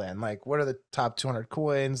going all in. Like, what are the top 200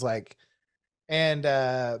 coins? Like,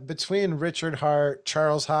 And between Richard Hart,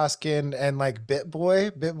 Charles Hoskin, and like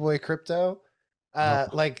BitBoy Crypto, Oh,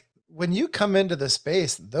 like when you come into the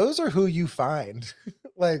space, those are who you find.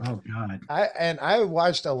 Like oh God. I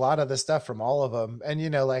watched a lot of the stuff from all of them, and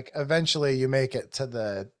like eventually you make it to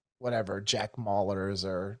the whatever Jack Maulers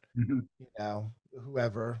or Mhm.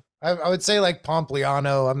 whoever. I would say like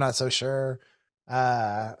Pompliano. I'm not so sure,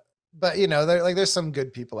 uh, but there like there's some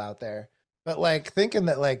good people out there. But like thinking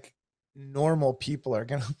that like normal people are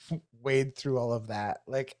gonna wade through all of that,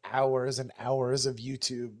 like hours and hours of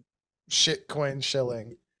YouTube shitcoin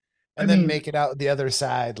shilling, I and then mean, make it out the other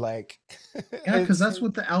side, like yeah, because it's that's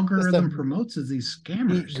what the just a algorithm promotes is these meat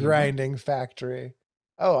scammers, you know? grinding factory.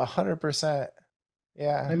 Oh, 100%.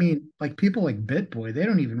 Yeah. I mean, like people like BitBoy, they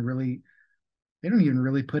don't even really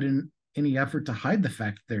put in any effort to hide the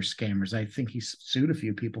fact that they're scammers. I think he's sued a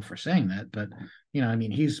few people for saying that, but I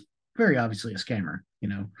mean, he's very obviously a scammer, you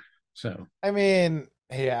know. So I mean,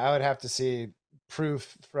 yeah, I would have to see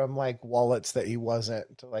proof from like wallets that he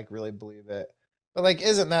wasn't to like really believe it. But like,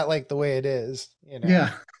 isn't that like the way it is,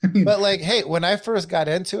 yeah, I mean, But like, hey, when I first got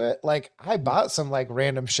into it, like I bought some like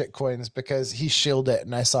random shit coins because he shilled it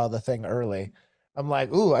and I saw the thing early. I'm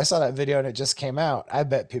like, ooh, I saw that video and it just came out. I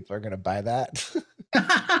bet people are gonna buy that.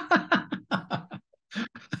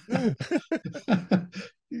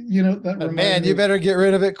 that But reminds man, me you of, better get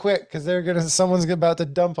rid of it quick because someone's about to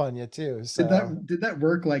dump on you too. So did that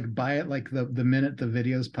work like buy it like the minute the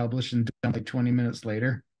video's published and dump like 20 minutes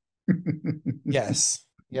later? yes,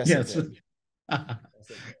 yes, it Yes. did. that Yes,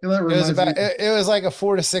 it did. It was reminds me about it was like a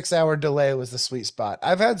 4 to 6 hour delay was the sweet spot.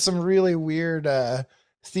 I've had some really weird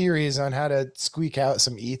theories on how to squeak out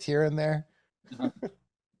some ETH here and there. that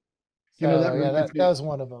So yeah, reminds that me was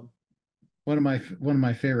one of them. one of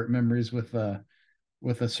my favorite memories with a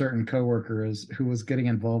certain coworker is who was getting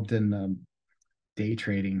involved in day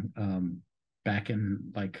trading back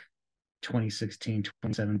in like 2016,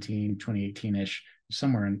 2017, 2018-ish,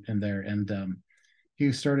 somewhere in there. And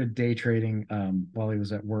he started day trading while he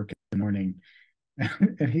was at work in the morning.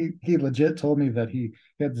 And he legit told me that he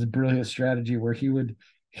had this brilliant strategy where he would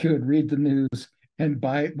read the news and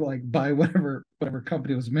buy whatever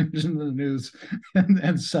company was mentioned in the news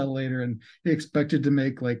and sell later. And he expected to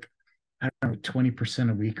make like, I don't know,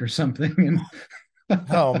 20% a week or something.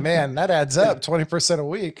 Oh man, that adds up 20% a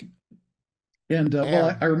week. And well,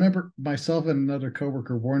 I Damn. remember myself and another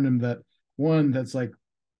coworker warned him that one that's like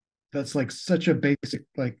such a basic,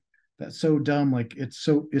 like that's so dumb, like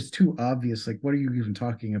it's too obvious, like what are you even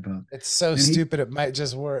talking about? It's so And he, stupid it might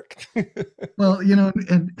just work. well,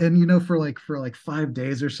 and for like 5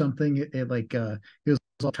 days or something, it like he was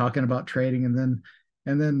all talking about trading, and then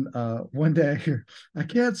one day I hear, I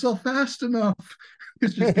can't sell fast enough.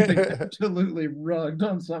 It's just getting absolutely rugged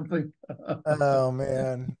on something. Oh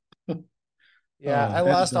man. Yeah, Oh, I and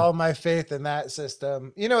lost all my faith in that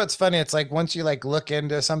system. It's funny. It's like once you like look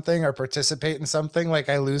into something or participate in something, like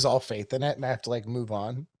I lose all faith in it and I have to like move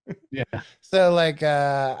on. yeah. So like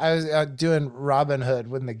I was doing Robinhood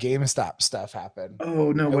when the GameStop stuff happened.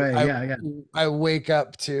 Oh, no way. I Yeah, yeah. I wake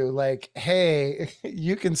up to like, hey,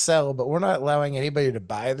 you can sell, but we're not allowing anybody to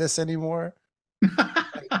buy this anymore. Like,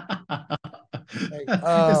 It's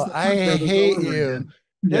oh, the I Hunt Brothers all hate over you. again.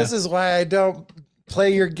 This Yeah. is why I don't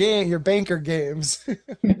play your banker games.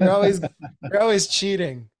 you're always you're always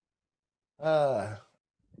cheating. Uh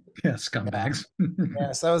Yeah, yeah. scumbags.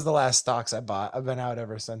 Yeah, so that was the last stocks I bought. I've been out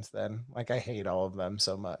ever since then. Like I hate all of them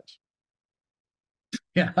so much.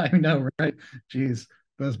 Yeah, I know, right? Jeez,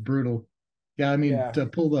 that's brutal. Yeah, I mean, Yeah. to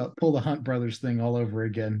pull the Hunt Brothers thing all over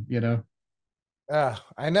again.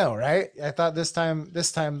 I know, right? I thought this time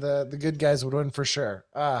the good guys would win for sure.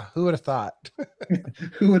 Who would have thought?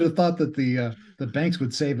 Who would have thought that the banks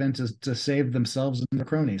would save in to save themselves and their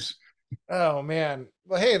cronies? Oh man.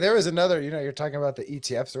 Well, hey, there was another, you're talking about the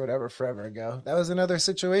ETFs or whatever forever ago. That was another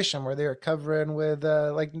situation where they were covering with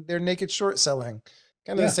like their naked short selling.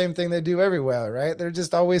 Kind of the Yeah, same thing they do everywhere, right? They're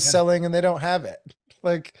just always yeah, selling and they don't have it.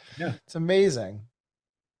 Like yeah, it's amazing.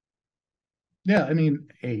 yeah. I mean,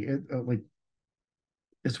 hey, like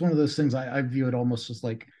it's one of those things. I view it almost as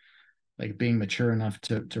like being mature enough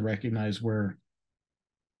to recognize where,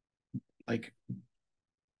 like,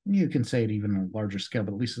 you can say it even on a larger scale,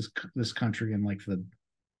 but at least this country and like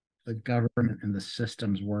the government and the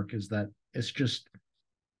systems work is that it's just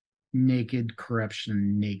naked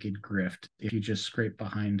corruption, naked grift. If you just scrape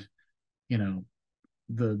behind, you know,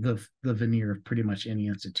 the veneer of pretty much any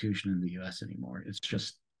institution in the U.S. anymore, it's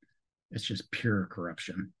just pure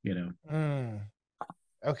corruption. Mm.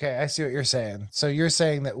 Okay, I see what you're saying. So you're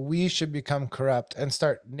saying that we should become corrupt and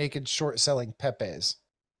start naked short selling pepes.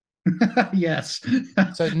 Yes.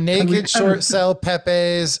 So And we naked kind short of, sell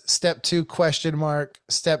Pepe's. Step 2 question mark.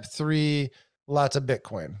 Step 3 lots of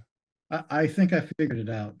Bitcoin. I think I figured it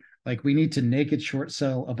out. Like we need to naked short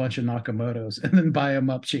sell a bunch of Nakamotos and then buy them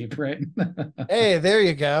up cheap, right? Hey, there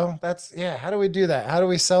you go. That's yeah. How do we do that? How do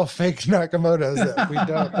we sell fake Nakamotos that we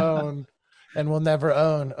don't own and will never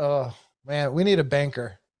own? Oh man, we need a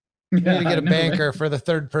banker. We need Yeah, to get I a know, right? banker for the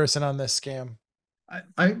third person on this scam.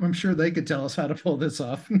 I'm sure they could tell us how to pull this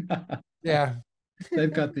off. Yeah.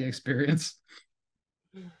 They've got the experience.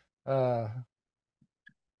 uh,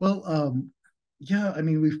 Well, yeah, I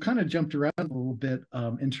mean, we've kind of jumped around a little bit.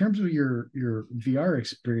 In terms of your VR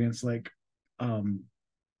experience, like, um,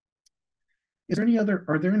 is there any other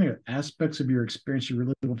are there any aspects of your experience you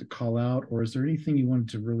really want to call out, or is there anything you wanted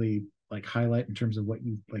to really like highlight in terms of what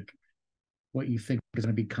you think is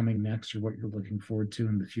going to be coming next or what you're looking forward to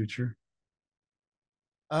in the future?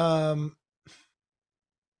 um,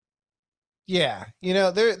 yeah.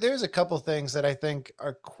 There's a couple things that I think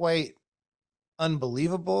are quite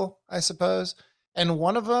unbelievable, I suppose. And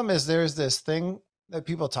one of them is there's this thing that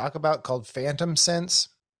people talk about called phantom sense,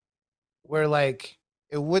 where like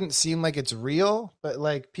it wouldn't seem like it's real, but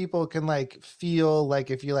like people can like feel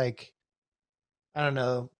like if you like, I don't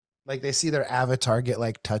know, like they see their avatar get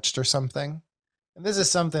like touched or something. And this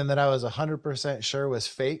is something that I was 100% sure was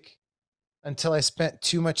fake until I spent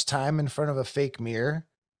too much time in front of a fake mirror.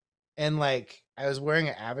 And like I was wearing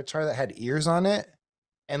an avatar that had ears on it.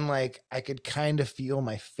 And like I could kind of feel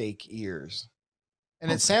my fake ears. And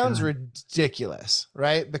Oh it my sounds God. ridiculous,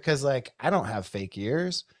 right? Because like I don't have fake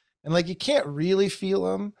ears and like you can't really feel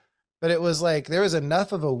them, but it was like there was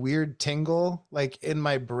enough of a weird tingle like in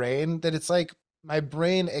my brain that it's like my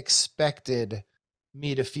brain expected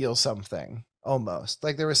me to feel something almost.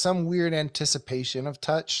 Like there was some weird anticipation of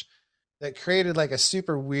touch that created like a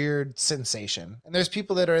super weird sensation. And there's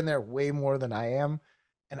people that are in there way more than I am,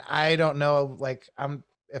 and I don't know like I'm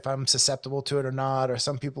if I'm susceptible to it or not, or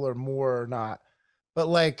some people are more or not. But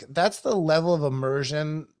like that's the level of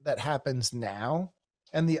immersion that happens now.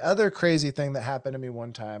 And the other crazy thing that happened to me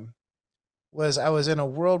one time was I was in a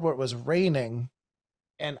world where it was raining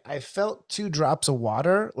and I felt 2 drops of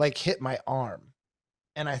water like hit my arm.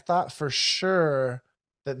 And I thought for sure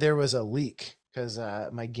that there was a leak because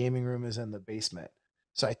my gaming room is in the basement.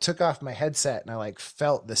 So I took off my headset and I like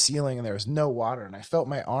felt the ceiling and there was no water. And I felt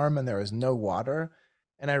my arm and there was no water.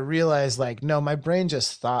 And I realized like, no, my brain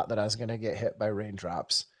just thought that I was going to get hit by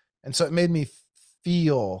raindrops. And so it made me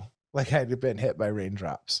feel like I'd been hit by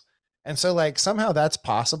raindrops. And so like somehow that's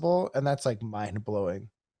possible. And that's like mind blowing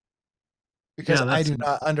because Yeah, I that's do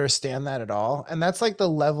not understand that at all. And that's like the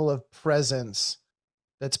level of presence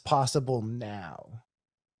that's possible now.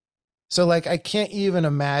 So like I can't even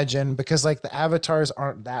imagine because like the avatars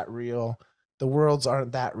aren't that real, the worlds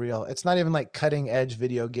aren't that real. It's not even like cutting edge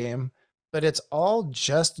video game, but it's all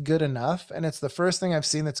just good enough and it's the first thing I've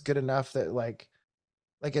seen that's good enough that like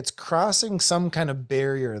it's crossing some kind of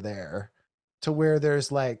barrier there to where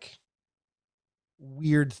there's like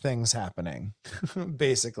weird things happening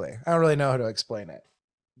basically. I don't really know how to explain it.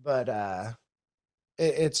 But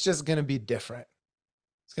it's just going to be different.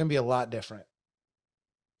 It's going to be a lot different.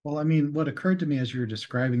 well, I mean, what occurred to me as you were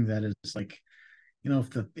describing that is like,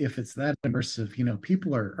 if it's that immersive,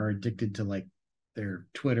 people are addicted to like their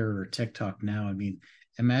Twitter or TikTok now. I mean,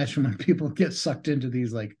 imagine when people get sucked into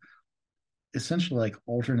these like essentially like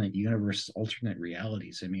alternate universe, alternate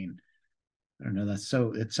realities. I mean, I don't know.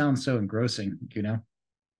 It sounds so engrossing.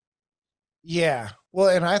 Yeah. Well,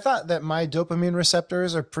 and I thought that my dopamine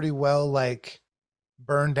receptors are pretty well like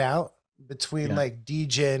burned out between Yeah. like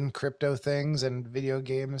degen crypto things and video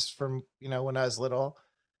games from, when I was little.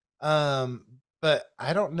 Um, but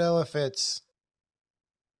I don't know if it's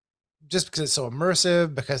just because it's so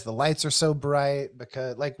immersive, because the lights are so bright,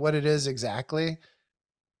 because like what it is exactly.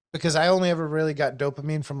 Because I only ever really got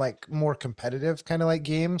dopamine from like more competitive kind of like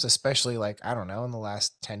games, especially like, I don't know, in the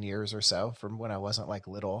last 10 years or so from when I wasn't like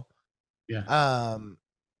little. Yeah. Um,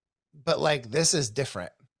 but like this is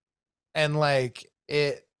different. And like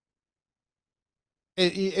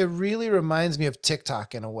it really reminds me of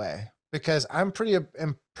TikTok in a way because I'm pretty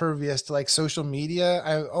impervious to like social media.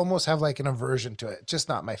 I almost have like an aversion to it, just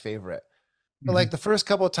not my favorite. But like Hmm. the first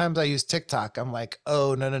couple of times I use TikTok, I'm like,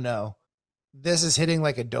 oh no, no, no. This is hitting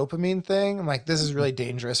like a dopamine thing. I'm like, this is really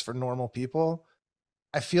dangerous for normal people.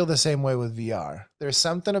 I feel the same way with VR. There's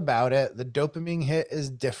something about it. The dopamine hit is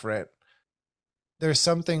different. There's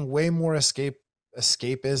something way more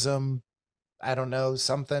escapism. I don't know,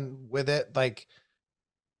 something with it. Like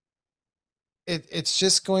it's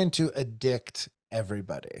just going to addict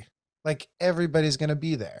everybody. Like everybody's going to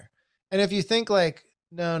be there. And if you think like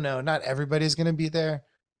No, no, not everybody's going to be there.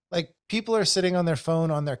 Like people are sitting on their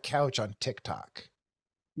phone on their couch on TikTok.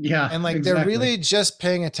 Yeah, And like they're exactly. really just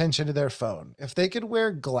paying attention to their phone. If they could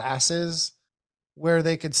wear glasses where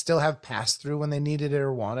they could still have pass through when they needed it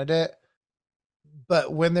or wanted it,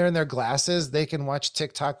 but when they're in their glasses, they can watch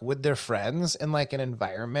TikTok with their friends in like an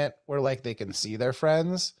environment where like they can see their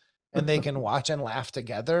friends and they can watch and laugh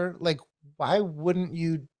together. Like, why wouldn't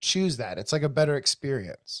you choose that? It's like a better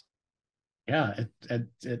experience. Yeah,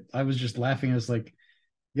 I was just laughing. I was like,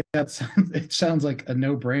 yeah, it sounds like a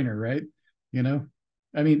no-brainer, right? You know,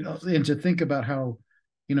 I mean, and to think about how,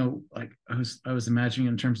 like I was imagining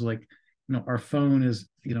in terms of like, our phone is,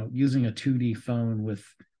 using a 2D phone with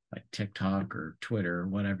like TikTok or Twitter or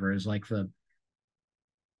whatever is like the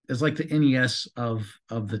NES of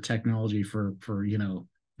the technology for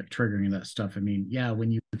like triggering that stuff. I mean, yeah,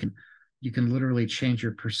 when you can literally change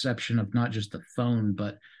your perception of not just the phone,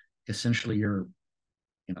 but essentially your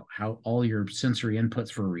how all your sensory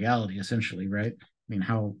inputs for reality, essentially, right? I mean,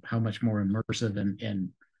 how much more immersive and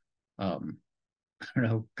um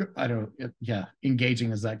I don't know, yeah,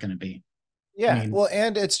 engaging is that going to be? I Yeah. mean, Well,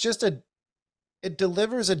 and it's just it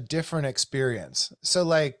delivers a different experience. So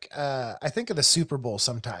like I think of the Super Bowl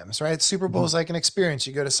sometimes, right? Super Bowl mhm. is like an experience.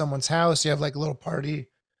 You go to someone's house, you have like a little party,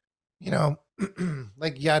 you know,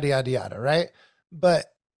 like yada yada yada, right? But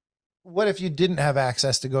what if you didn't have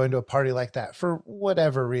access to going to a party like that for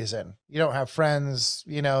whatever reason? You don't have friends,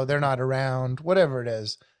 they're not around, whatever it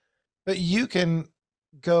is. But you can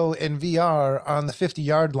go in VR on the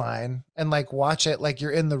 50-yard line and like watch it like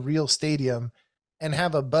you're in the real stadium and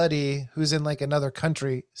have a buddy who's in like another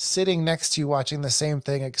country sitting next to you watching the same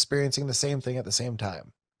thing, experiencing the same thing at the same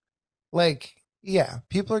time. Like, yeah,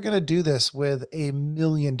 people are going to do this with a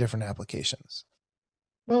million different applications.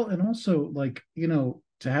 Well, and also like,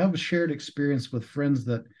 to have a shared experience with friends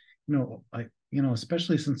that,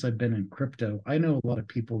 especially since I've been in crypto, I know a lot of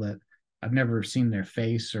people that I've never seen their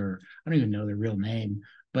face, or I don't even know their real name.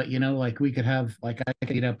 But like we could have like I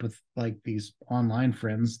could meet up with like these online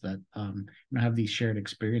friends that have these shared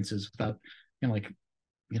experiences without, like,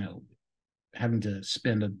 you know, having to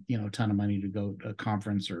spend a ton of money to go to a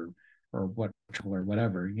conference or what or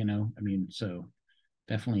whatever, I mean, so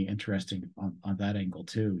definitely interesting on that angle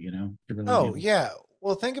too, to really be Oh, able yeah.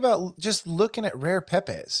 Well, think about just looking at rare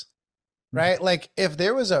pepes, to. right? Like if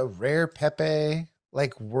there was a rare pepe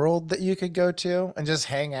like world that you could go to and just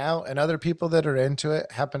hang out and other people that are into it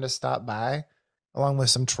happen to stop by along with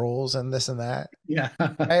some trolls and this and that, Yeah.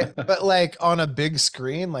 right? But like on a big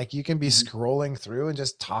screen, like you can be scrolling through and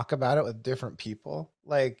just talk about it with different people.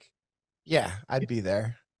 Like, yeah, I'd be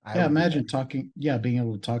there. I Yeah, would be there. imagine talking, yeah, being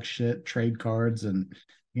able to talk shit, trade cards, and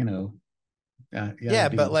you know yeah, Yeah,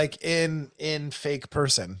 that'd but be, like in fake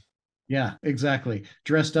person. yeah, exactly,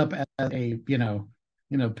 dressed up as a,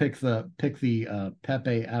 pick the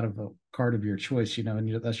pepe out of a card of your choice,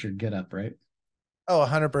 and that's your get up, right? Oh,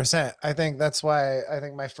 100%. I think that's why I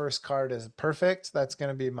think my first card is perfect. That's going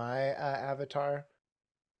to be my avatar.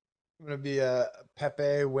 I'm going to be a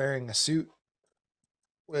Pepe wearing a suit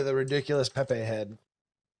with a ridiculous Pepe head.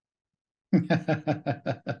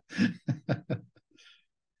 I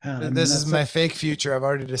mean, This is that's so. my fake future. I've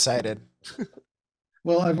already decided.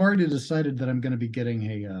 Well, I've already decided that I'm going to be getting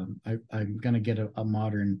I'm going to get a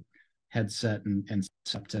modern headset and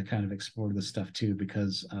stuff to kind of explore this stuff too,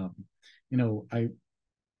 because you know, I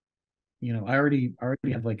I already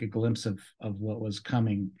have like a glimpse of what was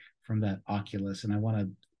coming from that Oculus, and I want to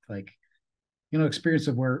like experience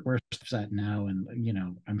of where stuff's at now, and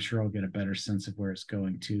I'm sure I'll get a better sense of where it's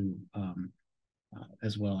going to,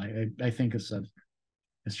 as well. I think it's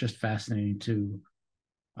just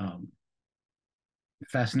um,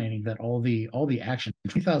 fascinating that all the action,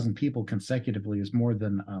 2,000 people consecutively is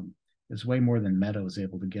way more than Meta is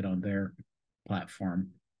able to get on their platform.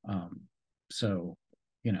 So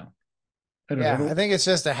you know I don't know. Yeah, I think it's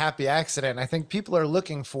just a happy accident. I think people are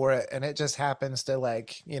looking for it and it just happens to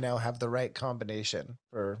like, have the right combination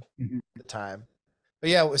for Mhm. the time. But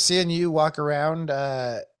yeah, seeing you walk around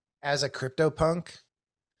as a crypto punk,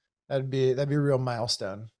 that'd be a real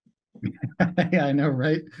milestone. Yeah, I know,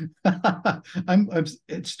 right?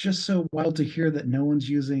 It's just so wild to hear that no one's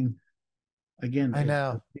using, again, I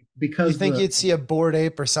know. You because think you'd see a bored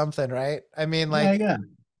ape or something, right? I mean, yeah, like yeah.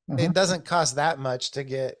 Uh-huh. it doesn't cost that much to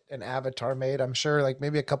get an avatar made. I'm sure like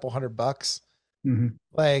maybe a couple $100, Hmm.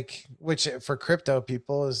 like which for crypto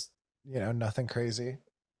people is, nothing crazy.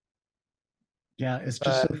 Yeah, it's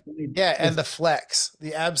just so But funny. yeah, and It's the flex,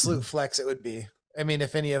 the absolute Mhm. flex it would be. I mean,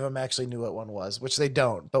 if any of them actually knew what one was, which they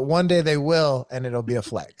don't, but one day they will, and it'll be a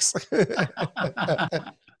flex.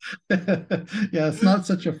 Yeah, it's not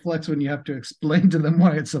such a flex when you have to explain to them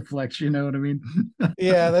why it's a flex. You know what I mean?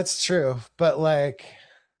 Yeah, that's true. But like,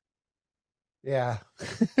 yeah,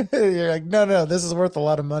 you're like, no, no, this is worth a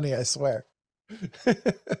lot of money, I swear.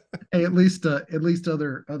 Hey, at least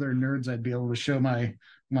other nerds, I'd be able to show my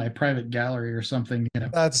private gallery or something. You know?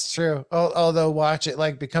 That's true. Although watch it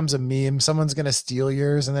like becomes a meme. Someone's gonna steal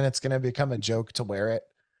yours, and then it's gonna become a joke to wear it.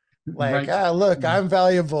 Like, Right? ah, look, I'm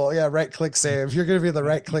valuable. Yeah, right click save. You're gonna be the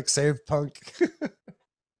right click save punk.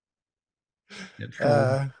 Get trolled.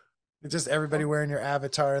 uh, just everybody wearing your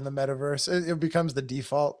avatar in the metaverse. It becomes the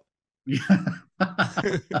default. Yeah.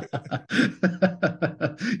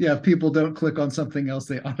 Yeah, if people don't click on something else,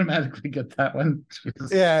 they automatically get that one.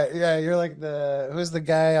 Jesus. Yeah, yeah. You're like who's the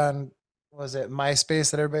guy on, was it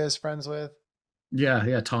MySpace that everybody was friends with? Yeah,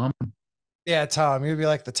 yeah, Tom. Yeah, Tom. You'd be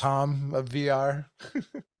like the Tom of VR.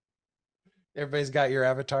 Everybody's got your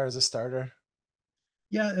avatar as a starter.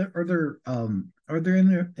 Yeah, are there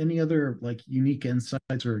any other like unique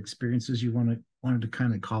insights or experiences you wanted to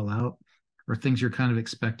kind of call out, or things you're kind of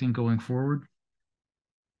expecting going forward?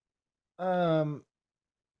 Um,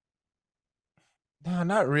 no,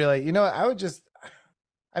 not really. You know, I would just,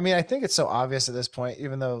 I mean, I think it's so obvious at this point,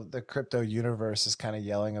 even though the crypto universe is kind of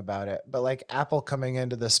yelling about it. But like Apple coming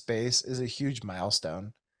into the space is a huge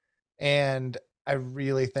milestone. And I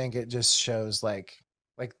really think it just shows like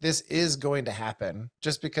this is going to happen.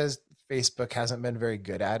 Just because Facebook hasn't been very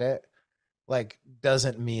good at it, like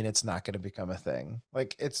doesn't mean it's not going to become a thing.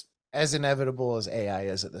 Like it's as inevitable as AI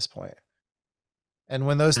is at this point. And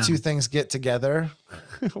when those Yeah. two things get together,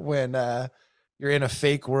 when you're in a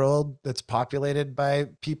fake world that's populated by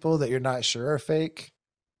people that you're not sure are fake,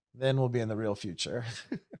 then we'll be in the real future.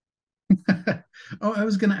 Oh, I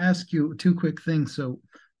was going to ask you two quick things. So,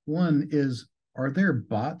 one is, are there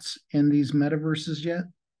bots in these metaverses yet?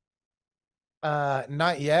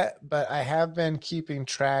 Not yet, but I have been keeping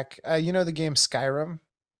track. You know the game Skyrim?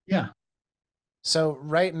 Yeah. So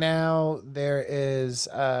right now there is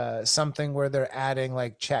something where they're adding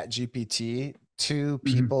like Chat GPT to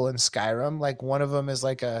Hmm. people in Skyrim. Like one of them is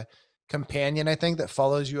like a companion, I think, that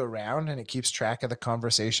follows you around and it keeps track of the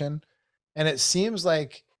conversation. And it seems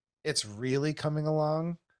like it's really coming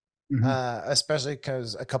along, Hmm. especially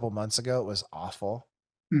because a couple months ago it was awful.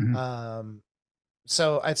 Hmm. Um,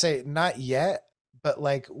 so I'd say not yet, but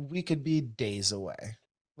like we could be days away.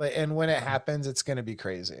 Like, and when it happens, it's going to be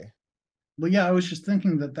crazy. Well, yeah, I was just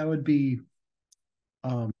thinking that that would be,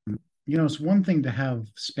 um, it's one thing to have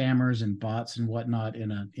spammers and bots and whatnot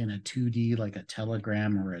in a 2D like a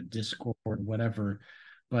Telegram or a Discord or whatever,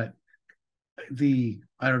 but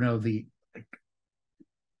I don't know, the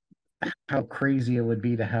how crazy it would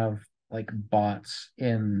be to have like bots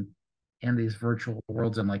in these virtual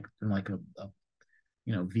worlds and like a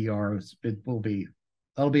VR. It will be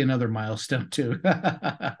that'll be another milestone too.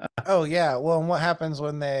 Oh yeah. Well, and what happens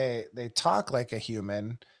when they talk like a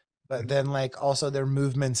human, but then like also their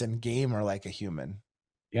movements in game are like a human.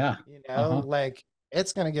 Yeah. You know, Uh-huh. like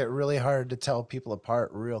it's gonna get really hard to tell people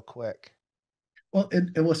apart real quick. Well,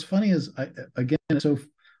 it was funny is again, so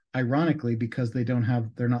ironically, because they're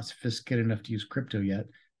not sophisticated enough to use crypto yet.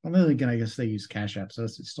 Well, then again, I guess they use Cash App, so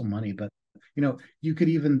it's still money. But you could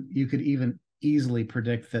even easily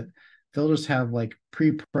predict that they'll just have like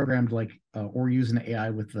pre-programmed like or use an AI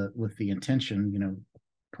with the intention,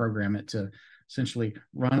 program it to essentially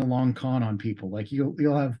run a long con on people. Like you'll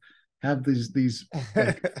have these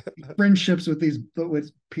like friendships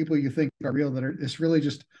with people you think are real that are it's really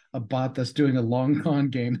just a bot that's doing a long con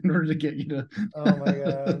game in order to get you to Oh my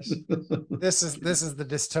gosh. This is the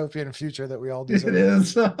dystopian future that we all it deserve.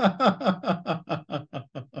 is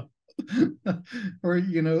or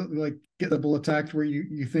like get double attacked where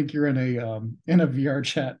you think you're in a VR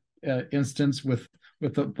chat instance with a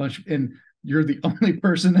bunch and you're the only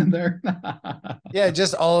person in there. Yeah,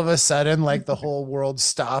 just all of a sudden, like the whole world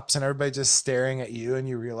stops and everybody just staring at you, and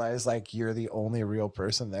you realize like you're the only real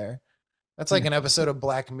person there. That's like Yeah. an episode of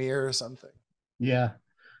Black Mirror or something. Yeah.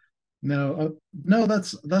 No, no,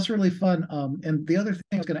 that's really fun. And the other thing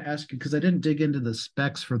I was going to ask you because I didn't dig into the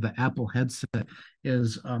specs for the Apple headset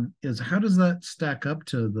is how does that stack up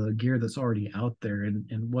to the gear that's already out there,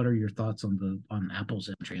 and what are your thoughts on Apple's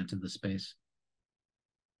entry into the space?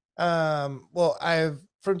 Well,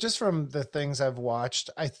 from the things I've watched,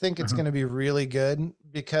 I think it's Uh-huh. going to be really good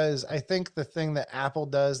because I think the thing that Apple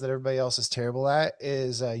does that everybody else is terrible at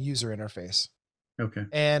is user interface. Okay.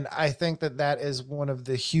 And I think that that is one of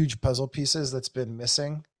the huge puzzle pieces that's been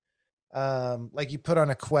missing. Like you put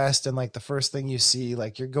on a quest and like the first thing you see,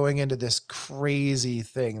 like you're going into this crazy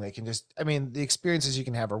thing that can just, I mean, the experiences you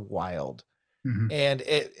can have are wild. Hmm. and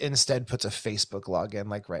it instead puts a Facebook login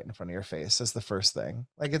like right in front of your face as the first thing.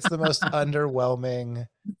 Like it's the most underwhelming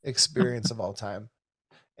experience of all time.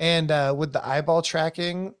 And with the eyeball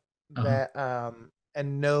tracking Uh-huh. that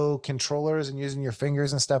and no controllers and using your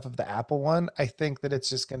fingers and stuff of the Apple one, I think that it's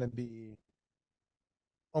just going to be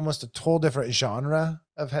almost a total different genre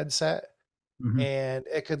of headset, Hmm. and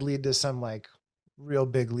it could lead to some like real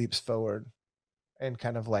big leaps forward and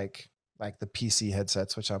kind of like the PC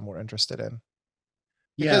headsets, which I'm more interested in.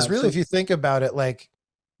 Because Yeah. really, So, if you think about it, like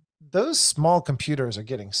those small computers are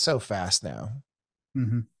getting so fast now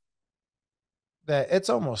mhm. that it's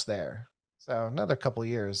almost there. So another couple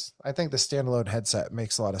years, I think the standalone headset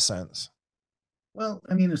makes a lot of sense. Well,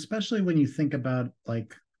 I mean, especially when you think about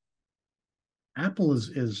like Apple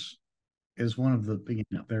is one of the,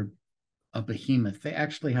 they're a behemoth. They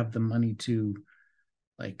actually have the money to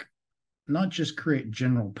like not just create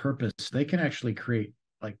general purpose, they can actually create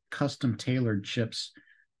like custom tailored chips,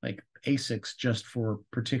 like ASICs, just for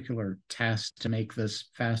particular tasks to make this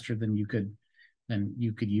faster than you could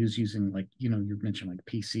use using, like, you mentioned like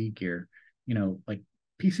PC gear, like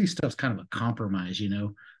PC stuff's kind of a compromise,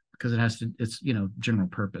 because it's general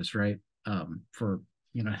purpose, right? For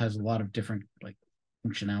it has a lot of different like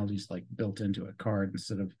functionalities like built into a card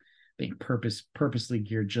instead of being purposely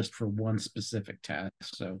geared just for one specific task.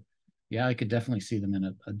 So yeah, I could definitely see them in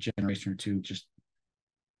a generation or two just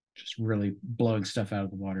really blowing stuff out of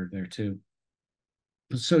the water there too.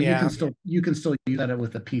 So Yeah. you can still use that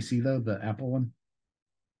with the PC though, the Apple one.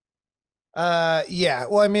 Yeah.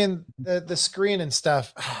 Well, I mean, the screen and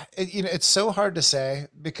stuff, it's so hard to say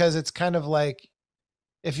because it's kind of like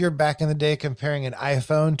if you're back in the day comparing an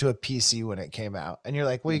iPhone to a PC when it came out, and you're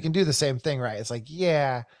like, well, you Yeah. can do the same thing, right? It's like,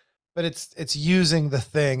 yeah, but it's using the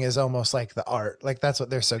thing is almost like the art. Like that's what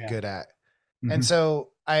they're so Yeah. good at. And Hmm.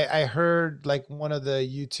 so I heard like one of the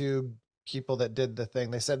YouTube people that did the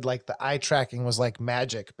thing, they said like the eye tracking was like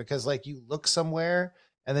magic because like you look somewhere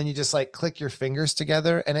and then you just like click your fingers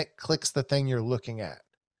together and it clicks the thing you're looking at.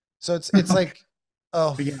 So it's Okay. like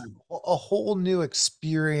a, But yeah. a whole new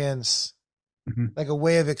experience, Hmm. like a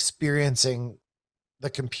way of experiencing the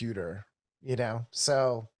computer, you know?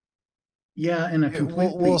 So Yeah, in a we'll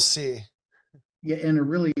completely see. yeah, in a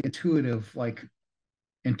really intuitive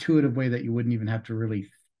way that you wouldn't even have to really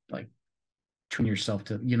like train yourself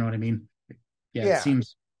to, you know what I mean? Yeah, it Yeah.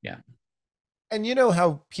 seems, yeah. And you know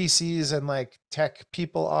how PCs and like tech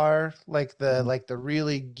people are, Mhm. like the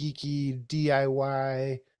really geeky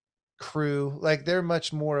DIY crew, like they're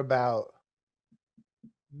much more about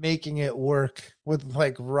making it work with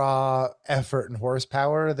like raw effort and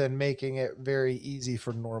horsepower than making it very easy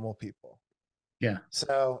for normal people. Yeah.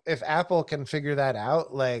 So if Apple can figure that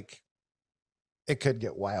out, like it could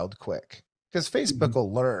get wild quick because Facebook Mhm.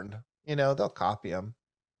 will learn, they'll copy them.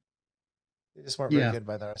 They just weren't very Yeah. good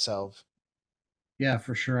by themselves. Yeah,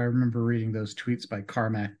 for sure. I remember reading those tweets by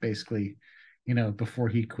Carmack basically, before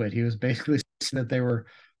he quit. He was basically saying that they were,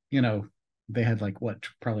 you know, they had like what,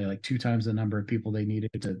 probably like two times the number of people they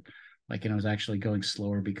needed to, like, it was actually going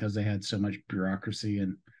slower because they had so much bureaucracy.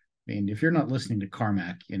 And I mean, if you're not listening to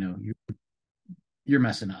Carmack, you're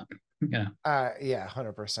messing up. Yeah. Yeah,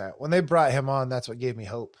 100%. When they brought him on, that's what gave me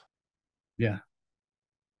hope. Yeah.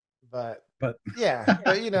 But But yeah,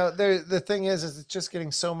 but the thing is it's just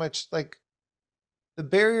getting so much like the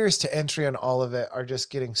barriers to entry on all of it are just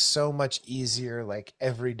getting so much easier like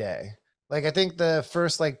every day. Like I think the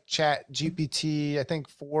first like chat GPT, I think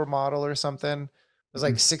 4 model or something was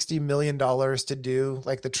like $60 million to do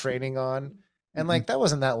like the training on. And like that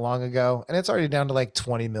wasn't that long ago. And it's already down to like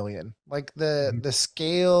 20 million. Like the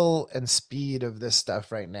scale and speed of this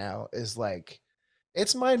stuff right now is like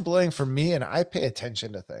it's mind blowing for me and I pay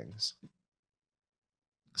attention to things.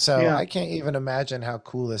 So yeah, I can't even imagine how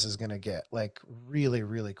cool this is going to get like really,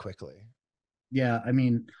 really quickly. yeah. I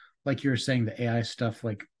mean, like you were saying, the AI stuff,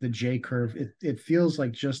 like the J curve, it feels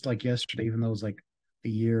like just like yesterday, even though it was like a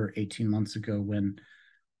year, 18 months ago, when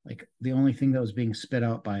like the only thing that was being spit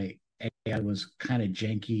out by AI was kind of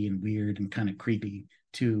janky and weird and kind of creepy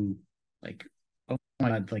to like, oh my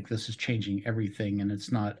God, like this is changing everything and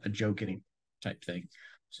it's not a joke anymore type thing.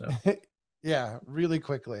 So Yeah, really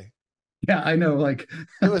quickly. yeah, I know. Like,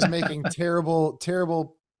 It was making terrible,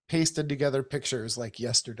 terrible pasted together pictures like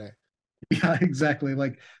yesterday. yeah, exactly.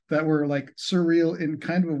 Like that were like surreal in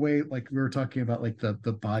kind of a way, like we were talking about, like the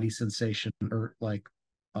body sensation, or like,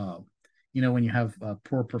 uh, when you have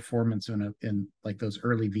poor performance in like those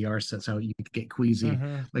early VR sets, how you get queasy.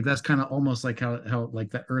 Mm-hmm. Like that's kind of almost like how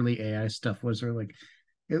like the early AI stuff was, or like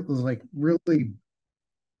it was like really,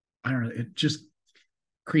 I don't know, it just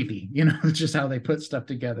creepy. It's just how they put stuff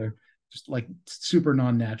together. just like super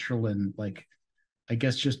non-natural, and like I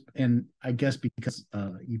guess because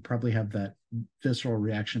you probably have that visceral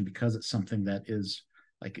reaction because it's something that is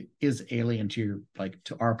alien to your, like,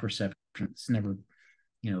 to our perception. It's never,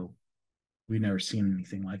 you know, we've never seen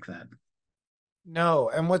anything like that. No,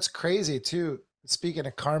 and what's crazy too, speaking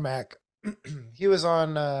of Carmack, he was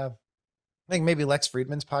on I think maybe Lex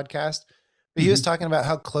Friedman's podcast, but he was Mm-hmm. talking about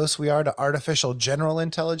how close we are to artificial general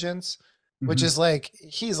intelligence, which Mm-hmm. is like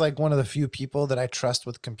he's like one of the few people that I trust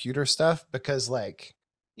with computer stuff because like,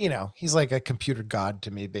 you know, he's like a computer god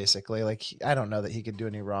to me basically. Like I don't know that he could do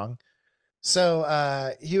any wrong.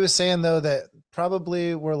 So he was saying though that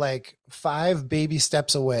probably we're like 5 baby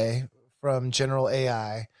steps away from general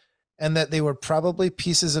AI, and that they were probably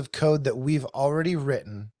pieces of code that we've already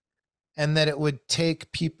written, and that it would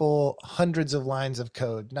take people hundreds of lines of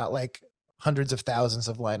code, not like hundreds of thousands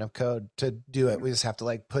of line of code to do it. We just have to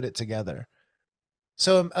like put it together.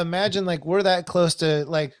 So imagine like we're that close to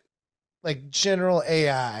like general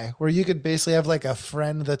AI where you could basically have like a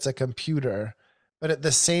friend that's a computer, but at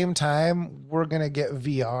the same time we're going to get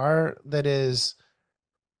VR that is,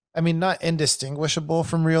 I mean, not indistinguishable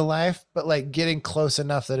from real life, but like getting close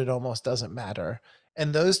enough that it almost doesn't matter.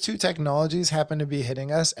 And those two technologies happen to be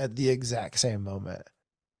hitting us at the exact same moment.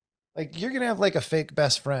 Like you're gonna have like a fake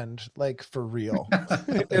best friend, like for real,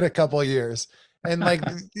 in a couple of years, and like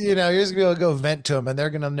you know, you're just gonna be able to go vent to them, and they're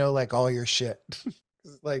gonna know like all your shit.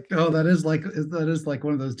 Like, Oh, that is like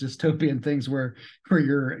one of those dystopian things where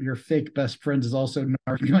your fake best friend is also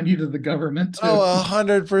narking on you to the government too. oh,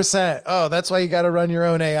 100%. Oh, that's why you got to run your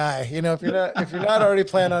own AI. You know, if you're not already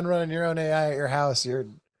planning on running your own AI at your house, you're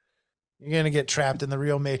gonna get trapped in the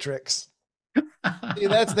real matrix. See,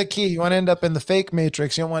 that's the key. You want to end up in the fake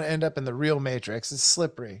matrix. You don't want to end up in the real matrix. It's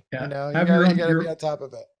slippery. You Yeah, know, have your you own gotta be your on top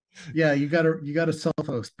of it. yeah, you gotta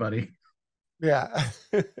self-host, buddy. Yeah.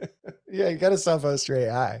 Yeah, you gotta self-host your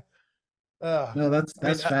AI. No, I mean,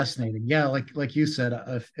 that's fascinating. Yeah, like you said,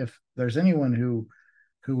 if there's anyone who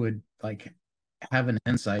would like have an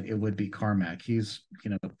insight, it would be Carmack. He's,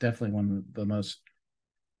 definitely one of the most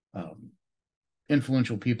um,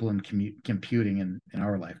 influential people in computing in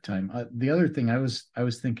our lifetime. The other thing I was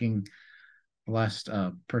thinking, the last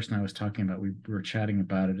person I was talking about, we were chatting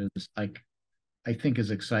about it, is like I think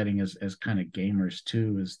as exciting as kind of gamers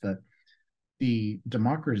too, is that the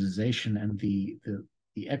democratization and the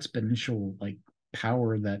exponential like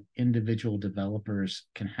power that individual developers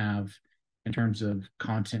can have in terms of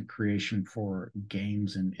content creation for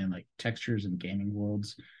games and like textures and gaming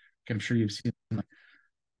worlds. I'm sure you've seen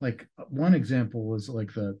like one example was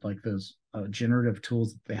like those generative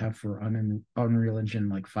tools that they have for Unreal Engine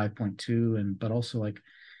like 5.2, and but also like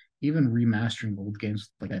even remastering old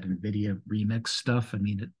games like that NVIDIA remix stuff. I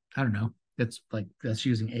mean, I don't know. It's like that's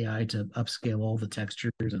using AI to upscale all the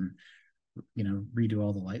textures and redo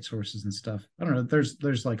all the light sources and stuff. I don't know.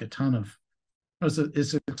 There's like a ton of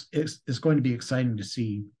it's going to be exciting to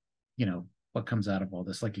see, what comes out of all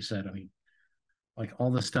this. Like you said, I mean, like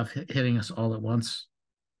all this stuff hitting us all at once.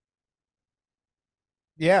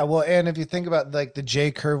 yeah, well, and if you think about like the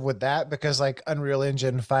J curve with that, because like Unreal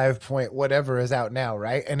Engine 5 point whatever is out now,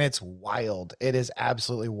 right? And it's wild. It is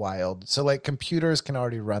absolutely wild. So like computers can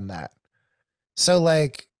already run that. So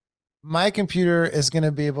like my computer is going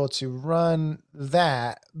to be able to run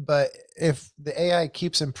that, but if the AI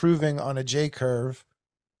keeps improving on a J curve,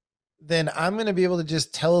 then I'm going to be able to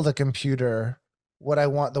just tell the computer what I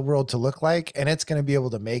want the world to look like, and it's going to be able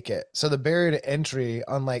to make it. So the barrier to entry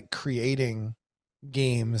on like creating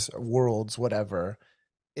games, worlds, whatever,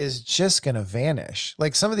 is just going to vanish.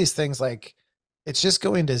 Like some of these things, like it's just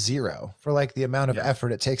going to zero for like the amount of Yeah.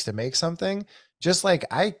 effort it takes to make something. Just like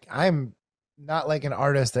I'm not like an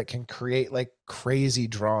artist that can create like crazy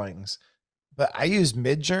drawings, but I use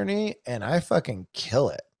Mid Journey and I fucking kill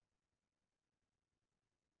it.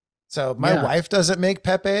 So my Yeah. wife doesn't make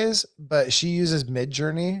pepes, but she uses Mid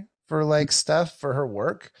Journey for like stuff for her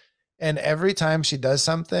work. And every time she does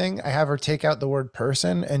something, I have her take out the word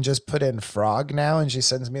person and just put in frog now, and she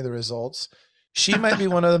sends me the results. She might be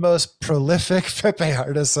one of the most prolific Pepe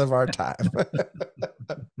artists of our time.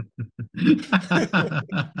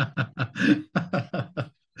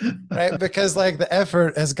 Right? Because like the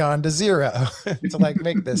effort has gone to zero to like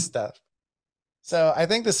make this stuff. So I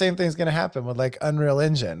think the same thing's going to happen with like Unreal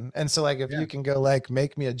Engine. And so like if Yeah. you can go like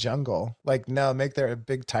make me a jungle, like no, make there a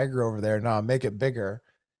big tiger over there. No, make it bigger.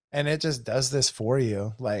 And it just does this for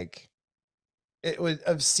you. Like it would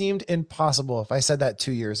have seemed impossible if I said that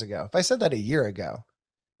 2 years ago. If I said that a year ago,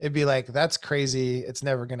 it'd be like, that's crazy. It's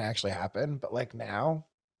never going to actually happen. But like now,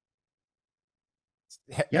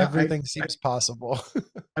 Yeah, Everything seems possible.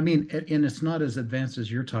 I mean, and it's not as advanced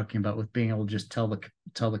as you're talking about with being able to just tell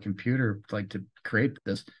the computer like to create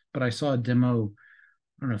this. But I saw a demo,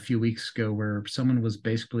 I don't know, a few weeks ago where someone was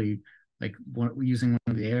basically like using one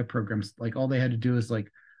of the AI programs. Like all they had to do is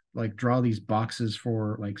like draw these boxes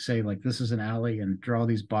for like say like this is an alley and draw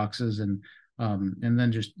these boxes and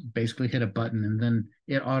then just basically hit a button and then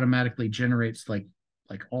it automatically generates like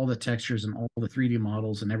all the textures and all the 3D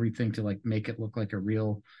models and everything to like make it look like a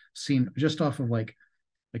real scene just off of like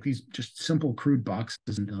these just simple crude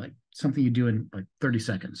boxes and like something you do in like 30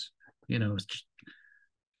 seconds. It's just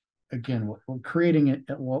again we're creating it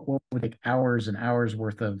what would take hours and hours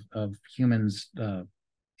worth of humans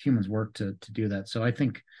work to do that. So I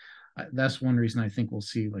think that's one reason I think we'll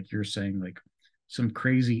see, like you're saying, like some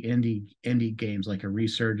crazy indie games, like a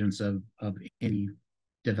resurgence of indie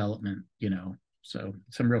development. So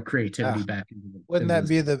some real creativity Yeah. back into Wouldn't into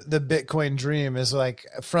that this. be the Bitcoin dream? Is like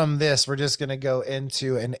from this, we're just gonna go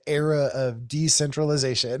into an era of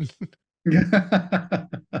decentralization.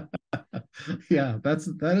 Yeah,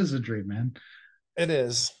 that is a dream, man. It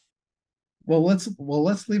is. Well, let's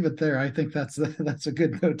leave it there. I think that's a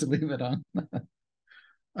good note to leave it on.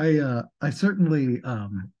 I certainly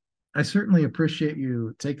appreciate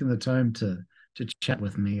you taking the time to chat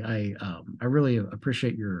with me. I really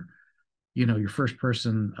appreciate your first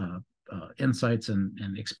person insights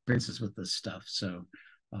and experiences with this stuff. So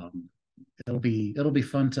um, it'll be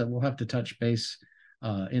fun to we'll have to touch base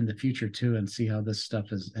in the future too and see how this stuff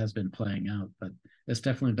has been playing out. But it's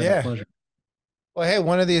definitely been a Yeah. pleasure. Well, hey,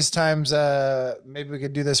 one of these times, maybe we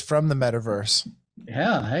could do this from the metaverse.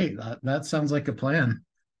 Yeah, hey, that sounds like a plan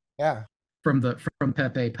Yeah. from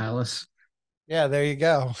Pepe Palace. Yeah, there you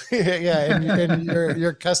go. Yeah, in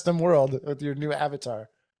your custom world with your new avatar.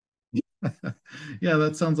 Yeah,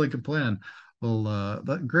 that sounds like a plan. Well,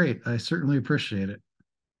 great. I certainly appreciate it.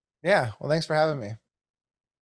 Yeah. Well, thanks for having me.